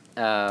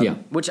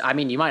 Which I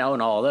mean, you might own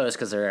all of those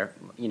because they're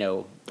I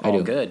all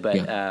do. good. But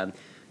Yeah.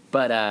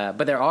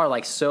 but there are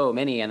like so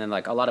many, and then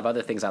like a lot of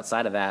other things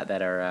outside of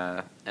that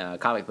are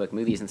comic book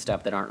movies and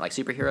stuff that aren't like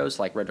superheroes,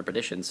 like Road to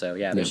Perdition. So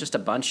yeah, there's just a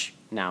bunch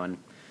now, and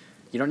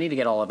you don't need to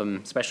get all of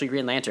them, especially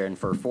Green Lantern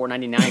for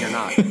 $4.99 or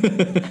not.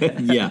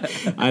 Yeah,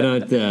 I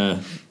don't.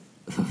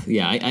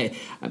 Yeah,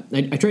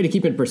 I try to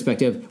keep it in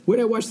perspective. Would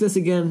I watch this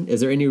again?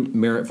 Is there any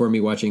merit for me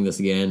watching this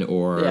again?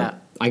 Or Yeah.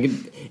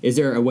 Is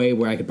there a way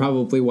where I could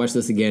probably watch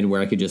this again,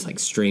 where I could just like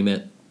stream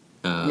it?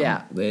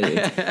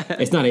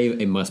 It's not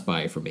a must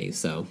buy for me.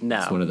 So No.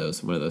 it's one of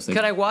those things.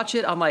 Could I watch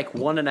it on like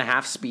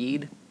 1.5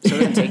 speed so it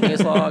doesn't take me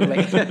as long?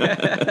 Like,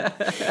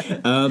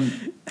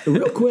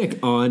 Real quick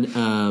on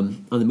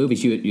the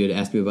movies, you had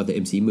asked me about the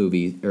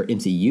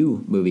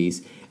MCU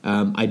movies.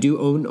 I do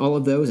own all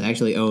of those. I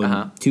actually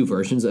own 2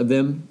 versions of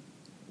them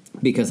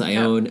because I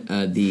own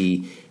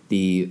the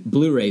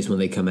Blu-rays when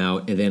they come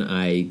out, and then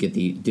I get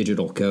the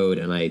digital code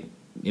and I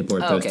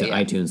import those to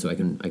iTunes so I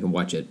can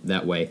watch it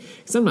that way.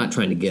 Because I'm not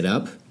trying to get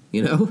up,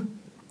 I don't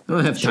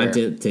have time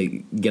Sure. to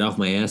get off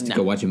my ass to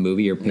go watch a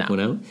movie or pick one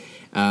out.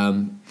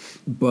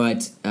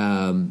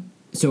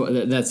 So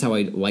that's how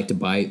I like to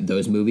buy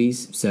those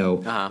movies.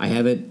 So I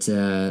haven't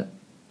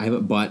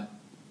bought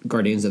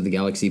Guardians of the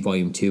Galaxy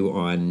Volume 2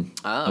 on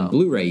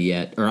Blu-ray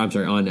yet, or I'm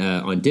sorry,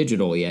 on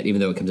digital yet, even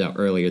though it comes out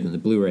earlier than the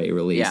Blu-ray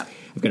release. Yeah.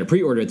 I've got it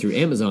pre-ordered through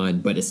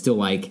Amazon, but it's still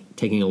like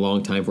taking a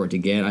long time for it to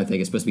get. I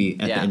think it's supposed to be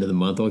at the end of the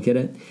month I'll get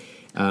it.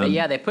 but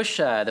yeah, they push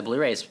the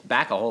Blu-rays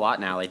back a whole lot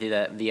now. They do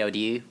the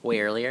VOD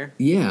way earlier.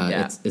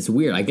 Yeah. It's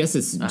weird. I guess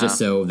it's just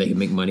so they can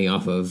make money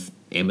off of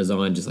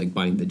Amazon, just like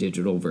buying the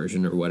digital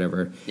version or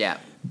whatever. Yeah.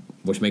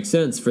 Which makes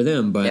sense for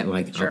them, but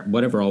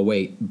whatever, I'll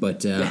wait.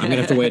 But I'm gonna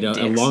have to wait a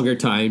longer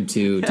time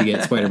to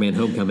get Spider-Man: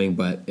 Homecoming,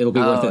 but it'll be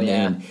worth it in the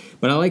end.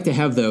 But I like to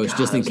have those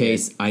just in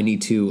case I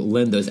need to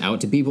lend those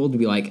out to people to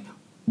be like,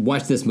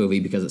 watch this movie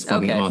because it's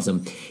fucking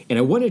awesome. And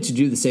I wanted to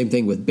do the same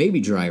thing with Baby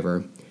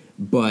Driver,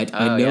 but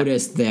I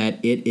noticed that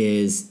it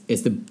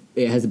has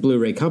the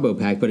Blu-ray combo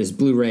pack, but it's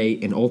Blu-ray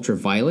and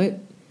ultraviolet.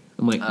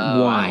 I'm like, why?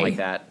 I don't like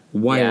that.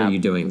 Why are you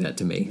doing that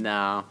to me?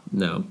 No.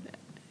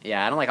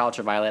 Yeah, I don't like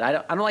ultraviolet. I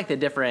don't like the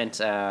different.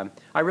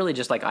 I really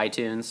just like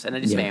iTunes, and I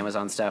do some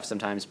Amazon stuff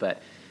sometimes.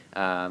 But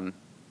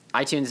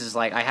iTunes is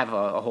like I have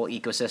a whole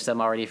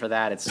ecosystem already for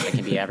that. It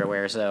can be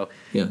everywhere. So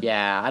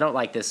I don't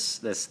like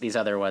these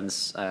other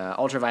ones.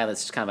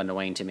 Ultraviolet's just kind of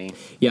annoying to me.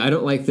 Yeah, I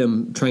don't like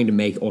them trying to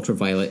make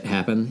ultraviolet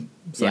happen.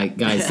 It's like,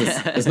 guys,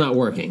 it's not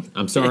working.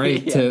 I'm sorry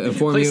to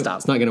inform Please you, stop.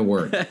 it's not going to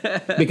work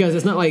because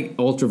it's not like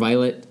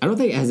ultraviolet. I don't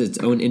think it has its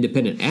own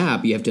independent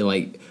app. You have to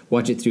like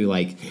watch it through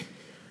like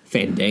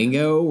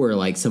Fandango or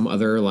like some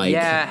other like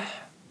I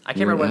can't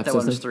remember what that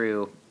one was system?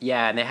 through.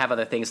 Yeah, and they have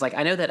other things. Like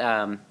I know that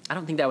I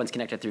don't think that one's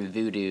connected through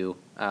Vudu.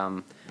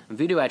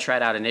 Vudu I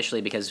tried out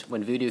initially because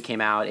when Vudu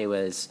came out, it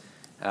was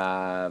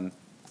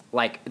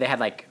like they had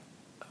like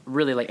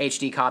really like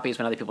HD copies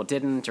when other people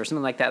didn't, or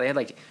something like that. They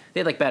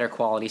had like better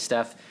quality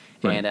stuff.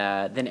 Right.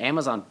 And then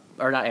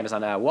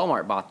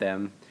Walmart bought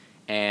them,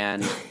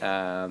 and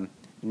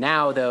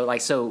now though,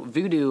 like so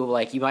Vudu,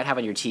 like you might have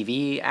on your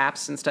TV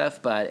apps and stuff,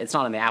 but it's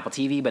not on the Apple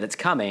TV, but it's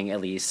coming at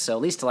least. So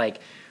at least like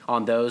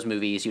on those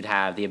movies, you'd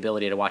have the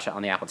ability to watch it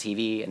on the Apple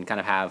TV and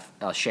kind of have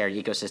a shared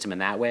ecosystem in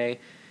that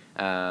way.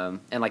 And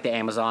like the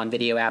Amazon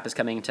Video app is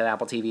coming to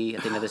Apple TV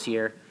at the end of this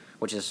year,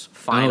 which is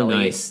finally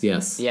nice.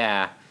 Yes.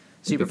 Yeah.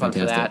 Super fun for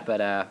that,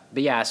 fantastic.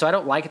 but yeah. So I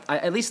don't like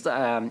at least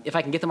if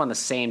I can get them on the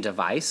same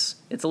device,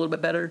 it's a little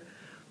bit better.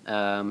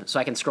 So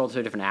I can scroll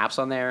through different apps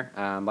on there.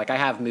 Like I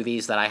have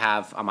movies that I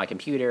have on my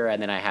computer, and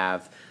then I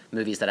have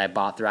movies that I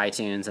bought through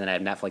iTunes, and then I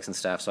have Netflix and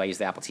stuff. So I use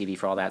the Apple TV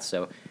for all that.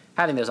 So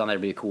having those on there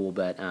would be cool.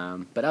 But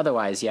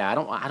otherwise, yeah, I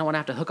don't want to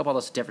have to hook up all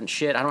this different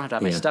shit. I don't have to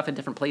have my stuff in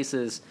different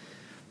places.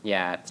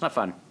 Yeah, it's not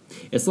fun.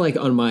 It's like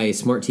on my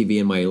smart TV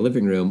in my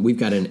living room, we've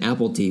got an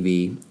Apple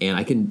TV, and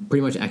I can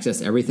pretty much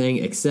access everything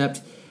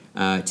except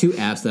 2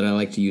 apps that I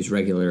like to use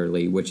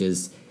regularly, which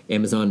is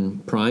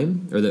Amazon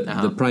Prime, or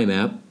the Prime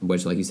app,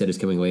 which, like you said, is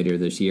coming later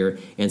this year,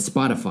 and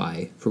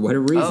Spotify. For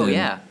whatever reason. Oh,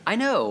 yeah. I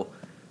know.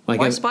 Like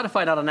why is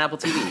Spotify not on Apple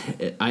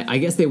TV? I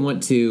guess they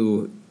want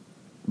to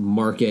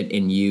market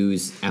and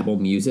use Apple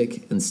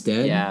Music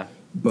instead. Yeah, it's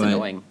but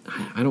annoying.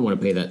 I don't want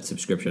to pay that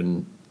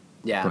subscription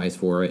price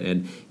for it.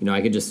 And,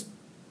 I could just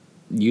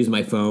use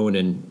my phone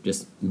and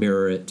just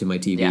mirror it to my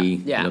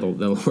TV. Yeah. That'll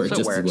work So it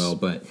just as works. well.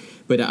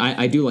 But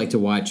I do like to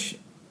watch.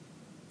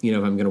 If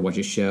I'm going to watch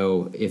a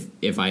show,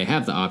 if I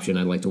have the option,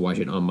 I'd like to watch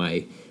it on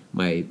my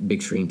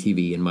big screen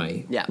TV in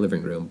my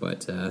living room.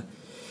 But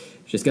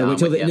just got to wait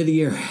till the end of the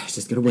year.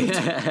 Just got to wait.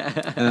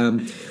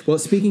 Well,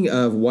 speaking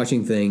of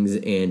watching things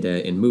and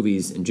in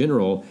movies in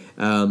general,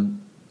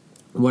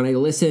 when I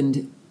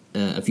listened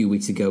a few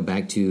weeks ago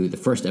back to the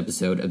first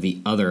episode of the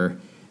other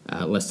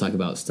Let's Talk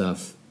About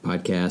Stuff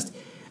podcast,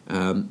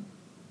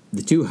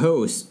 the two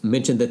hosts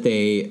mentioned that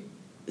they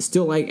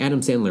still like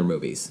Adam Sandler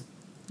movies.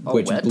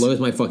 Which blows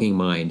my fucking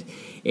mind,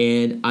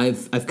 and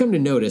I've come to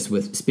notice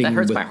with speaking. That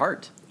hurts my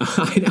heart.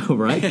 I know,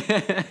 right?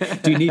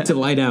 Do you need to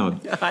lie down?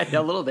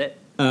 A little bit.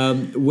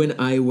 When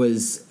I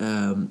was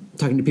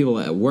talking to people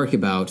at work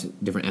about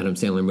different Adam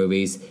Sandler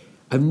movies,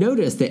 I've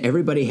noticed that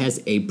everybody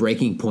has a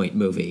breaking point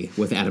movie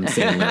with Adam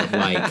Sandler.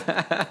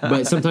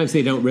 But sometimes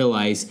they don't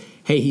realize,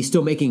 hey, he's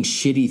still making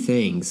shitty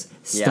things.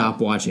 Stop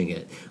watching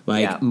it.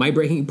 My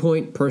breaking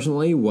point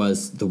personally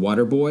was The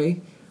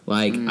Waterboy.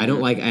 I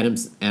don't like Adam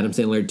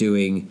Sandler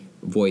doing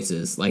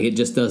voices. It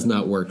just does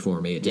not work for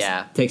me. It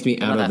just takes me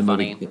out of the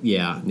movie. Funny.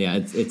 Yeah,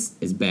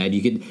 it's bad.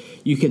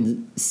 You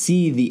can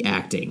see the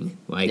acting.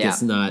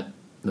 It's not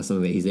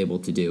something that he's able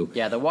to do.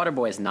 Yeah, The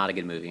Waterboy is not a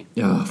good movie.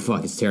 Oh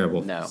fuck, it's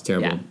terrible. No, it's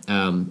terrible.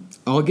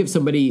 I'll give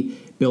somebody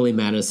Billy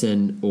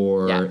Madison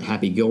or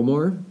Happy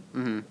Gilmore.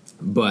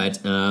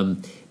 But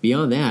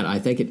beyond that, I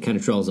think it kind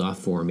of trails off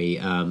for me.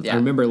 I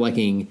remember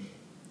liking,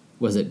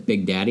 was it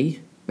Big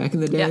Daddy back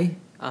in the day? Yeah.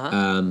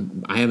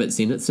 I haven't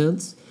seen it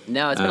since.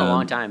 No, it's been a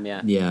long time.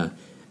 Yeah. Yeah.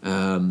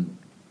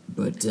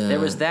 But there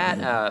was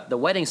that The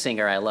Wedding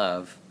Singer I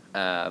love,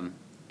 and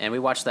we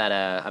watched that.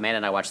 Amanda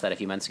and I watched that a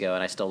few months ago,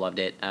 and I still loved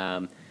it.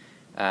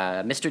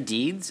 Mr.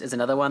 Deeds is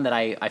another one that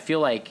I feel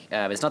like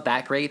it's not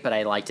that great, but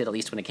I liked it at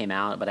least when it came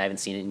out. But I haven't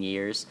seen it in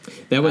years.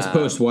 That was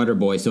post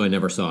Waterboy, so I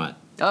never saw it.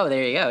 Oh,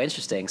 there you go.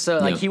 Interesting.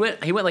 So he went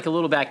a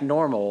little back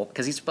normal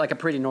because he's a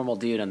pretty normal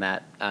dude on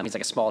that. He's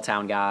a small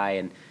town guy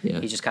and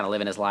he's just kind of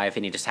living his life,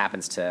 and he just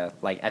happens to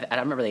I don't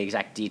remember the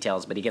exact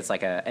details, but he gets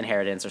a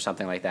inheritance or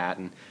something like that,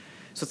 and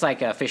so it's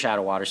like a fish out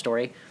of water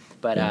story.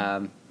 But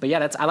I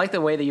like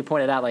the way that you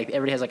pointed out.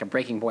 Everybody has a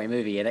breaking point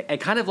movie, and it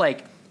kind of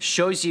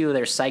shows you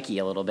their psyche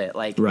a little bit.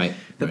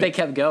 They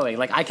kept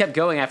going. I kept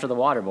going after The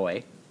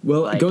Waterboy.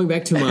 Well, going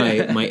back to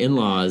my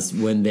in-laws,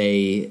 when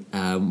they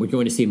were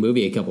going to see a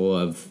movie a couple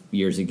of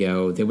years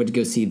ago, they went to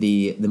go see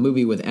the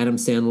movie with Adam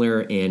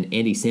Sandler and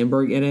Andy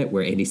Samberg in it,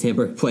 where Andy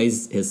Samberg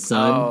plays his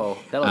son. Oh,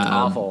 that looks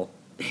awful.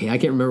 Hey, I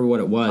can't remember what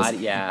it was.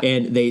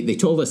 And they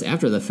told us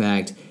after the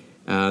fact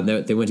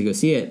that they went to go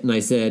see it, and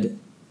I said,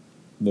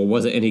 well,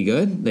 was it any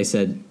good? They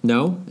said,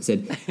 no. I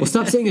said, well,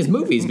 stop seeing his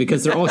movies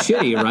because they're all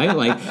shitty, right?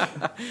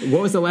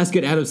 What was the last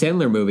good Adam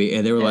Sandler movie?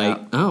 And they were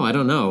oh, I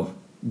don't know.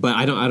 But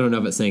I don't know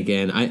if it sank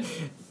in. I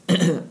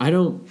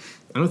don't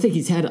think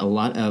he's had a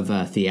lot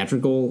of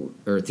theatrically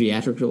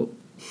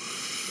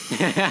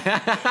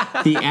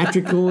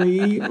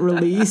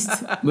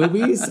released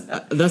movies.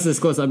 That's as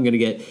close I'm going to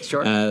get.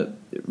 Sure.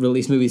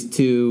 Released movies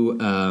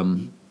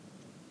to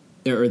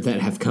or that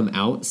have come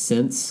out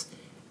since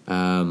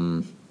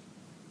that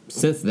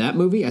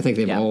movie. I think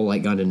they've all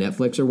gone to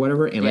Netflix or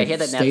whatever, and I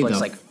stayed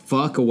the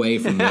fuck away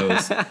from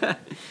those.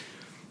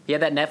 He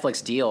had that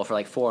Netflix deal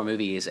for 4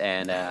 movies,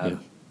 and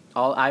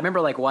I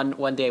remember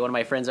one day one of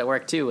my friends at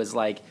work too was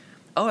oh,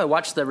 I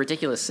watched The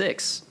Ridiculous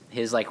Six,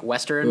 his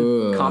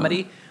Western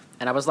comedy,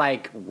 and I was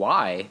like,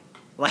 why?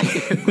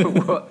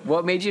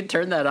 What made you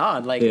turn that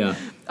on? I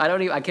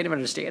can't even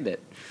understand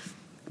it.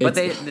 But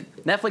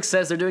Netflix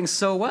says they're doing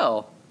so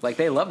well.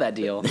 They love that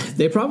deal.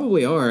 They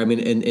probably are. I mean,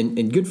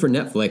 and good for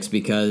Netflix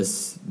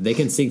because they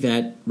can sink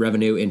that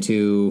revenue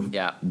into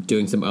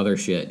doing some other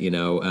shit.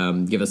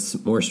 Give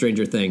us more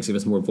Stranger Things, give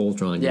us more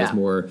Voltron, give us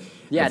more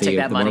take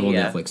that money, Marvel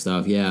Netflix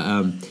stuff.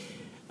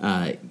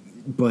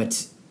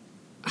 But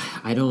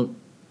I don't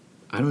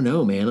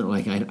know, man.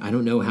 I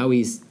don't know how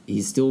he's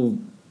still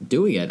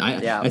doing it.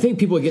 I think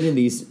people get in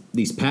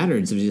these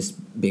patterns of just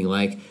being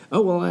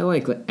oh, well, I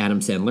like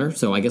Adam Sandler,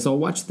 so I guess I'll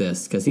watch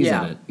this because he's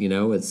in it.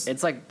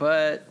 It's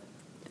but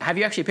have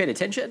you actually paid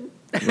attention?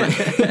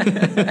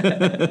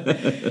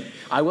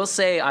 I will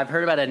say I've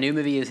heard about a new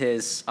movie of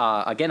his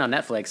again on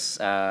Netflix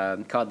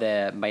called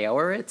the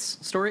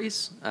Meyerowitz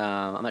Stories.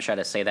 I'm not sure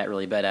how to say that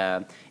really,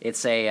 but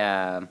it's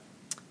a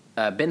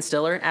Ben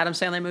Stiller Adam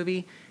Sandler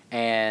movie.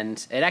 And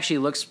it actually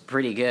looks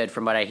pretty good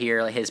from what I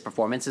hear. His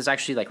performance is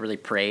actually really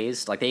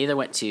praised. They either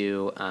went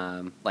to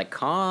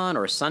Cannes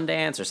or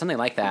Sundance or something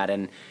like that,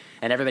 and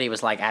everybody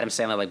was Adam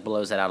Sandler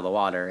blows that out of the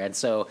water. And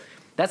so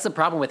that's the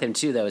problem with him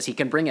too, though, is he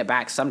can bring it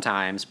back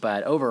sometimes,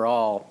 but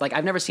overall,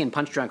 I've never seen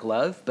Punch Drunk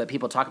Love, but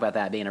people talk about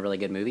that being a really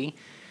good movie.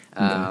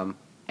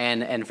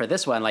 And for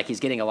this one, he's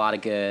getting a lot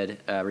of good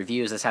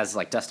reviews. This has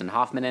Dustin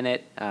Hoffman in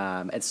it.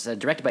 It's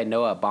directed by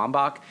Noah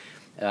Baumbach.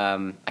 I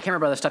can't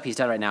remember other stuff he's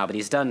done right now, but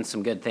he's done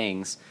some good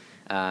things.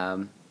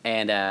 So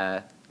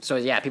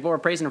people were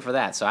praising him for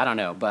that. So I don't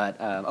know, but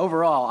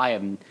overall,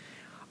 I'm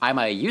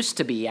a used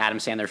to be Adam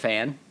Sandler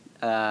fan.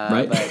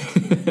 Right.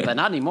 but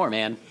not anymore,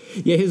 man.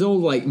 Yeah, his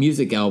old like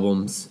music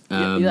albums.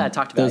 I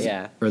talked about, those,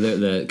 yeah. Or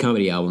the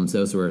comedy albums.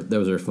 Those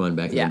were fun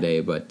back in the day.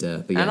 But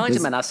yeah, and I liked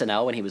him on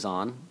SNL when he was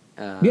on.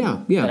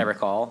 Yeah. That I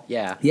recall.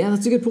 Yeah. Yeah,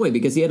 that's a good point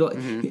because he had.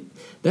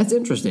 That's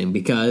interesting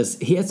because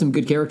he had some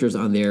good characters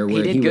on there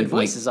where he did good would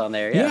voices on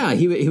there. Yeah, Yeah,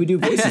 he would do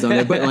voices on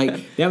there, but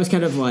like that was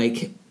kind of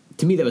like,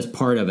 to me that was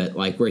part of it,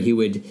 like where he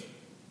would.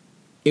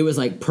 It was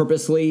like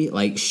purposely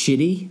like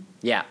shitty.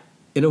 Yeah.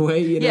 In a way,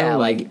 you know, yeah,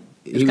 like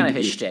it was kind of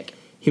his he- shtick.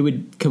 He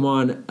would come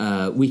on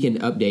Weekend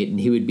Update, and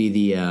he would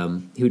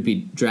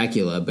be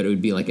Dracula, but it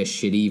would be like a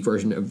shitty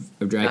version of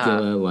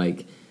Dracula.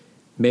 Like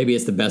maybe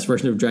it's the best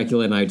version of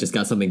Dracula, and I just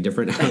got something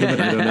different out of it.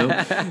 I don't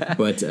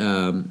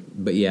know,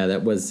 but yeah,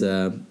 that was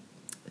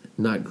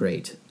not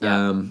great.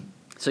 Yeah.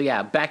 So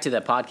yeah, back to the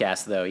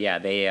podcast though. Yeah,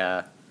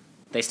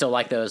 they still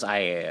like those.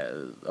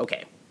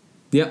 Okay.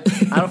 Yep.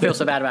 I don't feel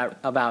so bad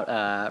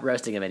about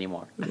roasting him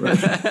anymore. Maybe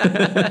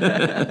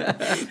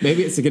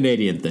it's a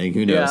Canadian thing.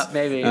 Who knows? Yeah,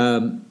 maybe.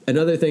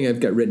 Another thing I've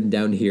got written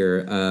down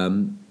here.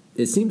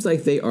 It seems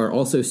like they are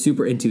also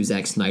super into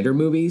Zack Snyder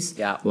movies.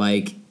 Yeah.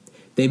 Like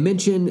they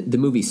mentioned the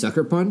movie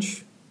Sucker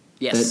Punch.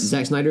 Yes. That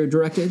Zack Snyder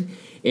directed,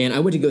 and I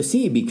went to go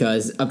see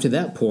because up to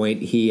that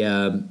point he,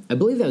 I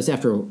believe that was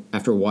after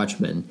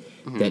Watchmen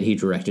that he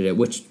directed it,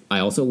 which I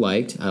also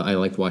liked. I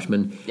liked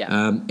Watchmen.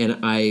 Yeah. And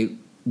I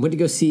went to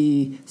go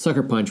see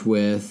Sucker Punch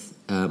with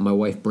my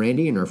wife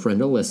Brandy and our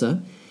friend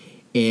Alyssa,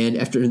 and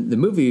after the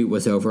movie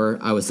was over,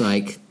 I was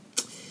like,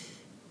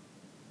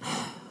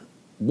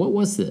 what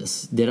was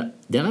this? Did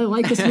I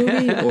like this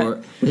movie,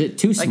 or was it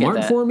too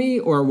smart for me,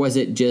 or was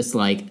it just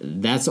like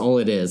that's all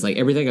it is? Like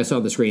everything I saw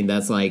on the screen,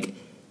 that's like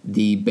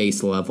the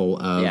base level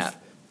of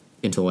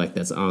intellect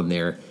that's on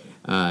there,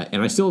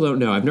 and I still don't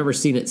know. I've never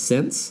seen it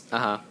since,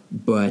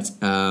 but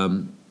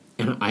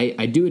and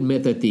I do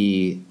admit that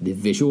the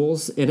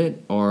visuals in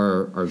it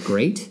are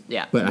great,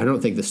 but I don't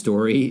think the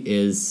story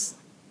is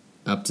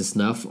up to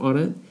snuff on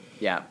it.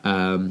 Yeah,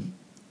 and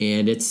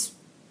it's,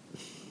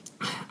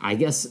 I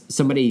guess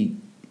somebody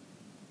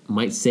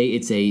might say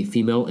it's a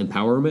female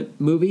empowerment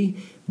movie,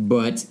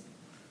 but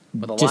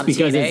with a just lot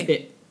because of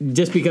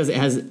just because it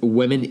has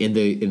women in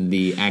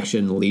the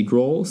action lead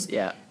roles,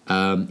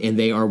 and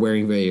they are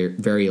wearing very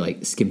very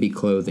like skimpy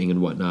clothing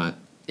and whatnot.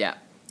 Yeah.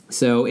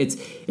 So it's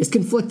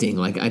conflicting.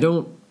 Like I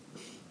don't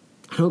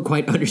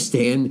quite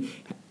understand.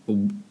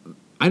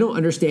 I don't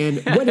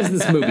understand what is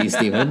this movie,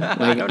 Stephen?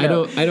 Like I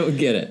don't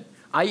get it.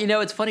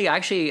 It's funny.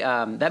 Actually,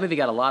 that movie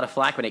got a lot of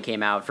flack when it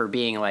came out for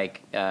being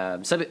like,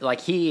 like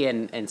he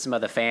and some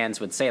other fans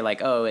would say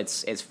like, oh,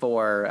 it's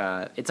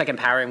for it's like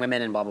empowering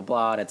women and blah blah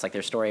blah, and it's like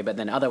their story. But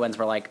then other ones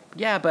were like,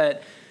 yeah,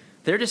 but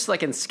they're just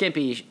like in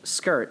skimpy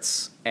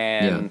skirts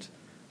and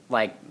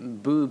like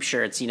boob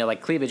shirts,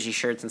 like cleavagey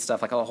shirts and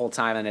stuff like the whole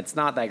time, and it's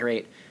not that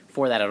great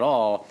for that at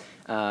all.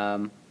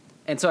 And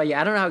so I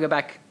don't know how to go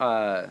back.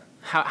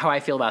 How I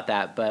feel about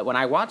that, but when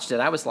I watched it,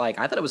 I was like,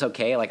 I thought it was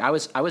okay. Like I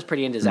was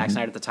pretty into Zack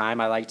Snyder at the time.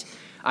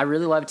 I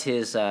really loved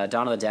his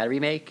Dawn of the Dead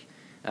remake.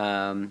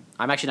 I'm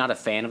actually not a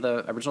fan of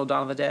the original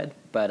Dawn of the Dead,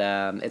 but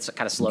it's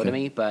kind of slow to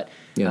me. But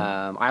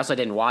I also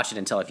didn't watch it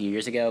until a few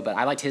years ago. But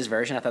I liked his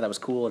version. I thought that was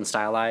cool and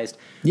stylized.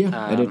 Yeah,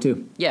 I did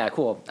too. Yeah,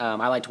 cool.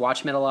 I liked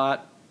Watchmen a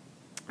lot.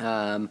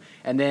 And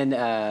then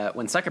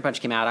when Sucker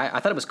Punch came out, I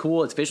thought it was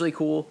cool. It's visually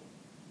cool.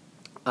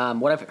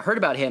 What I've heard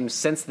about him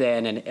since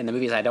then, and the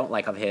movies I don't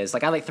like of his,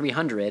 like I like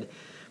 300,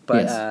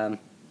 but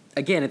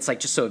again, it's like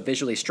just so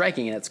visually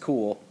striking and it's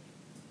cool.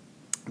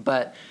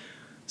 But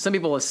some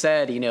people have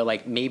said,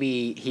 like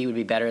maybe he would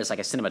be better as like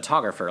a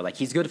cinematographer. Like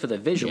he's good for the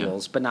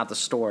visuals, but not the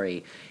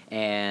story.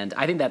 And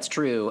I think that's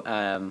true.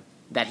 I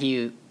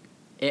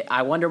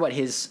wonder what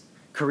his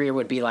career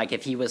would be like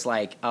if he was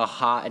like a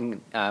hot and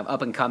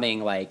up and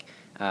coming like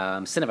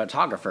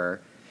cinematographer,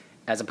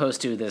 as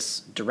opposed to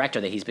this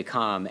director that he's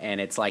become. And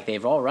it's like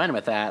they've all run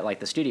with that, like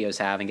the studios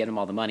have, and get him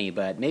all the money.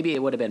 But maybe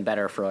it would have been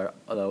better for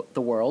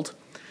the world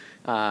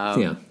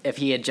if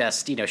he had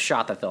just,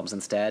 shot the films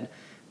instead.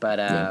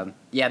 But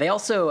they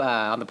also,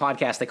 on the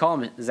podcast, they call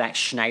him Zack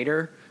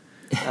Schneider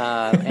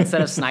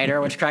instead of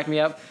Snyder, which cracked me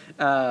up.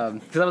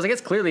 Because I was like,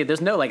 it's clearly,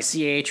 there's no like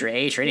CH or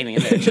H or anything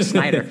in there, it's just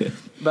Snyder.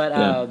 But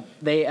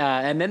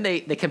and then they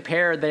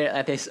compare,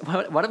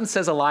 one of them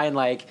says a line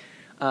like,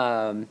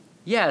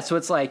 so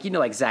it's like,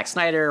 like Zack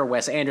Snyder or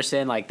Wes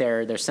Anderson, like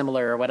they're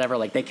similar or whatever.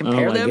 Like they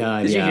compare them.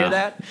 God, did you hear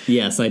that?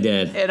 Yes, I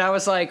did. And I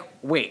was like,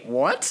 wait,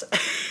 what?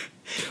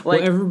 Well,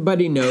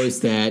 everybody knows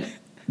that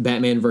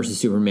Batman versus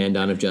Superman: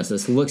 Dawn of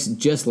Justice looks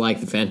just like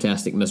the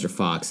Fantastic Mr.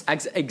 Fox.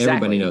 Exactly.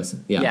 Everybody knows.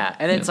 Yeah.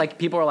 And it's like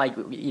people are like,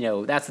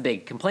 that's the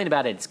big complaint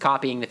about it. It's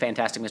copying the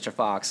Fantastic Mr.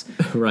 Fox.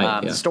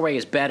 Right. The story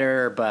is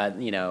better, but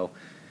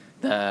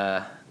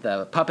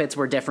the puppets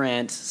were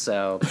different,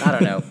 so I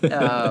don't know.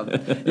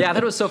 I thought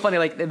it was so funny.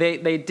 Like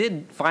they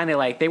did finally,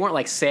 like they weren't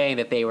like saying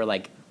that they were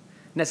like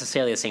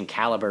necessarily the same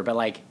caliber, but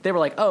like they were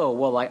like, oh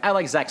well, like I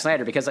like Zack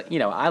Snyder because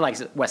I like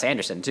Wes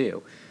Anderson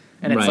too,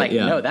 and it's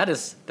no, that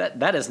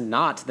is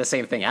not the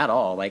same thing at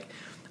all. Like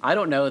I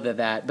don't know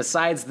that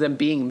besides them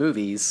being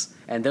movies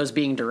and those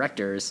being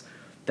directors,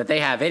 that they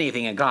have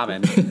anything in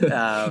common.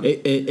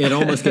 It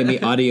almost gave me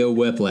audio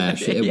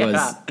whiplash. It Yeah.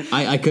 was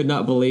I could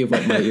not believe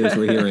what my ears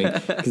were hearing,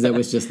 because it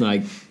was just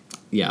like,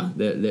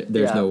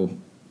 there's Yeah.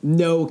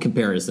 no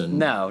comparison.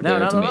 No, there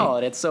not to at me. all.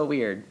 And it's so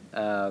weird.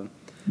 But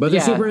they're Yeah.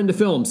 super into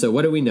film, so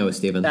what do we know,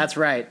 Stephen? That's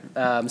right.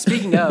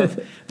 Speaking of,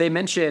 they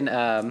mention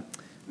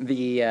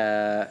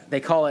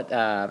they call it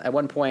at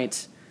one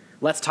point,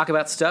 "Let's Talk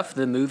About Stuff,"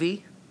 the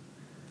movie,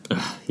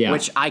 Yeah.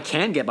 which I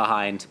can get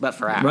behind, but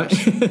for hours.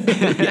 Right.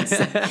 Yes.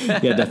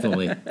 Yeah,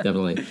 definitely.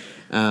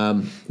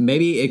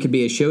 Maybe it could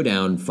be a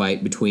showdown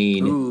fight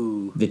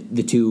between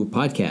the two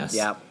podcasts.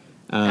 Yeah.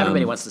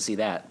 Everybody wants to see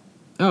that.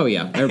 Oh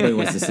yeah, everybody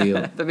wants to see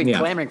it. They've been Yeah.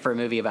 clamoring for a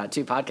movie about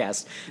two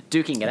podcasts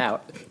duking it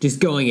out. Just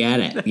going at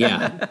it.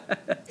 Yeah.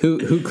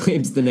 Who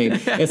claims the name?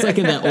 It's like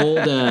in that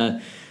old.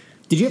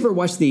 Did you ever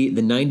watch the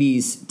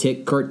 '90s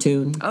Tick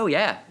cartoon? Oh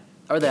yeah,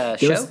 or the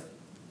There show. was-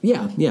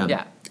 yeah.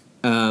 Yeah.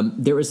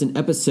 There was an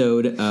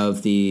episode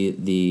of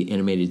the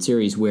animated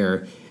series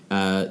where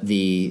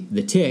the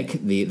Tick,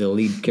 the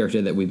lead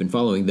character that we've been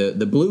following,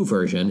 the blue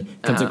version,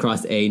 comes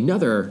across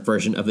another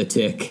version of the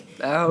Tick.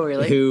 Oh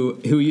really?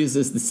 Who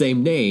uses the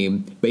same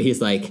name, but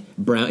he's like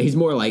brown. He's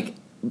more like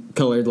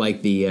colored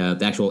like the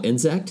actual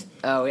insect.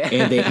 Oh yeah.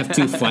 And they have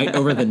to fight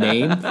over the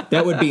name.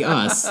 That would be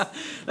us.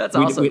 That's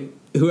awesome.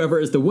 Whoever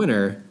is the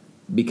winner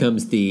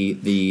becomes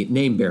the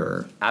name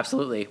bearer.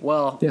 Absolutely.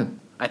 Well, Yeah.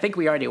 I think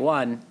we already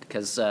won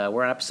because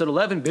we're on episode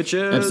 11,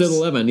 bitches. Episode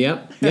 11.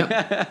 Yep.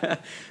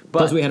 But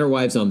Plus, we had our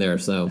wives on there,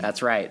 so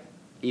that's right.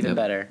 Even Yep.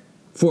 better.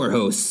 4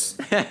 hosts.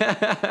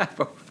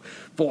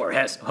 4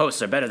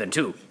 hosts are better than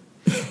 2.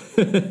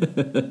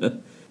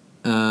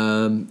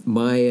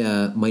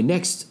 My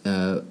next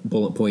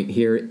bullet point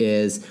here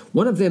is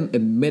one of them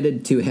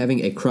admitted to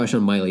having a crush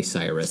on Miley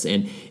Cyrus,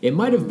 and it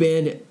might have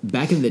been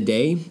back in the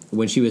day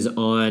when she was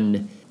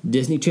on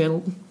Disney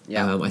Channel.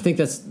 Yeah. I think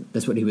that's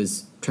what he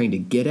was trying to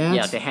get at.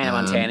 Yeah, the Hannah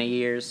Montana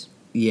years.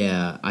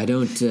 Yeah, I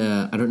don't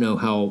know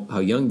how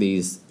young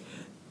these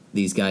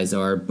guys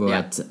are,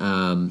 but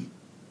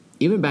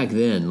even back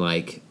then,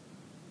 like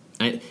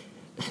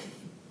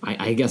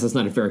I guess that's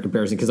not a fair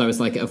comparison because I was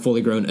like a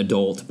fully grown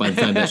adult by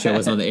the time that show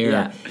was on the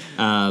air.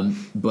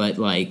 But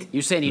like,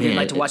 You saying you didn't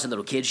like to watch a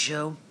little kids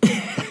show?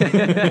 What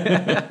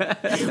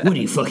are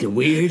you, fucking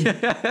weird?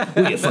 What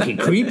are you, a fucking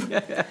creep?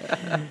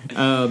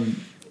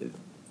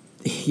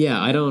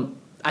 Yeah, I don't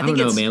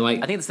know, man.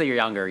 Like, I think it's that you're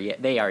younger. Yeah,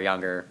 they are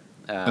younger.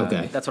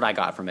 Okay. That's what I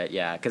got from it.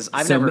 Yeah, because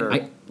I've So, never.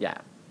 I- Yeah.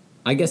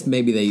 I guess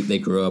maybe they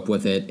grew up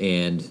with it,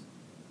 and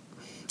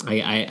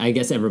I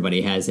guess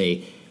everybody has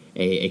a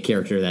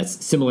character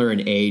that's similar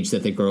in age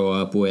that they grow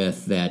up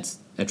with that's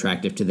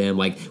attractive to them.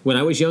 Like when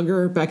I was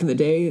younger, back in the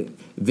day,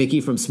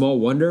 Vicky from Small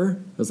Wonder,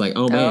 I was like,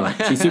 oh man,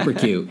 she's super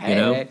cute, Hey,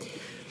 you know?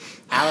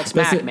 Alex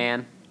That's Mack, it.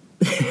 man.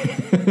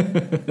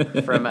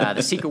 From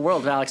the Secret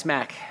World of Alex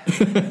Mack.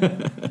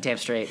 Damn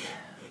straight.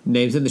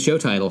 Name's in the show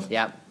title.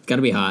 Yep. Got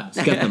to be hot.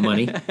 She's got the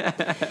money.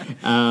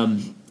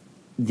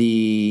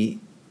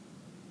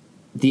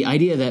 The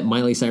idea that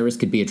Miley Cyrus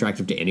could be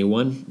attractive to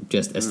anyone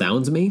just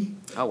astounds me.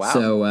 Oh, wow.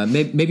 So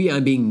maybe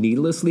I'm being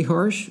needlessly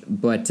harsh,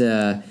 but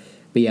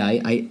yeah,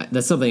 I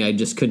that's something I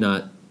just could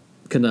not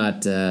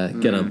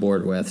get on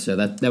board with. So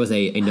that was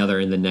another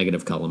in the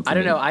negative column. For I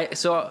don't me.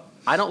 know.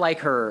 I don't like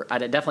her. I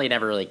definitely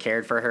never really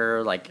cared for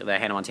her, like the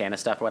Hannah Montana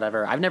stuff or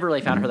whatever. I've never really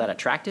found her that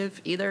attractive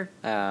either,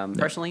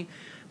 personally.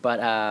 But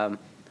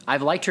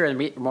I've liked her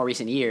in more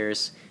recent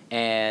years,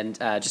 and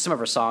just some of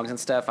her songs and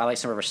stuff. I like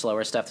some of her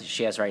slower stuff that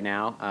she has right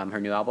now, her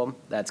new album.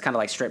 That's kind of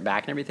like stripped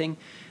back and everything.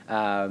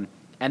 And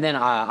then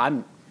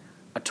I'm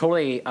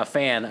totally a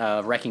fan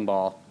of Wrecking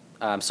Ball.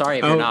 Sorry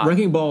if you're not.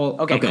 Wrecking Ball.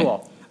 Okay,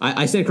 cool.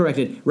 I stand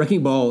corrected.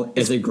 Wrecking Ball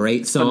is a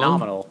great song.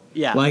 Phenomenal.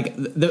 Yeah. Like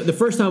the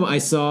first time I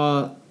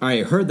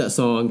heard that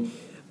song,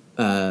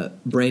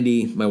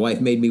 Brandy, my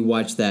wife, made me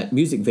watch that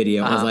music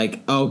video. I was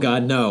like, oh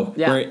God, no.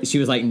 Yeah. Where she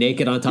was like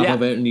naked on top Yeah.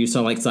 of it and you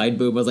saw like side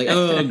boob. I was like,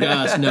 oh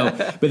gosh, no.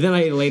 But then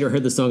I later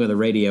heard the song on the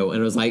radio and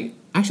I was like,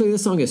 actually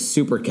this song is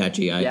super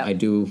catchy. I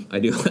do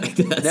like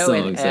that No,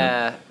 song.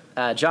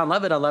 and John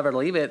Lovett on Love It or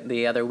Leave It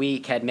the other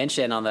week had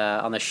mentioned on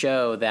the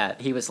show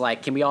that he was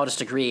like, can we all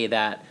just agree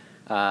that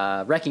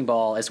Wrecking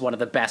Ball is one of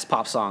the best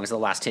pop songs of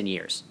the last 10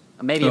 years?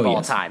 Maybe of all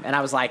yes. time. And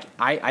I was like,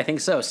 I think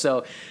so.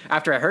 So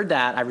after I heard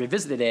that, I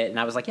revisited it, and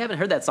I was like, I haven't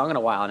heard that song in a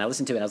while. And I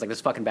listened to it, and I was like, this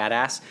is fucking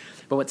badass.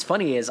 But what's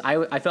funny is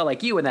I felt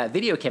like you, when that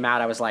video came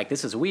out, I was like,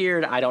 this is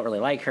weird. I don't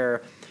really like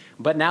her.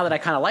 But now that I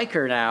kind of like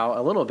her now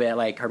a little bit,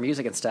 like her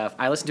music and stuff,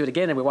 I listened to it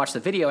again, and we watched the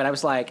video, and I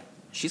was like,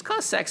 she's kind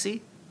of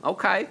sexy.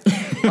 Okay.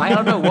 I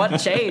don't know what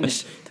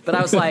changed, but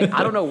I was like,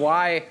 I don't know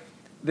why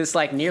this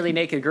like nearly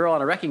naked girl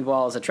on a wrecking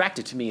ball is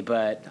attracted to me,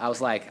 but I was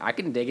like, I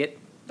can dig it.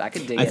 I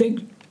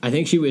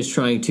think she was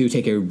trying to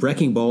take a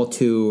wrecking ball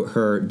to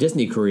her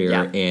Disney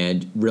career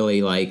and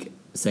really like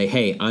say,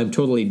 hey, I'm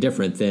totally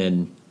different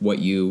than what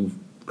you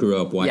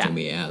grew up watching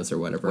me as or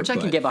whatever. Which I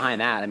can get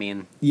behind that. I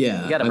mean,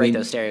 yeah, you got to break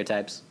those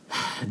stereotypes.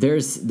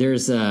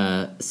 There's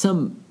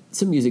some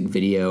some music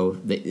video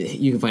that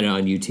you can find it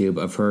on YouTube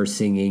of her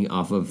singing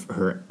off of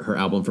her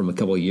album from a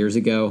couple of years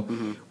ago,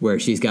 where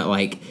she's got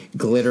like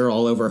glitter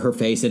all over her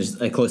face and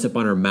just a close up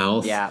on her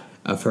mouth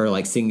of her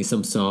like singing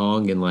some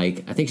song, and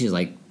like I think she's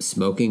like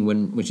smoking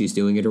when she's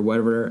doing it or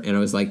whatever. And I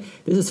was like,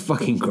 this is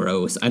fucking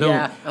gross. I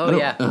don't.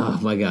 Oh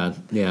my god.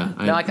 Yeah.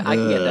 No, I can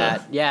get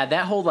that. Yeah,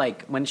 that whole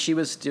like when she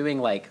was doing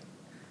like.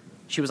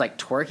 She was like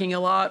twerking a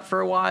lot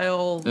for a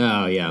while.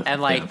 Oh yeah,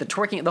 and like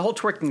the whole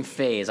twerking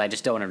phase, I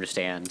just don't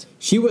understand.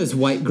 She was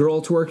white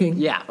girl twerking.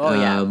 Yeah. Oh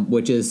yeah.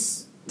 Which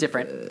is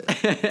different.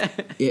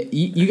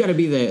 You got to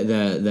be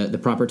the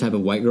proper type of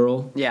white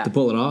girl. Yeah. To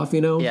pull it off,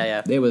 you know.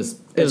 Yeah. It was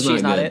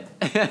She's not good.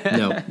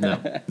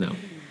 it.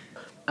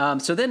 No.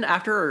 So then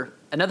after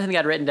another thing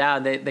I'd written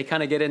down, they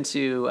kind of get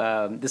into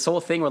this whole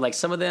thing where like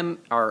some of them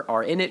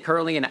are in it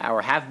currently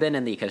or have been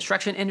in the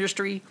construction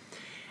industry.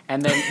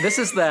 And then this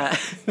is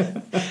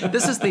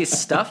the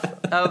stuff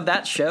of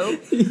that show.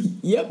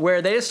 Yep.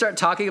 Where they just start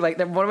talking. Like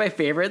one of my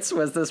favorites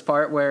was this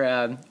part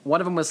where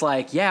one of them was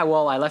like, "Yeah,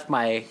 well, I left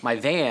my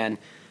van,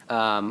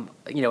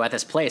 at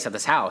this place, at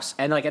this house,"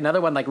 and like another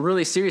one, like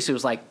really seriously,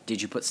 was like,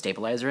 "Did you put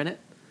stabilizer in it?"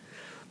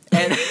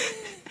 And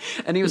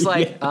and he was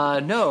like,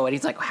 "No," and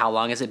he's like, "How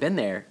long has it been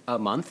there? A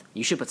month?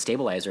 You should put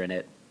stabilizer in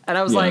it." And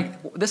I was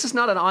like, this is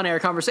not an on-air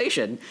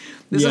conversation.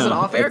 This is an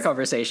off-air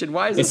conversation.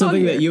 Why is this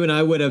something on here? that you and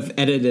I would have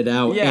edited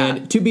out. Yeah.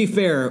 And to be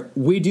fair,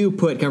 we do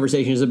put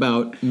conversations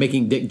about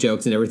making dick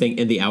jokes and everything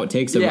in the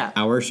outtakes of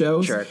our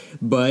shows. Sure.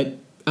 But,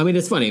 I mean,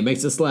 it's funny. It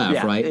makes us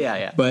laugh, right?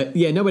 Yeah. But,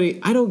 yeah,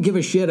 I don't give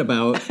a shit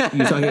about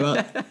you talking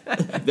about...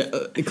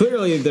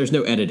 clearly, there's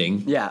no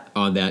editing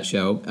on that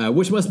show,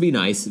 which must be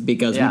nice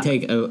because we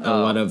take a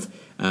lot of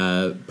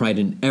pride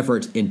and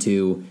effort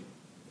into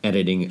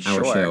editing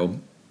our show.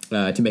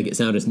 To make it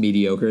sound as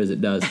mediocre as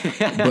it does.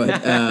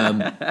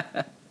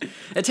 But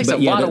it takes a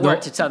lot of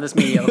work to sound this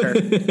mediocre.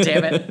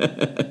 Damn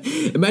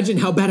it. Imagine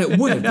how bad it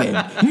would have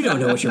been. You don't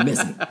know what you're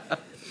missing.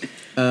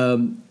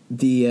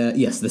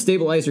 The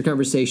stabilizer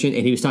conversation,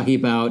 and he was talking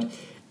about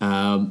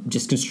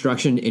just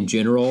construction in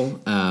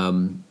general.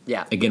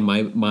 Again,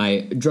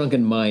 my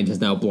drunken mind has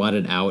now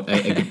blotted out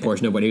a good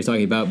portion of what he was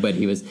talking about, but I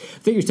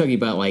think he was talking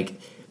about like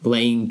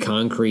laying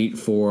concrete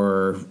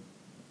for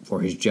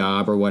his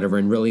job or whatever,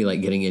 and really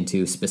like getting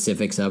into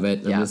specifics of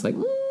it. I'm just like,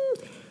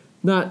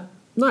 not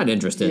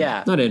interested.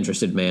 Yeah. Not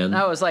interested, man.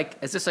 I was like,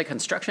 is this a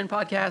construction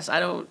podcast?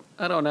 I don't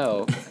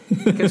know.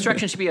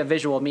 Construction should be a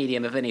visual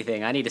medium, if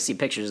anything. I need to see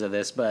pictures of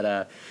this,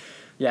 but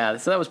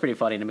so that was pretty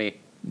funny to me.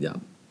 Yeah.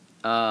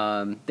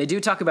 They do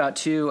talk about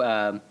two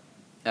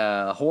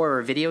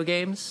horror video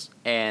games,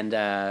 and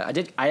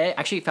I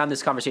actually found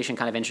this conversation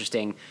kind of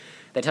interesting.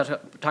 They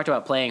talked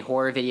about playing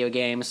horror video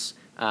games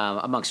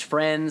amongst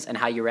friends and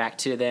how you react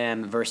to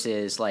them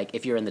versus like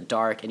if you're in the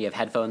dark and you have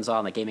headphones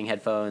on, like gaming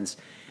headphones,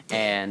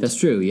 and that's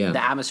true, yeah,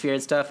 the atmosphere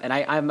and stuff. And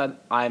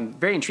I'm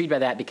very intrigued by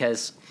that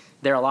because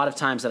there are a lot of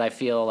times that I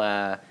feel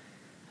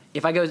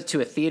if I go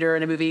to a theater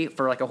in a movie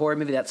for like a horror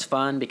movie, that's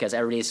fun because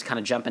everybody's kind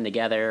of jumping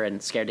together and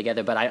scared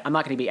together. But I'm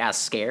not going to be as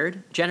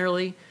scared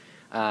generally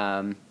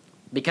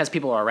because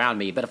people are around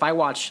me. But if I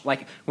watch,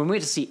 like when we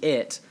went to see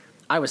It,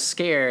 I was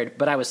scared,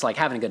 but I was like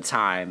having a good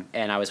time,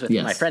 and I was with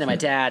my friend and my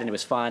dad, and it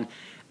was fun.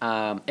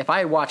 If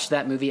I watched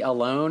that movie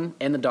alone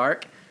in the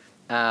dark,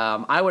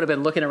 I would have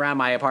been looking around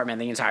my apartment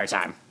the entire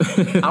time.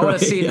 I would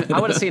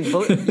have seen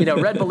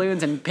red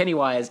balloons and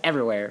Pennywise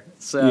everywhere.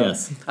 So I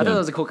thought that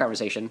was a cool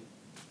conversation.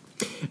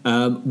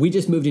 We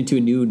just moved into a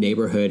new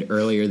neighborhood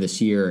earlier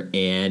this year,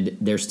 and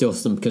there's still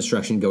some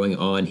construction going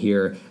on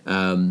here.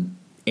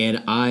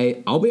 And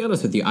I'll be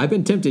honest with you, I've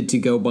been tempted to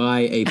go buy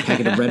a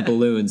packet of red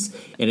balloons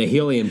and a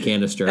helium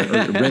canister, or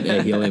rent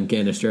a helium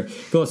canister,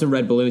 fill up some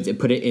red balloons, and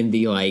put it in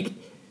the like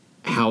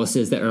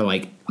houses that are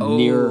like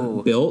near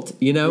built,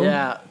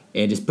 Yeah.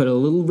 And just put a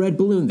little red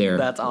balloon there.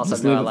 That's awesome.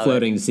 Just leave it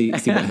floating to see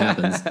what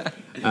happens.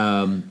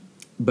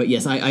 But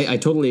yes, I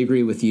totally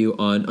agree with you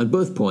on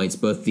both points,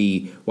 both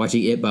the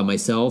watching it by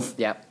myself,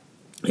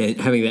 and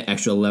having that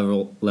extra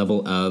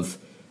level of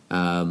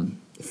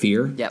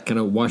fear kind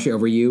of wash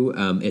over you.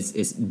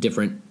 It's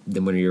different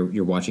than when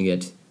you're watching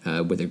it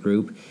with a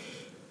group.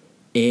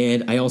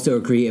 And I also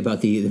agree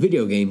about the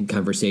video game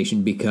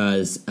conversation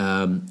because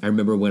I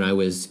remember when I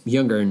was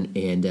younger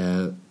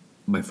and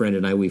my friend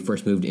and we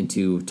first moved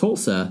into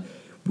Tulsa,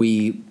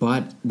 we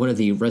bought one of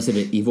the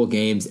Resident Evil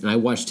games, and I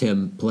watched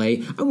him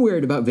play. I'm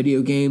weird about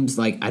video games.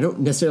 Like, I don't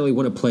necessarily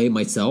want to play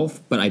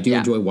myself, but I do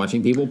enjoy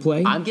watching people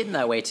play. I'm getting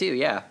that way too,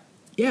 yeah.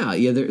 Yeah,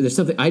 there's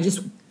something. I just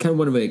kind of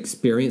want to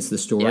experience the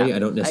story. Yeah, I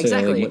don't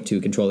necessarily want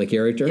to control the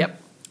character. Yep.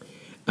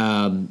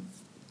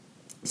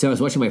 So I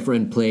was watching my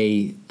friend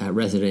play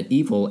Resident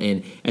Evil,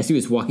 and as he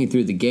was walking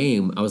through the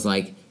game, I was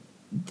like,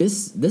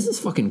 This is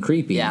fucking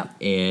creepy. Yeah.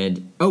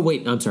 And oh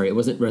wait, I'm sorry, it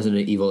wasn't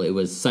Resident Evil, it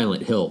was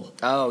Silent Hill.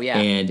 Oh yeah.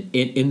 And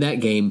in that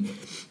game,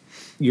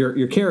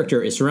 your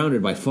character is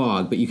surrounded by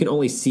fog, but you can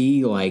only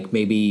see like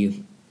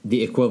maybe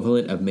the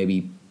equivalent of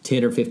maybe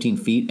 10 or 15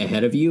 feet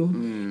ahead of you,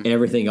 and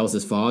everything else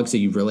is fog, so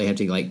you really have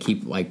to like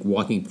keep like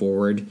walking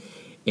forward.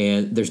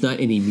 And there's not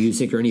any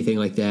music or anything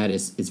like that.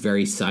 It's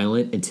very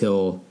silent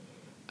until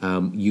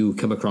you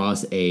come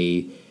across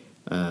a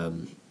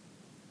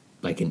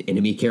like an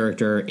enemy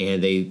character,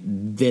 and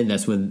then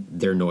that's when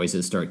their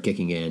noises start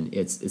kicking in.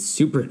 It's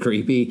super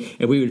creepy,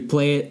 and we would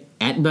play it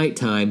at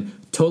nighttime,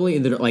 totally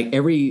in the like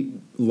every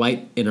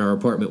light in our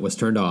apartment was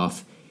turned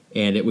off,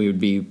 and we would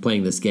be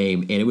playing this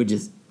game, and it would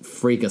just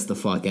freak us the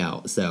fuck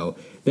out. So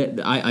that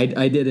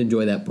I did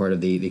enjoy that part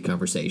of the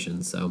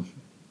conversation. So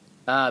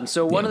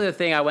one other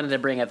thing I wanted to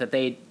bring up that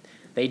they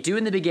do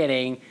in the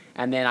beginning,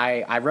 and then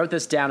I wrote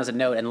this down as a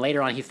note, and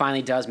later on he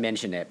finally does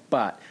mention it,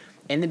 but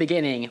in the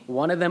beginning,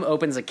 one of them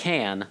opens a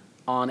can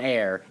on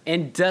air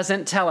and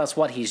doesn't tell us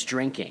what he's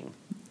drinking.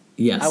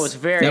 Yes. I was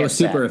very That was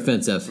upset. super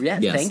offensive. Yeah,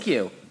 yes. Thank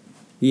you.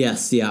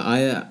 Yes,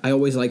 yeah. I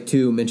always like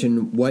to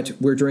mention what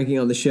we're drinking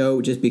on the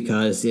show just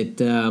because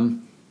it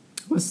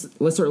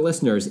lets our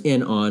listeners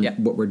in on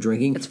what we're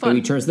drinking. It's fun.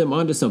 Maybe turns them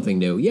on to something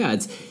new. Yeah,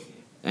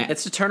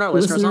 it's to turn our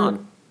listeners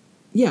on.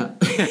 Yeah.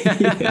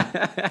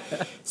 Yeah.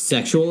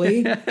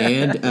 Sexually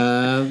and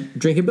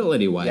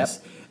drinkability-wise. Yep.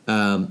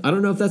 I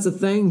don't know if that's a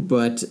thing,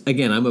 but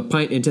again, I'm a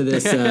pint into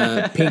this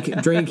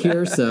pink drink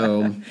here,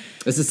 so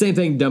it's the same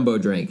thing Dumbo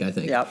drank, I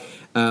think. Yep.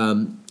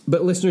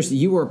 But listeners,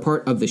 you are a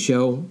part of the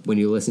show when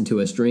you listen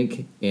to us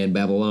drink and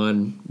babble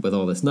on with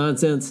all this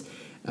nonsense.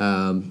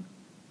 I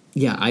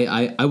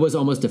was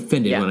almost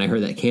offended when I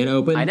heard that can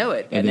open. I know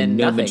it. And then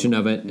no nothing, mention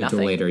of it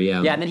until later,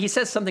 yeah. Yeah, and then he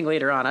says something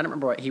later on. I don't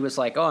remember what. He was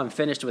like, oh, I'm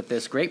finished with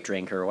this grape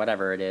drink or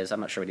whatever it is.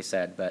 I'm not sure what he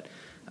said, but...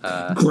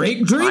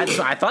 grape drink?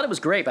 I thought it was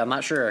grape. I'm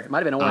not sure. It might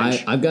have been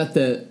orange. I've got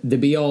the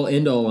be-all,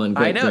 end-all on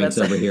grape drinks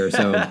over here.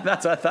 So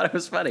that's why I thought it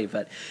was funny.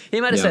 But he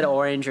might have said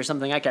orange or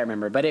something. I can't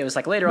remember. But it was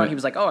like later on he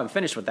was like, oh, I'm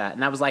finished with that.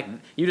 And I was like,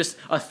 you just,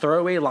 a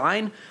throwaway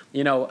line,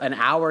 an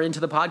hour into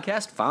the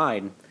podcast?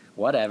 Fine.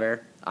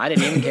 Whatever. I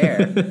didn't even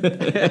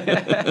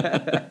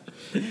care.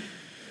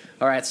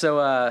 All right. So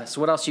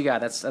what else you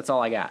got? That's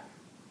all I got.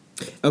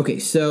 Okay.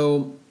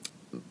 So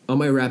on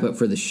my wrap-up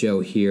for the show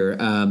here,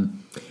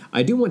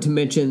 I do want to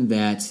mention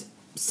that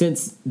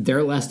since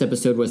their last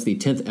episode was the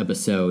 10th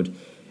episode,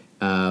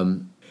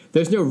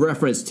 there's no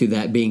reference to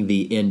that being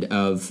the end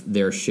of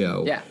their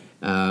show. Yeah.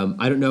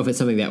 I don't know if it's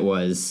something that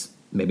was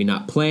maybe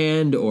not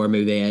planned, or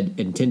maybe they had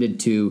intended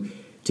to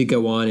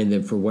go on, and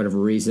then for whatever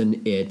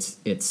reason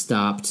it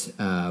stopped.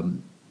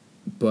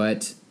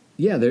 But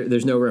yeah,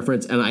 there's no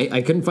reference, and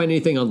I couldn't find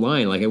anything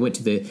online. Like I went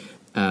to the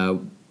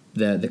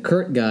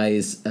Kurt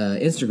guy's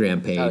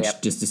Instagram page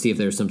just to see if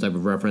there's some type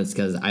of reference,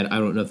 because I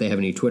don't know if they have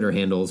any Twitter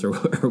handles or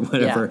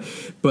whatever.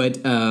 Yeah. But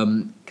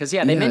because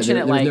they mention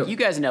it like you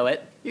guys know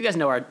it. You guys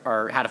know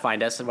our how to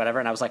find us and whatever.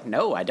 And I was like,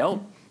 no, I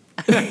don't.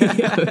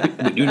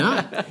 We do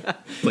not.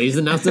 Please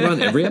announce it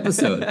on every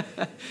episode,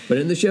 but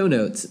in the show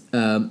notes.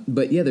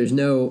 But yeah, there's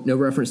no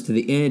reference to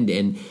the end,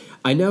 and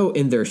I know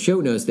in their show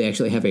notes they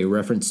actually have a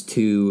reference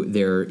to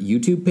their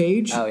YouTube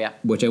page. Oh yeah,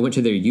 which I went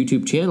to their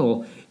YouTube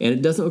channel, and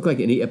it doesn't look like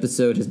any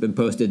episode has been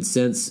posted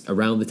since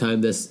around the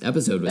time this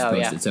episode was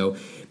posted. Yeah. So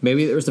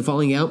maybe there was a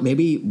falling out.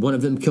 Maybe one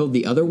of them killed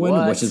the other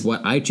one, which is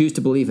what I choose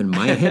to believe in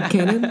my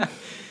headcanon.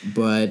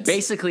 But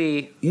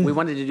basically, we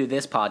wanted to do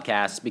this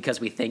podcast because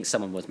we think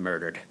someone was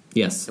murdered.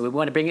 Yes. And we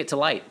want to bring it to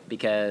light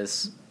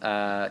because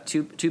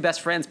two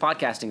best friends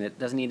podcasting that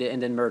doesn't need to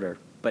end in murder,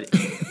 but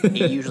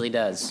it usually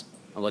does.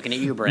 I'm looking at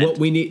you, Brent. Well,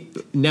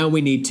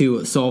 we need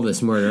to solve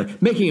this murder.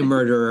 Making a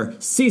Murderer,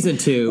 Season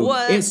 2.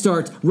 What? It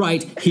starts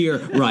right here,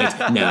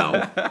 right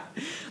now.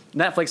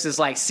 Netflix is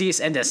like,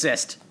 cease and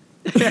desist.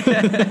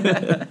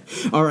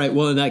 All right,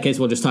 well, in that case,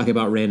 we'll just talk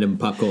about random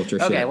pop culture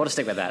shit. Okay, we'll just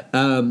stick with that.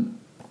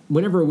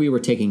 Whenever we were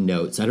taking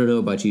notes, I don't know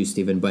about you,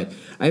 Stephen, but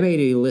I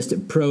made a list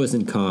of pros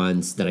and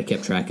cons that I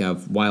kept track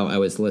of while I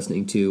was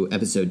listening to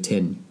episode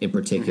 10 in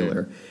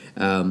particular.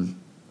 Mm-hmm.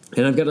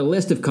 And I've got a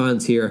list of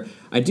cons here.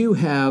 I do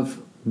have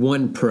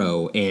one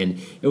pro, and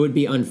it would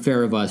be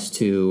unfair of us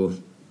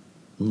to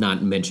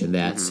not mention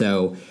that. Mm-hmm.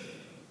 So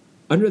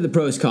under the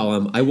pros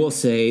column, I will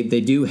say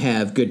they do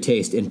have good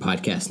taste in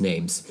podcast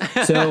names.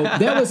 So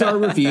that was our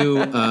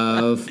review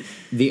of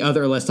the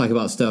other Let's Talk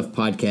About Stuff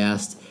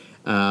podcast.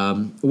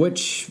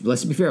 Which,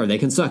 let's be fair, they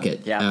can suck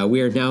it. Yeah.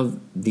 We are now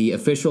the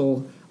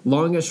official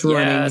longest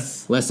running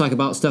Let's Talk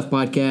About Stuff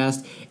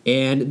podcast,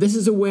 and this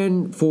is a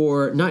win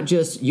for not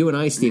just you and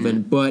I,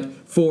 Stephen, but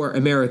for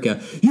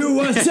America.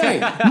 USA!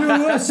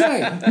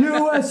 USA!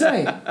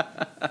 USA!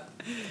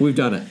 We've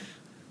done it.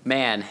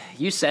 Man,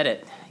 you said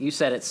it. You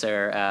said it,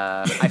 sir.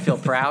 I feel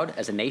proud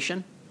as a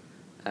nation.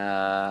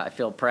 I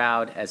feel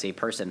proud as a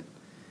person.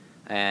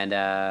 And,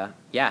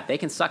 they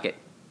can suck it.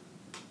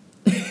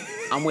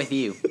 I'm with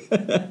you.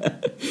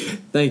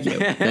 Thank you.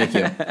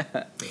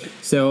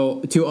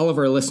 So, to all of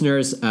our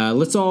listeners,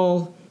 let's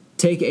all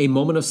take a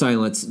moment of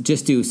silence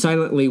just to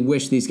silently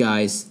wish these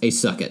guys a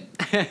suck it.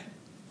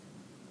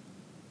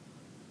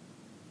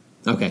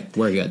 Okay,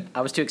 we're good. I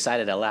was too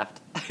excited, I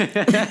left.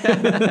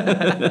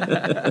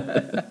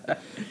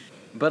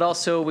 But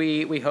also,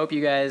 we hope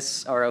you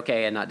guys are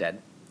okay and not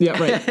dead. Yeah,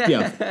 right.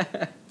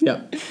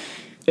 Yeah.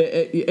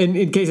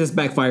 In case this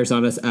backfires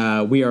on us,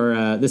 we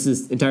are. This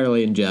is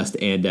entirely in jest,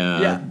 and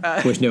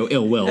wish no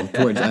ill will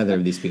towards either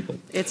of these people.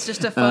 It's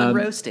just a fun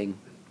roasting.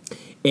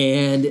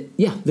 And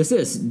yeah, this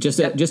is just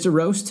a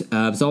roast.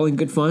 It's all in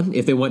good fun.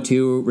 If they want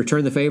to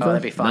return the favor,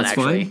 that'd be fun, that's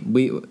actually. fine.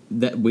 We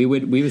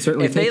would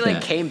certainly If they take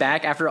that. came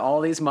back after all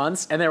these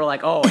months and they were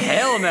like, "Oh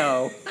hell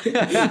no,"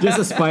 Just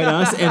to spite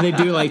us, and they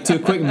do like 2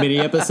 quick mini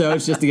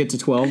episodes just to get to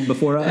 12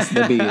 before us.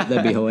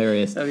 That'd be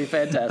hilarious. that'd be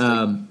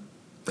fantastic.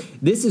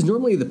 This is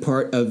normally the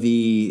part of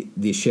the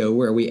show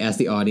where we ask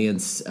the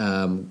audience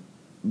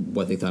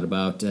what they thought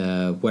about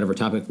whatever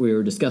topic we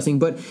were discussing,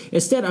 but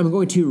instead I'm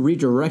going to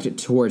redirect it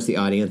towards the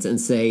audience and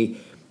say,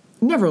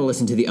 never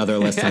listen to the other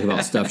Let's Talk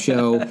About Stuff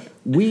show.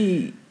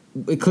 We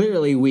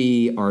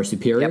are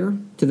superior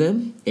to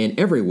them in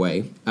every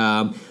way.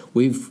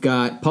 We've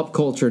got pop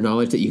culture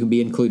knowledge that you can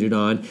be included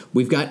on.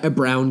 We've got a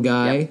brown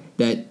guy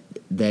that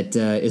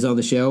is on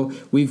the show.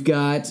 We've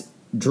got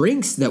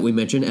drinks that we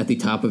mention at the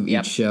top of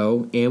each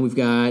show, and we've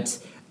got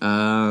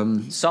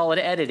solid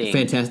editing,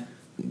 fantastic,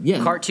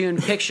 cartoon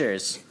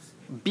pictures,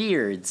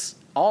 beards,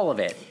 all of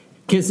it.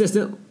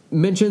 Consistent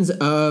mentions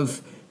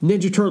of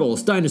Ninja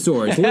Turtles,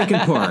 dinosaurs, Linkin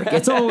Park.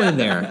 It's all in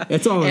there.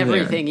 It's all in there.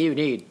 Everything you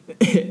need.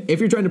 If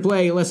you're trying to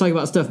play Let's Talk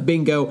About Stuff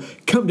bingo,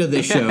 come to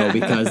this show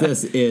because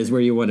this is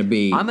where you want to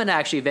be. I'm going to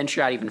actually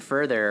venture out even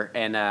further,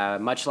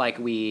 and much like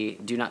we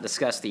do not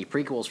discuss the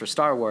prequels for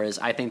Star Wars,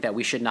 I think that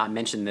we should not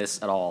mention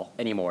this at all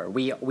anymore.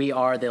 We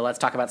are the Let's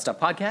Talk About Stuff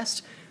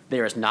podcast.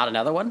 There is not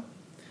another one.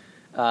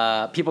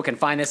 People can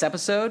find this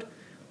episode,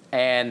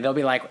 and they'll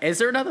be like, "Is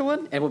there another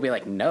one?" And we'll be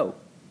like, "No."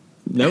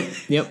 Nope.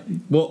 Yep.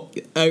 Well,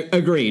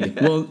 agreed.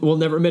 We'll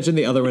never mention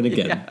the other one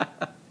again. Yeah.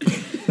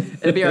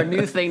 It'll be our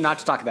new thing not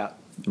to talk about.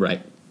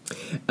 Right.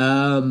 We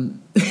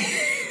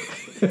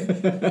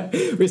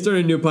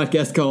started a new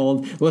podcast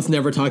called Let's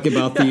Never Talk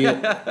About the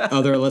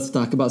Other Let's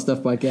Talk About Stuff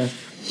podcast.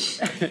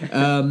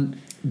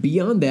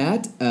 Beyond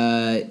that,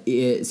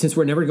 since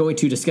we're never going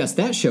to discuss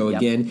that show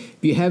again,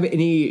 if you have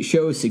any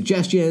show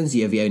suggestions,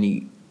 if you have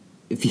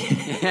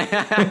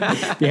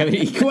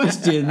any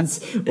questions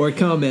or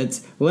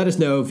comments, let us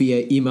know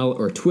via email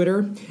or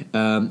Twitter.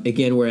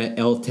 Again, we're at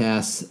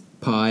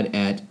ltaspod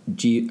at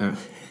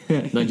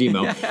not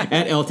Gmail,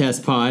 at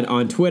ltaspod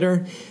on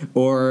Twitter,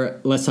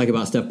 or Let's Talk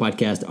About Stuff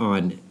podcast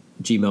on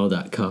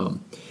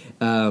gmail.com.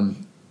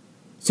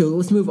 So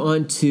let's move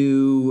on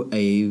to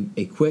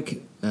a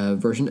quick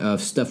version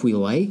of Stuff We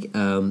Like.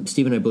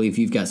 Stephen, I believe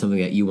you've got something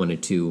that you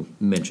wanted to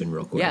mention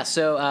real quick. Yeah,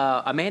 so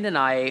Amanda and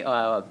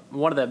I,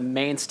 one of the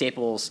main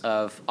staples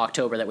of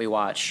October that we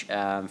watch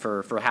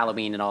for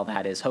Halloween and all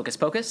that is Hocus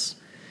Pocus,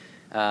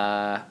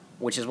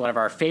 which is one of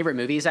our favorite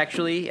movies,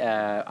 actually.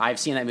 I've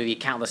seen that movie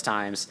countless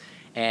times.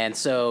 And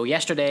so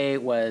yesterday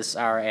was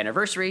our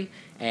anniversary,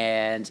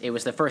 and it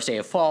was the first day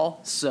of fall,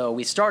 so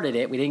we started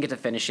it. We didn't get to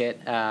finish it,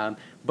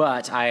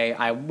 but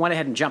I went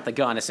ahead and jumped the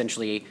gun,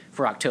 essentially,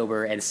 for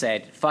October and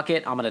said, fuck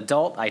it, I'm an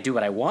adult, I do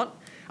what I want,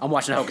 I'm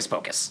watching Hocus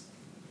Pocus.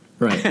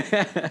 Right.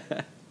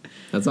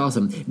 That's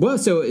awesome. Well,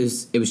 so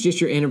it was just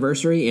your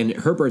anniversary, and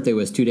her birthday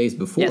was 2 days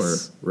before,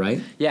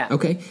 right? Yeah.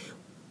 Okay.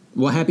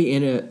 Well, happy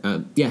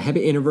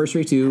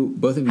anniversary to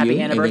both of you,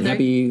 and then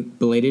happy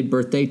belated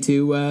birthday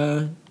to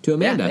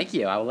Amanda. Yeah, thank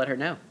you. I will let her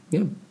know.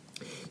 Yeah.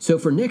 So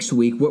for next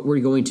week, what we're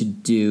going to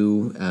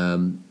do,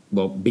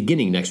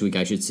 beginning next week,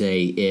 I should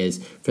say,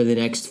 is for the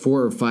next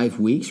 4 or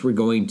 5 weeks, we're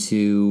going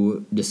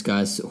to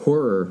discuss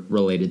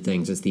horror-related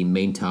things as the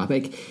main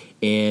topic,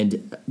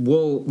 and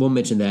we'll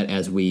mention that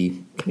as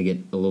we kind of get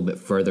a little bit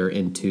further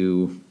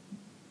into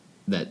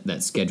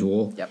that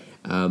schedule. Yep.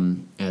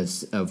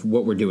 As of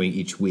what we're doing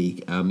each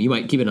week. You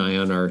might keep an eye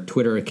on our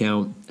Twitter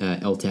account,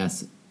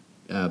 LTAS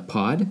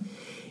Pod,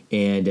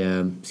 and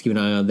just keep an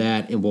eye on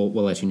that, and we'll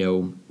let you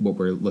know what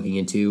we're looking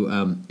into.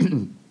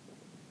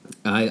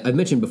 I've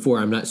mentioned before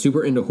I'm not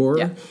super into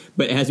horror,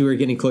 but as we were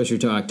getting closer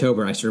to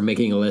October, I started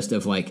making a list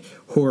of like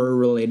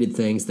horror-related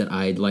things that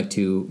I'd like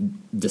to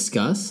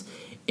discuss,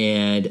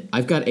 and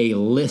I've got a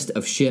list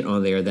of shit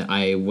on there that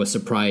I was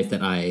surprised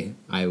that I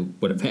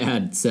would have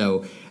had.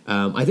 So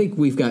I think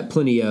we've got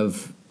plenty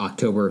of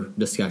October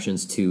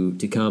discussions to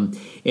come,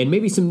 and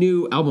maybe some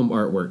new album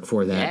artwork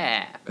for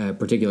that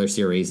particular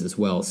series as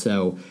well.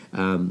 So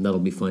that'll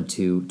be fun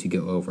to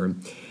go over.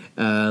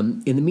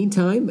 In the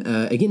meantime,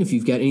 again, if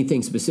you've got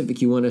anything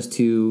specific you want us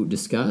to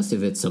discuss,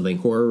 if it's something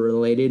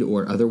horror-related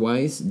or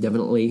otherwise,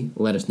 definitely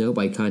let us know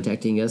by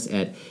contacting us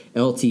at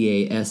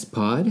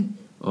LTASpod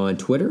on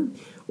Twitter,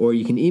 or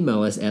you can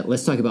email us at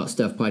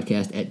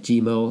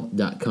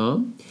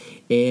letstalkaboutstuffpodcast@gmail.com.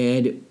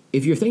 And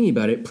if you're thinking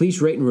about it,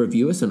 please rate and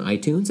review us on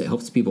iTunes. It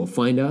helps people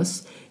find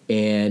us.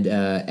 And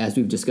as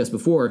we've discussed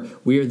before,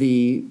 we are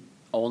the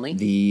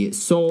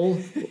sole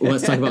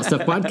Let's Talk About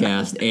Stuff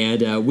podcast.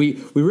 And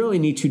we really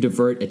need to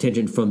divert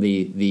attention from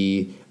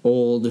the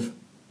old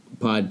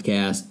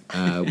podcast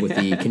with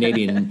the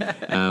Canadian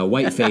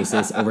white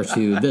faces over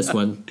to this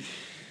one.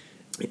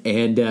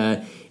 And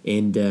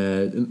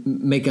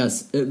make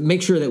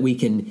sure that we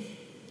can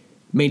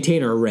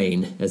maintain our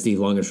reign as the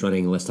longest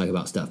running Let's Talk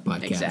About Stuff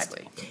podcast.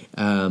 Exactly.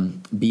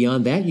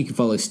 Beyond that, you can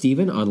follow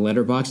Steven on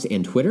Letterboxd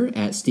and Twitter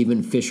at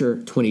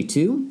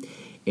StephenFisher22.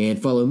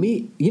 And follow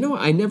me. You know,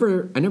 I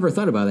never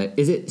thought about that.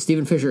 Is it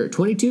Stephen Fisher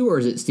 22 or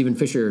is it Stephen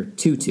Fisher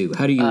 22?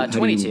 How do you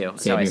 22?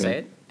 That's how I say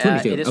it.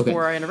 22. It is okay.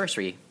 for our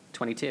anniversary.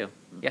 22.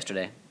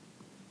 Yesterday.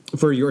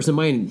 For yours and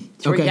mine.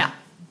 Okay. Yeah.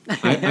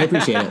 I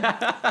appreciate it.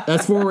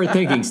 That's forward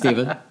thinking,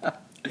 Stephen.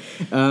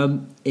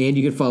 And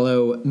you can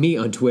follow me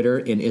on Twitter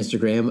and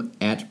Instagram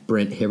at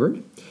Brent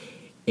Hibbard.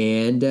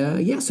 And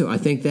so I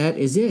think that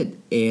is it.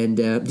 And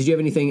did you have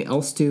anything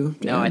else to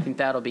No, add? I think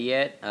that'll be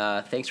it.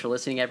 Thanks for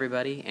listening,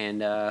 everybody,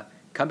 and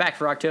come back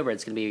for October.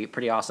 It's going to be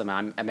pretty awesome.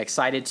 I'm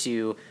excited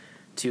to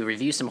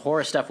review some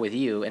horror stuff with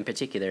you in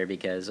particular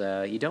because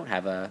you don't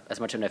have as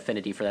much of an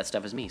affinity for that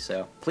stuff as me.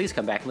 So please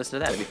come back and listen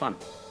to that. It'll be fun.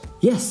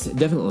 Yes,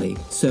 definitely.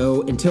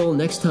 So until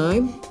next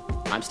time,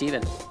 I'm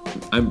Steven.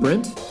 I'm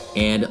Brent,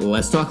 and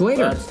let's talk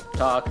later. Let's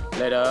talk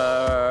later.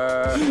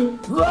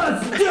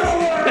 Let's do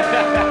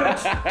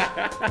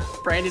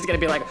it! Brandy's going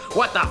to be like,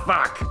 what the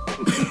fuck?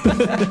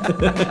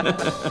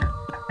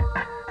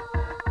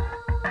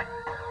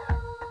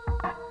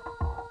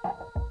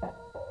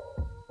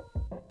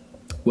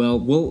 Well,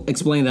 we'll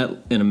explain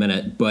that in a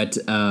minute, but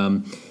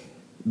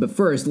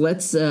first,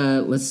 let's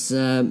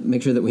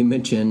make sure that we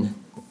mention.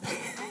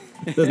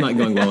 This is not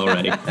going well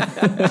already.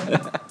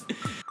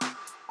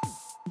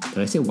 Did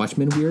I say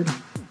Watchmen weird?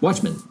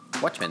 Watchmen.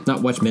 Watchmen.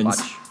 Not Watchmen's.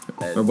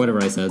 Watch. Or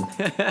whatever I said.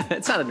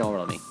 It sounded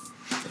normal to me.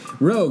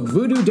 Rogue,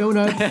 Voodoo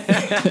Donut,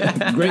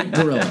 Great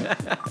Gorilla.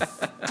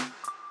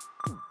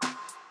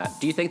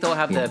 Do you think they'll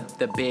have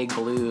the big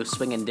blue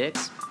swinging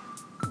dicks?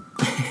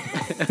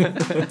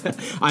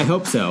 I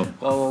hope so.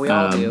 Well, we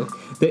all do.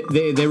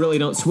 They really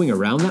don't swing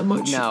around that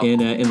much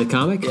in the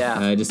comic.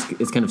 Yeah. Just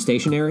it's kind of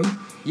stationary.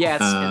 Yeah,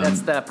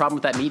 that's the problem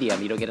with that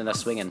medium. You don't get enough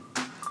swinging.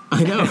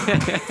 I know.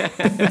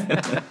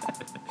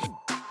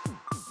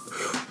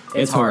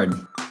 It's hard.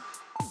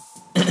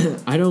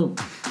 I don't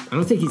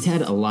think he's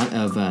had a lot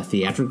of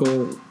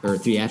theatrically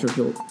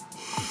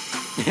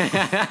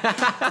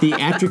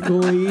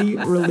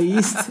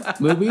released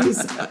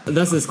movies.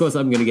 That's as close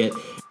I'm gonna get.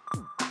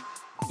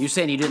 You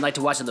saying you didn't like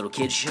to watch a little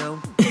kids show?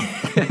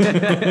 What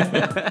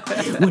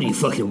are you,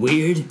 fucking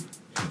weird?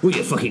 What are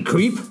you, fucking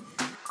creep?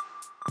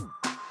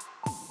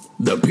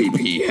 The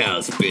pee-pee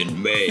has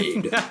been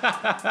made.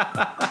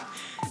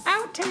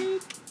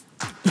 Outtake.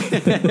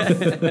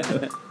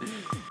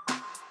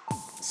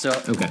 So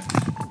okay.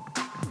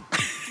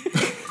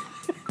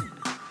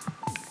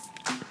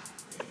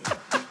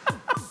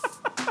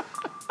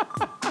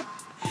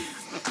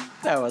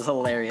 that was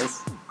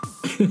hilarious.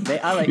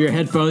 Your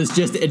headphones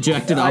just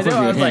ejected off of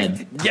your head.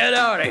 Like, get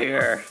out of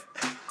here.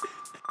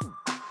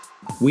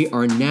 We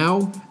are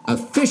now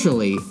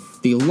officially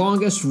the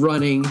longest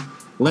running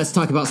Let's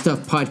Talk About Stuff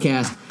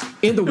podcast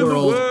in the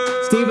world.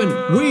 Stephen,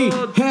 we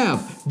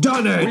have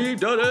done it. We've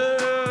done it.